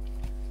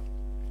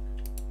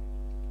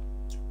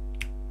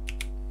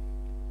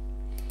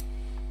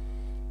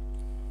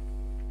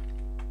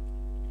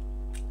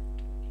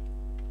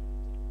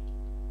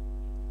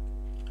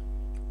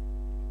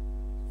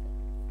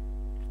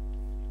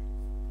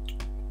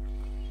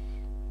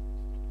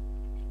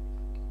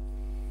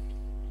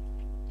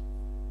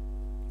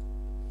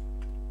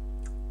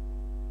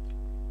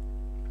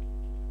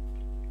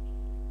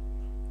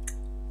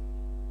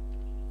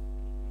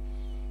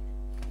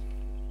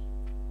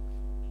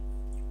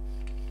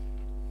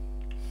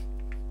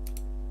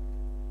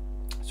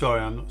 Sorry,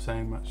 I'm not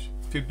saying much.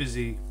 Too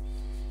busy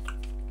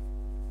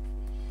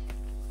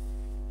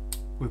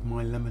with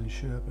my lemon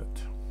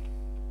sherbet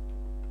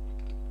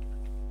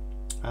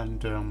and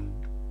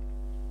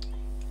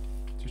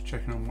just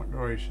checking on what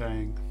Laurie's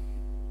saying.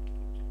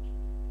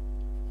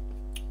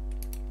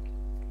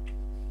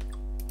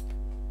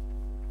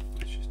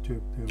 Let's just do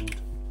a build.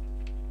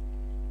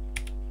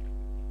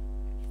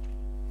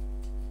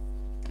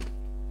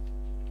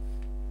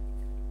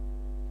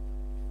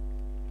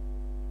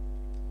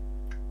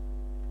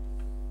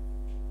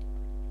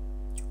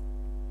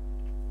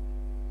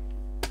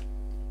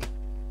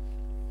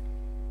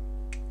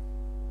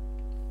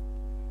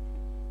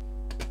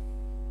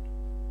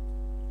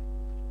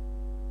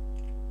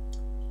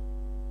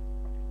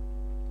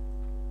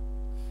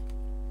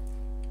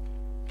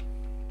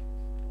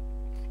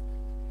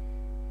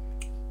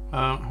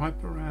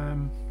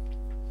 HyperRAM,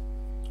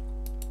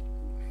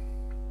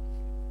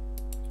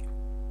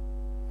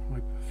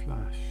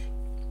 HyperFlash.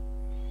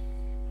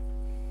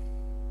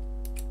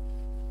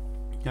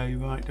 Yeah, you're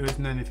right. There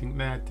isn't anything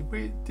there.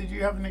 Did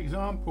you have an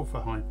example for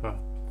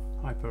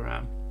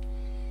HyperRAM?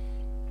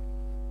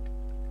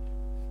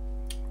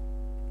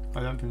 I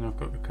don't think I've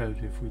got the code.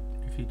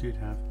 If you did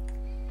have.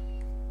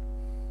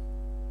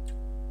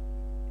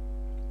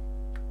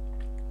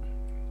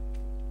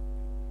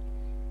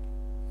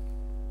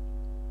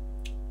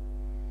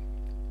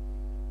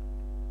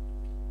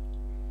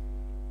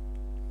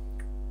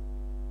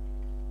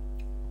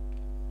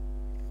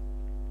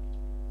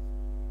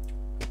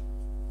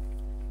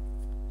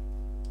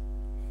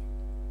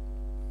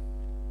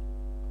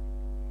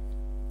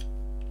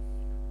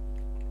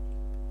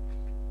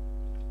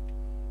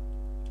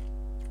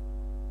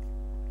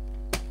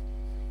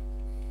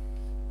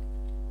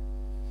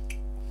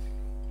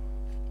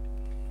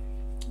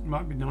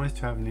 Might be nice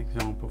to have an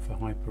example for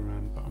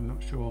HyperRAM, but I'm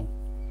not sure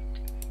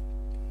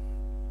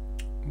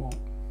what.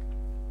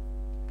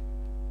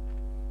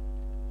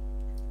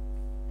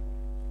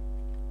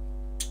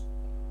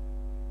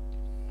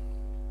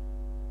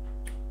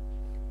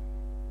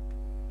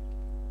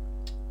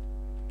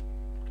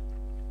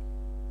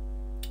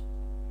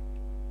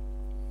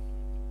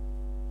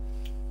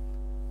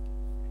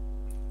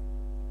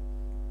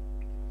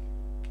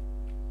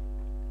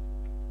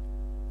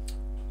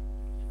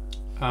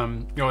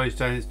 You're always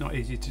saying it's not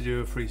easy to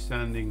do a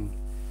freestanding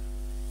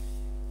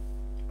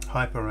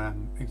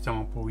HyperRAM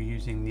example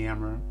using the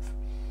Amaranth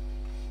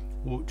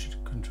Orchard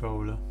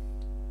controller.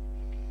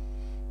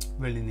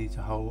 Really needs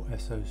a whole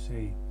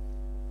SoC.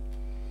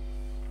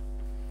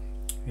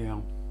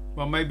 Yeah.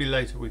 Well, maybe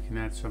later we can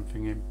add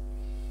something in.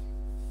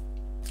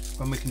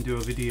 When we can do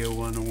a video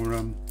one, or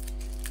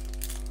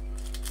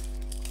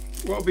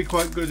what would be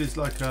quite good is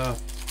like a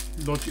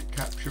logic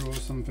capture or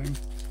something.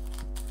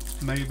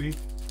 Maybe.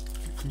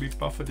 Can be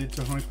buffered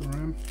into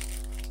HyperRAM,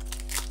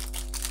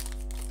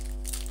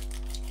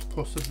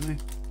 possibly.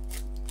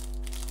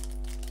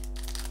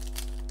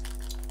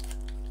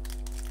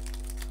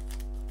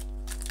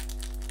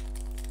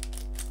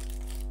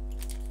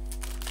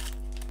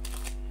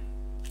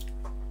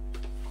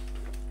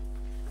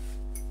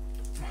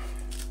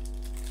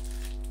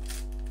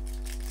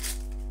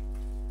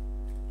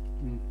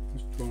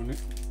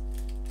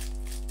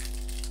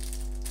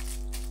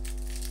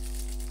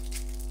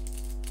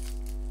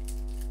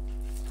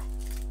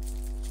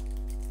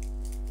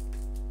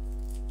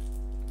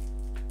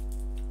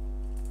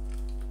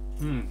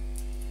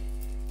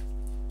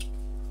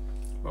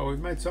 Well,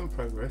 we've made some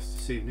progress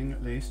this evening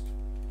at least.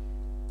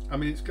 I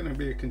mean, it's going to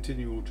be a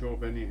continual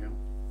job anyhow.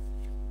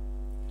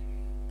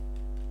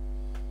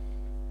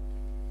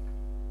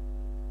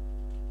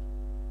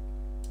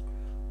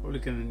 Probably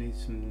going to need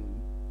some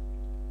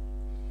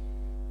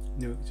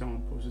new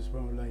examples as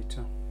well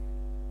later.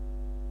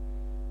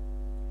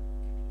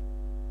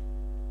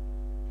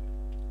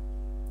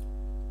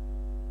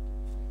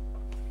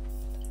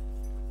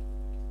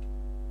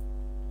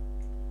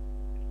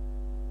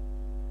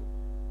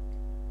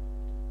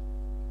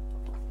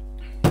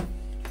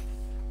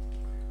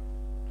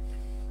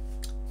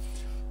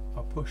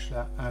 I'll push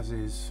that as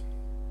is.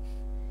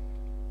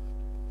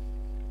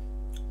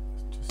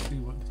 Just see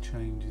what the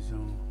changes are.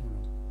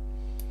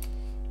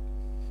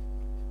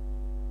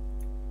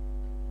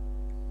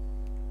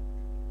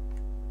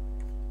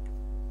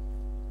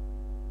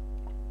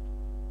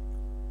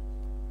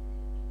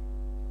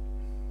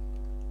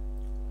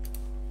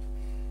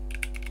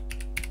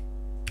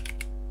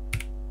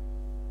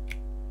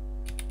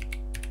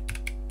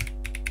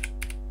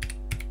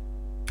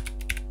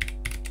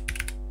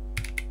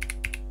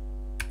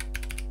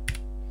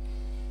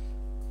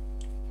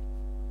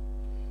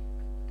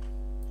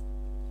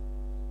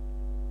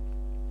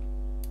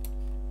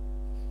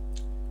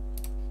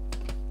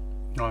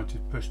 I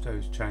just push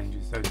those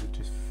changes, those are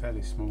just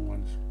fairly small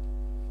ones.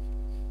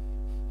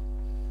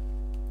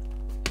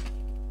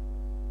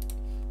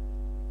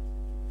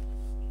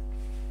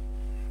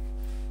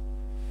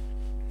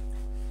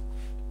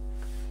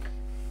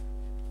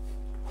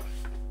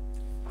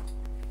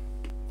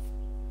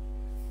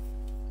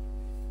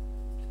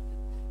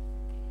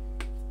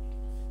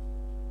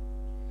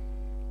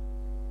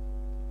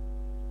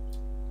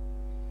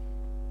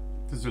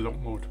 There's a lot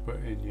more to put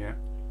in yet,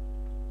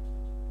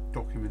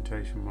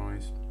 documentation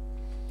wise.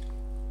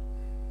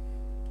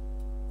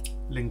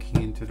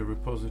 Linking into the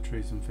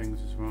repositories and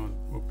things as well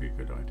would be a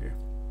good idea.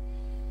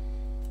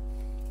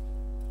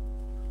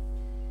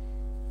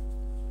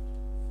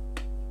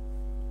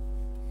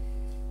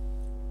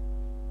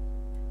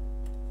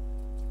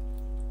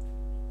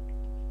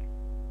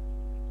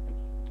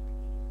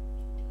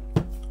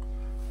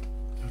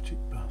 Logic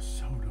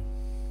bus, hold on.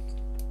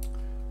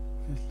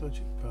 Where's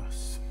Logic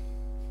bus?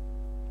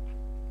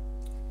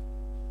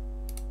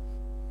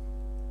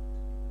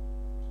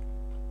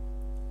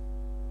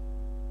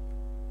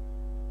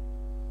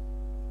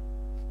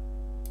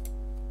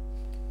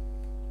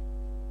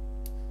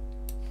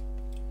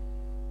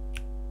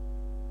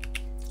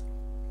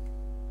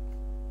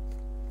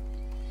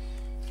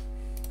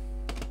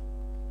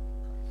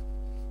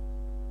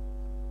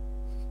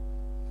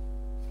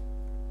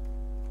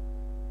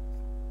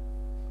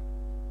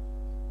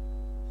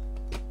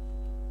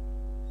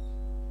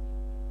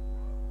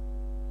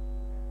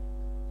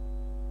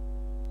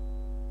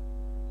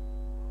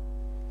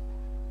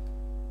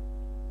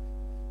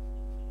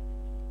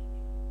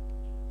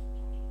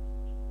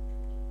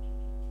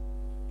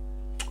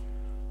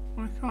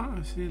 Why can't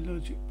I see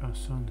Logic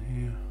bus on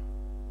here?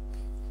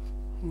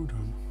 Hold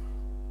on.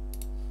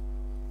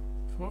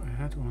 Thought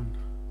I had one.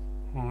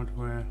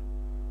 Hardware.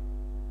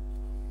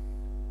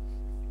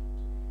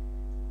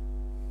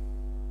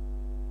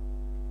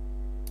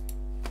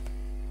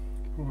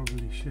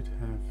 Probably should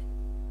have.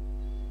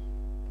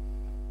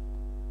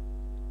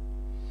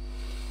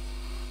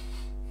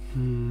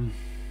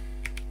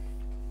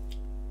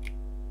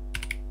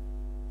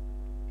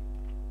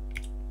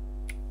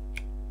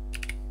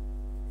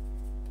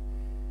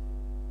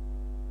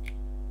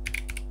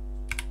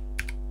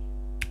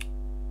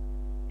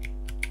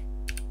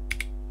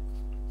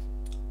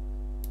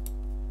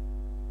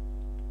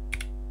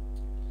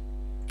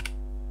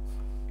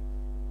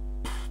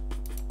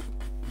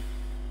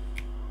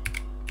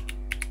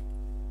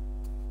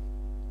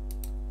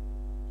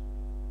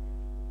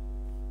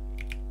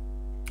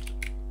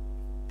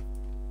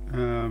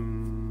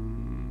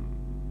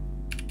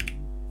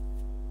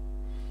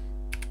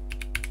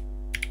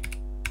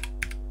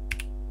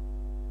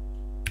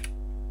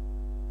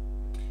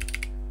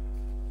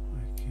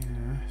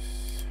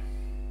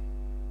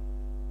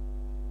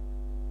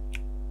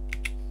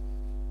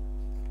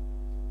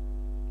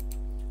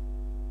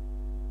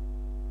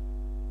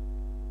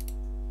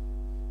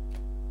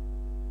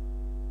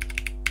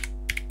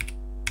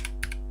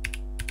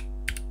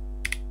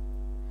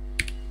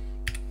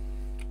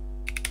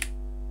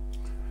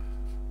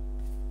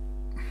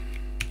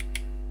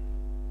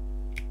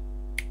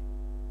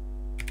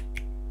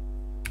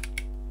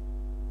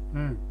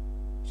 No.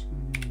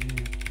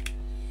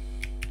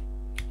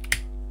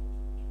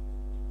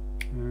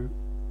 No.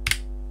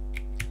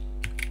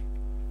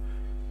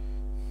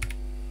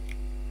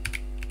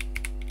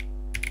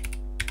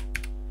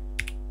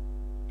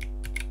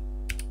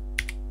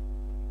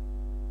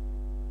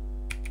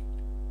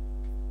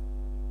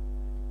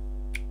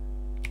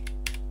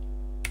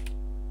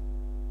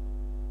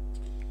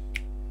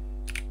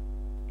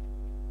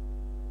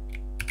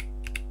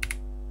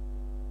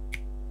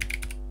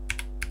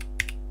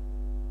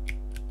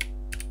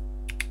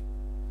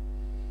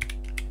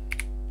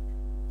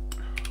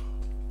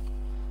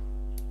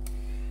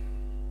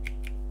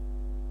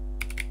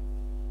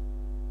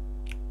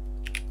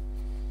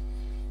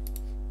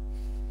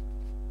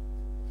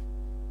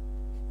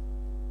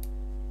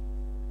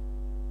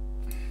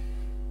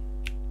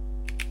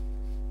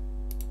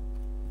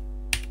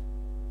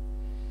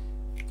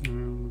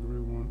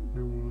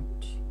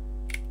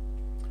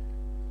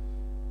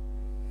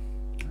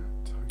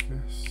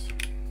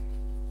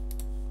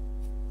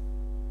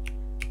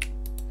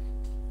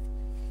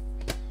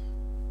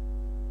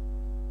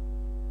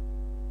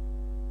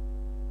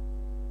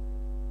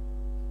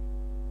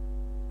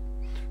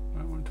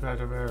 to add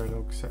a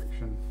Verilog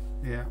section.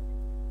 Yeah,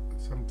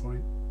 at some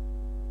point.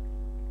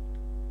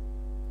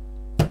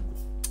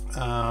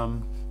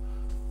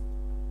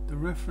 The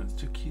reference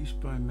to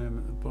QSpy mem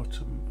at the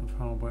bottom of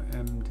hardware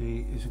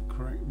MD isn't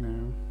correct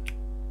now.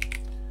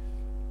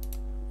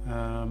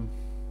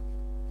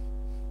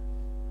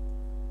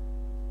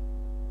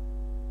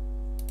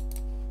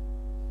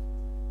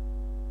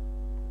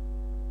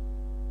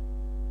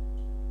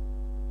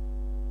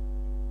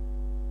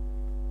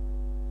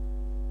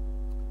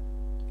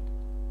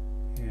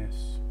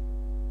 Yes.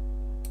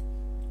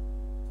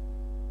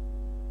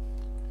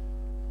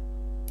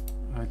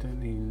 I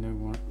don't even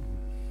know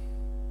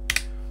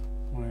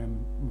why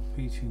I'm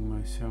repeating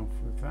myself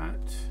with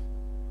that.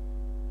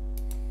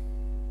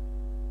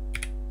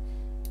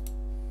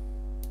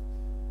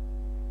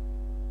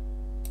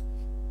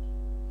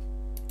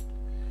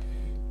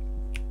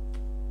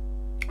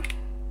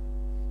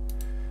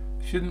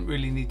 Shouldn't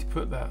really need to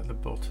put that at the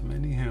bottom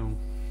anyhow.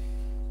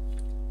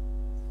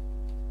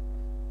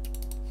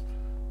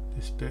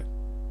 This bit.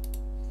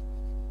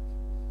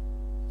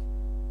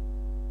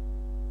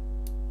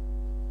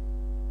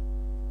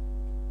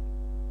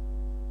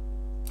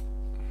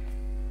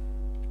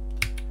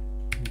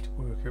 Need to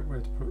work out where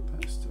to put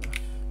that stuff.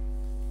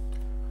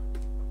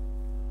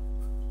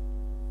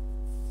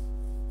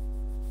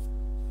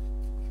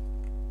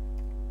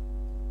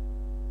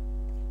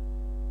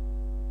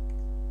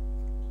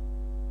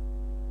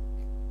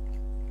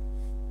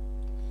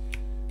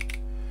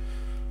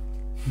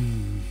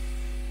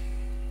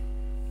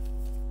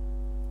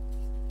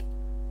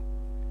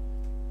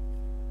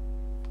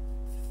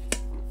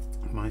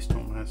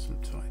 MyStorm has some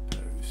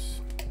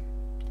typos.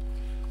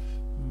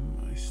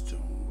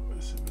 MyStorm,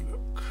 let's have a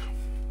look.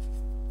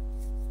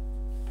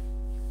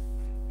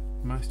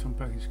 MyStorm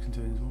package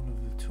contains all of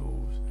the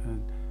tools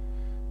and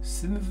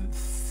synthesis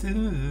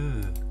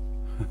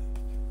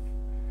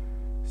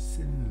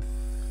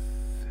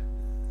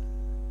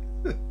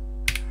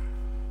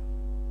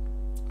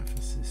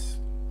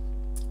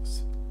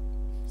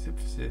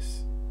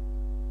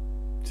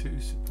to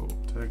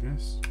support, I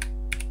guess.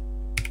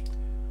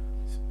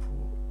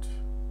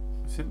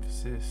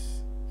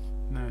 Synthesis,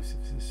 no,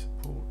 synthesis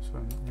support, so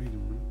I'm not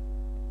reading that.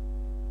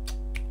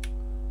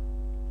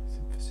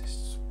 Synthesis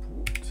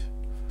support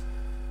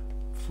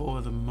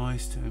for the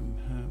MyStorm.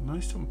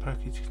 MyStorm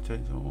package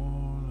contains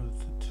all of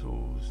the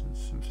tools and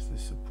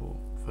synthesis support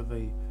for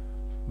the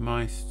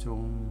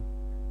MyStorm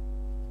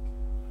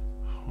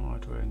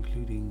hardware,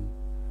 including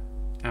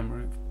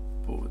Amaranth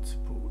board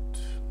support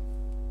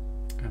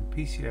and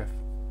PCF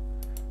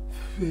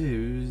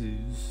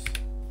fuses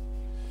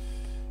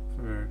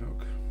for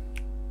Verilog.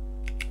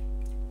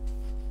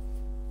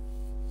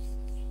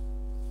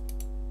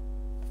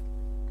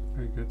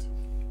 Very good.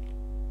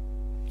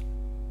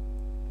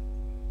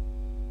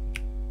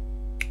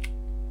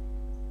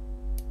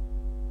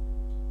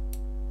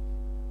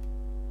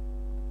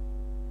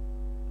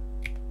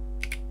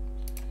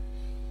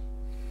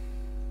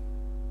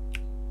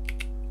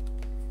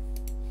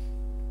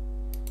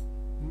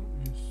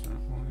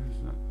 What is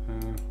that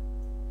there?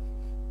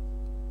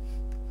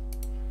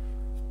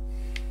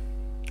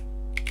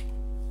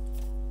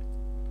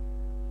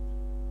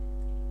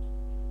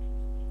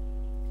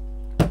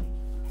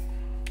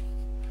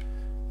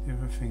 The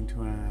other thing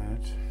to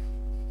add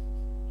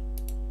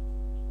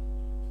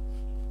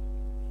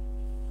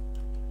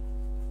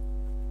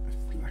is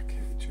black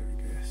edge, I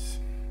guess.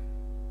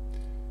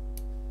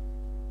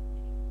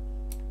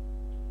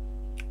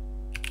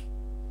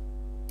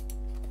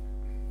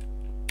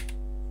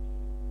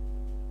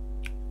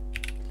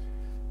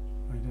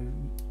 I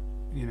don't,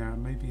 you know, I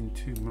may be in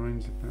two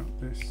minds about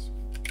this.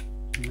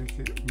 Make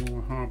it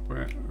more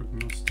hardware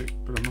agnostic,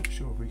 but I'm not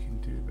sure if we can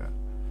do that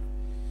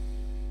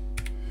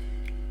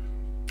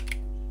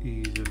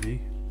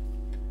easily.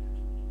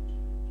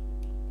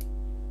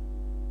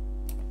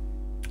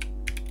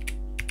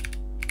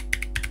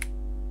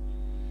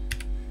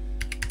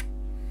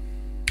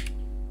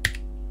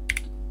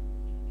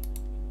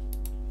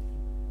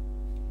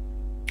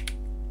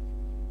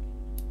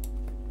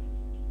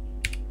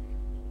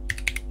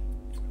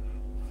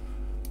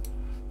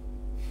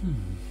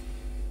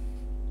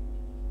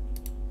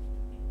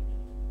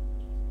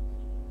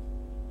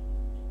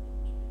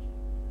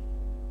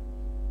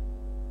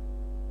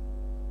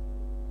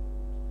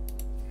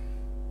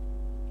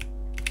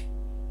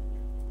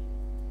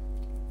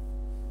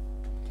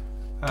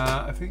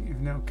 I think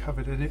you've now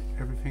covered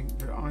everything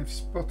that I've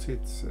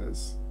spotted,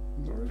 says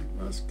Laurie.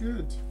 That's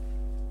good.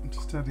 I'm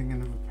just adding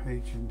another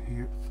page in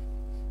here.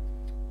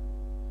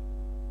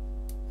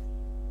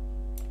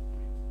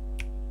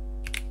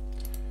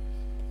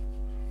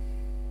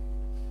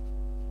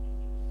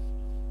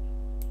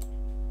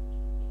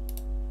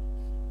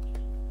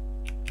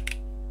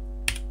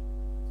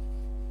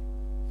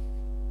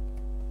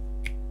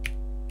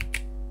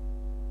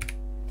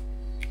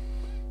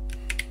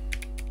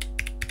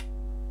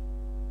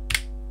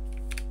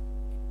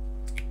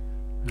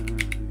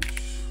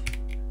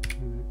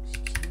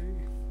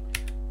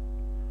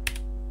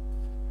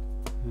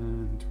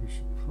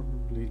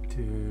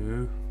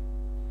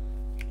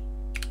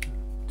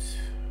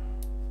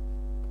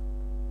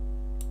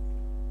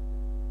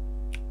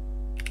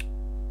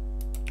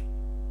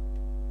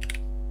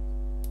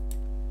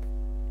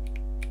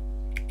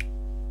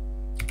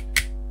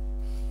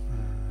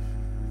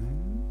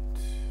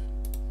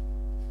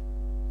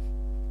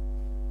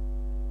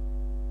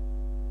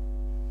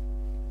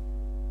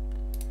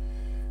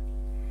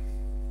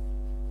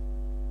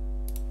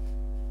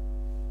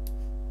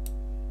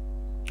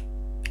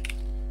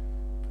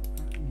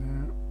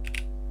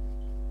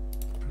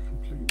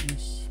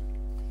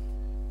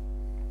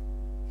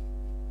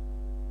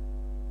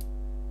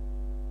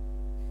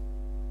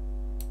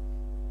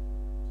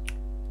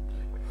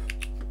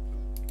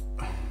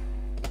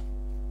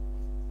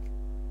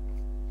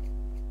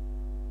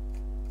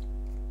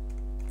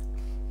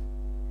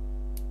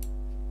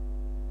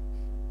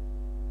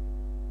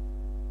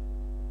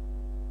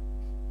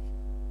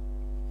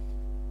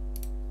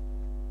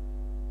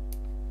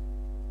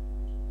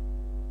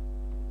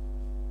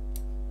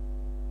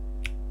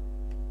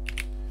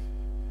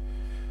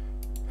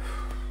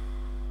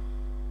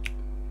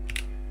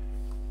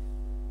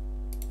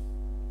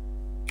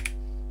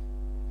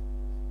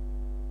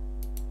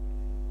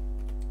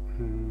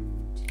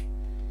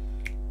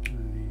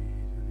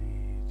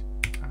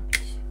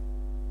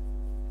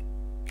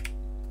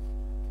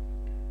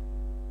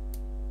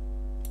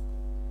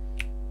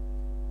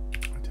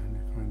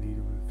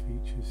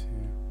 changes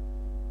here.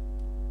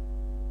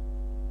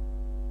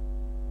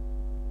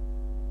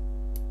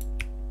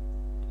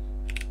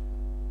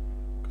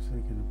 Because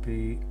they're going to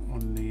be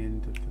on the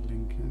end of the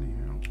link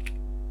anyhow.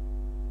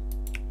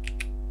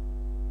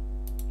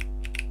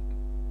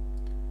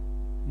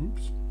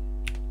 Oops.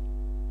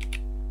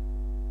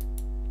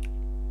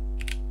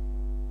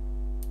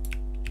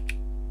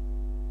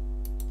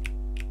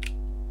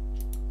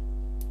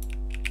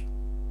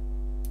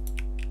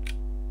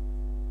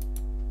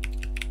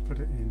 Put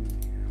it in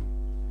here.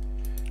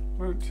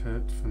 Won't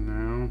hurt for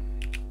now.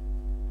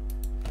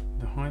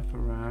 The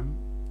HyperRAM,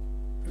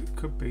 it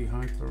could be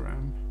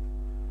HyperRAM,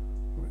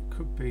 or it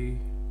could be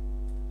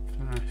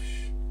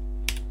Flash.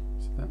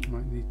 So that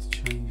might need to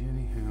change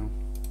anyhow.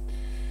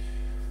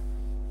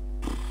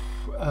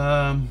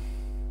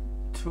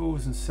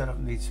 Tools and setup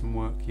need some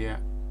work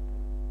yet.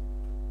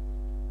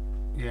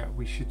 Yeah,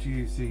 we should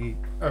use the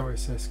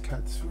OSS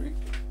CAD suite.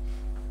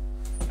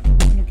 I'm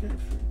gonna go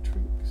through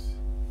tweaks.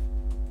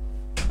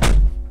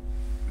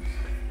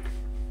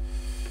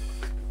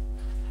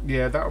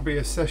 Yeah, that'll be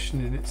a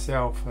session in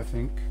itself, I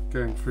think,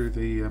 going through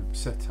the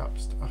setup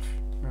stuff.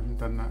 We haven't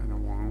done that in a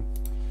while.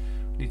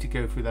 We need to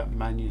go through that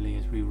manually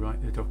as we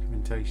write the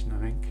documentation, I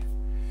think.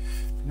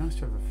 It'd be nice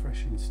to have a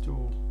fresh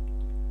install.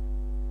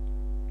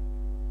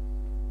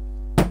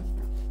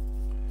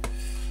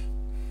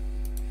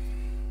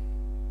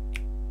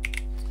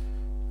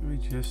 Let me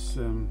just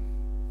do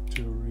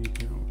a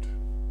rebuild.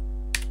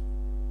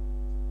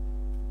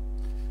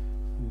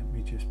 And let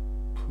me just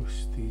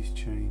push these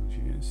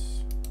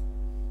changes.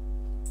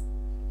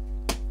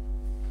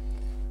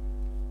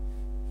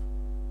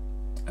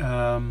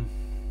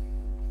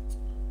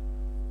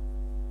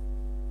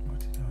 What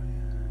did I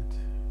add?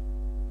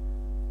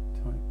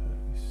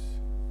 Typos.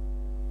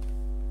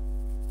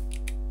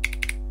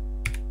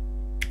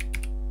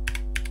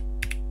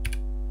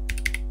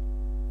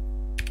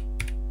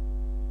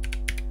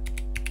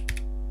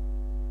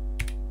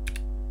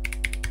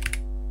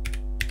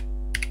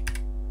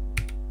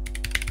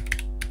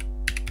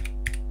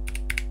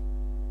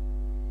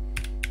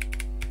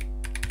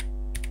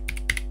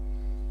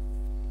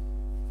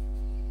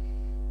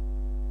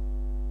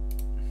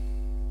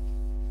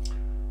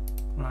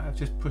 Right, I've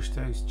just pushed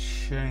those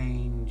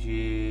changes.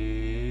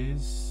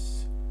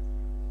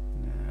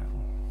 Now,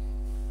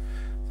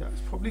 that's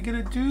probably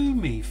going to do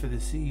me for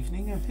this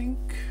evening, I think.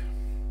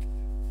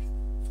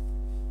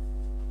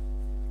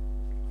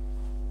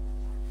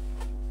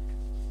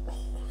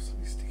 Oh,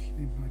 something's sticking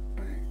in my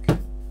bag.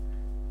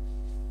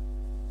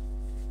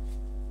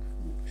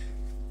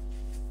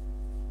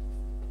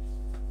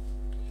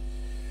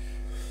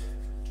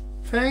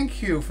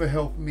 Thank you for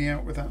helping me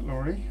out with that,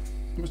 Laurie.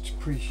 Much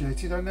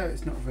appreciated. I know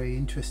it's not a very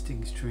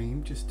interesting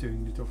stream, just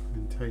doing the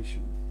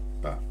documentation,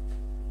 but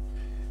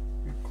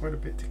we have quite a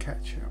bit to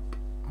catch up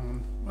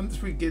on.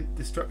 Once we get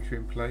the structure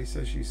in place,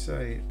 as you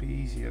say, it'd be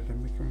easier,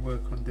 then we can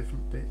work on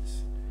different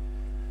bits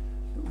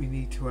that we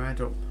need to add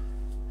up.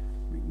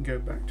 We can go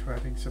back to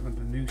adding some of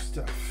the new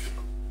stuff,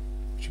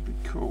 which would be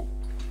cool.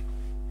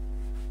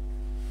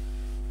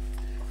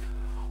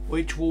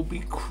 Which will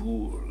be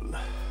cool.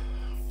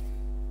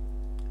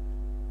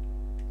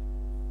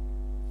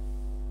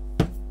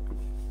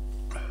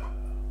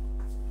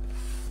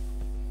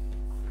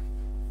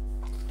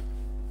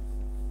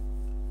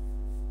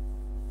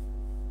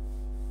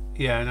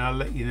 Yeah, and I'll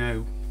let you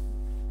know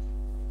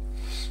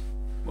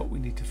what we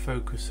need to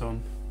focus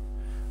on.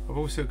 I've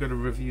also got to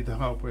review the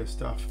hardware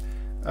stuff.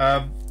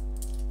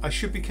 I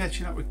should be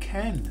catching up with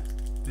Ken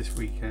this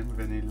weekend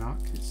with any luck.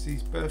 It's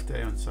his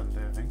birthday on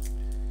Sunday, I think.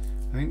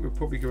 I think we'll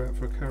probably go out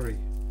for a curry.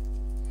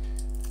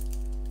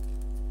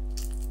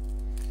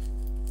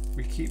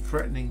 We keep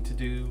threatening to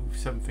do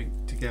something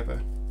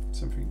together,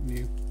 something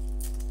new,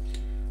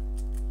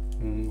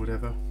 or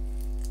whatever.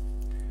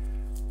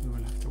 We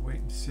will have to wait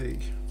and see.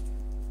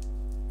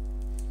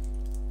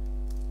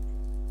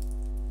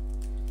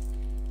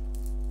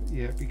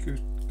 Yeah, it'd be good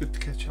to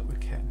catch up with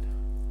Ken.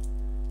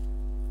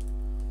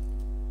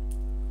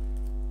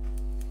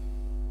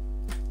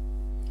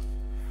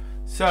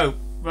 So,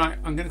 right,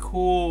 I'm going to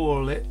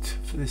call it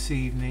for this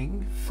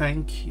evening.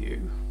 Thank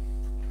you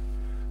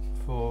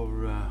for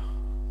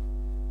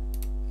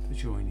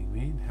joining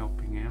me and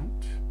helping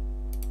out.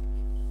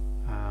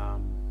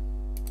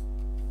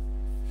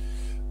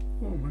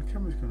 Oh, my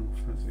camera's gone all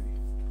fuzzy.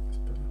 That's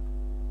better.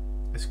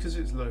 It's because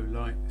it's low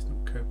light. It's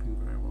not coping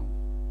very well.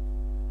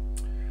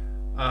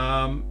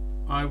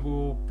 I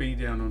will be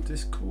down on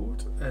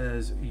Discord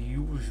as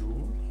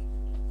usual,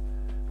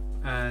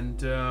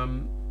 and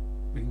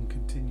we can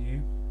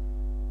continue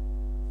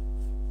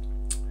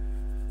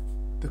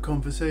the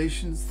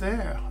conversations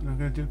there. And I'm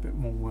going to do a bit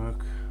more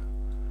work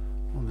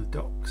on the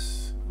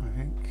docs, I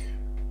think,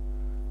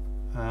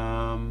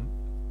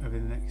 over the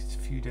next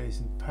few days,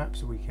 and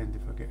perhaps a weekend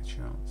if I get a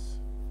chance.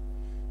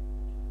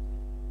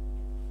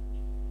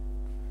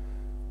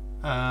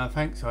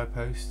 Thanks,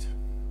 iPost.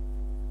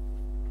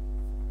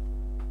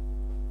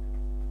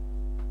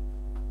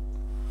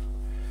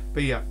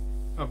 But yeah,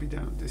 I'll be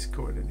down on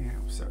Discord anyhow,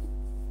 so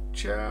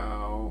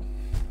ciao.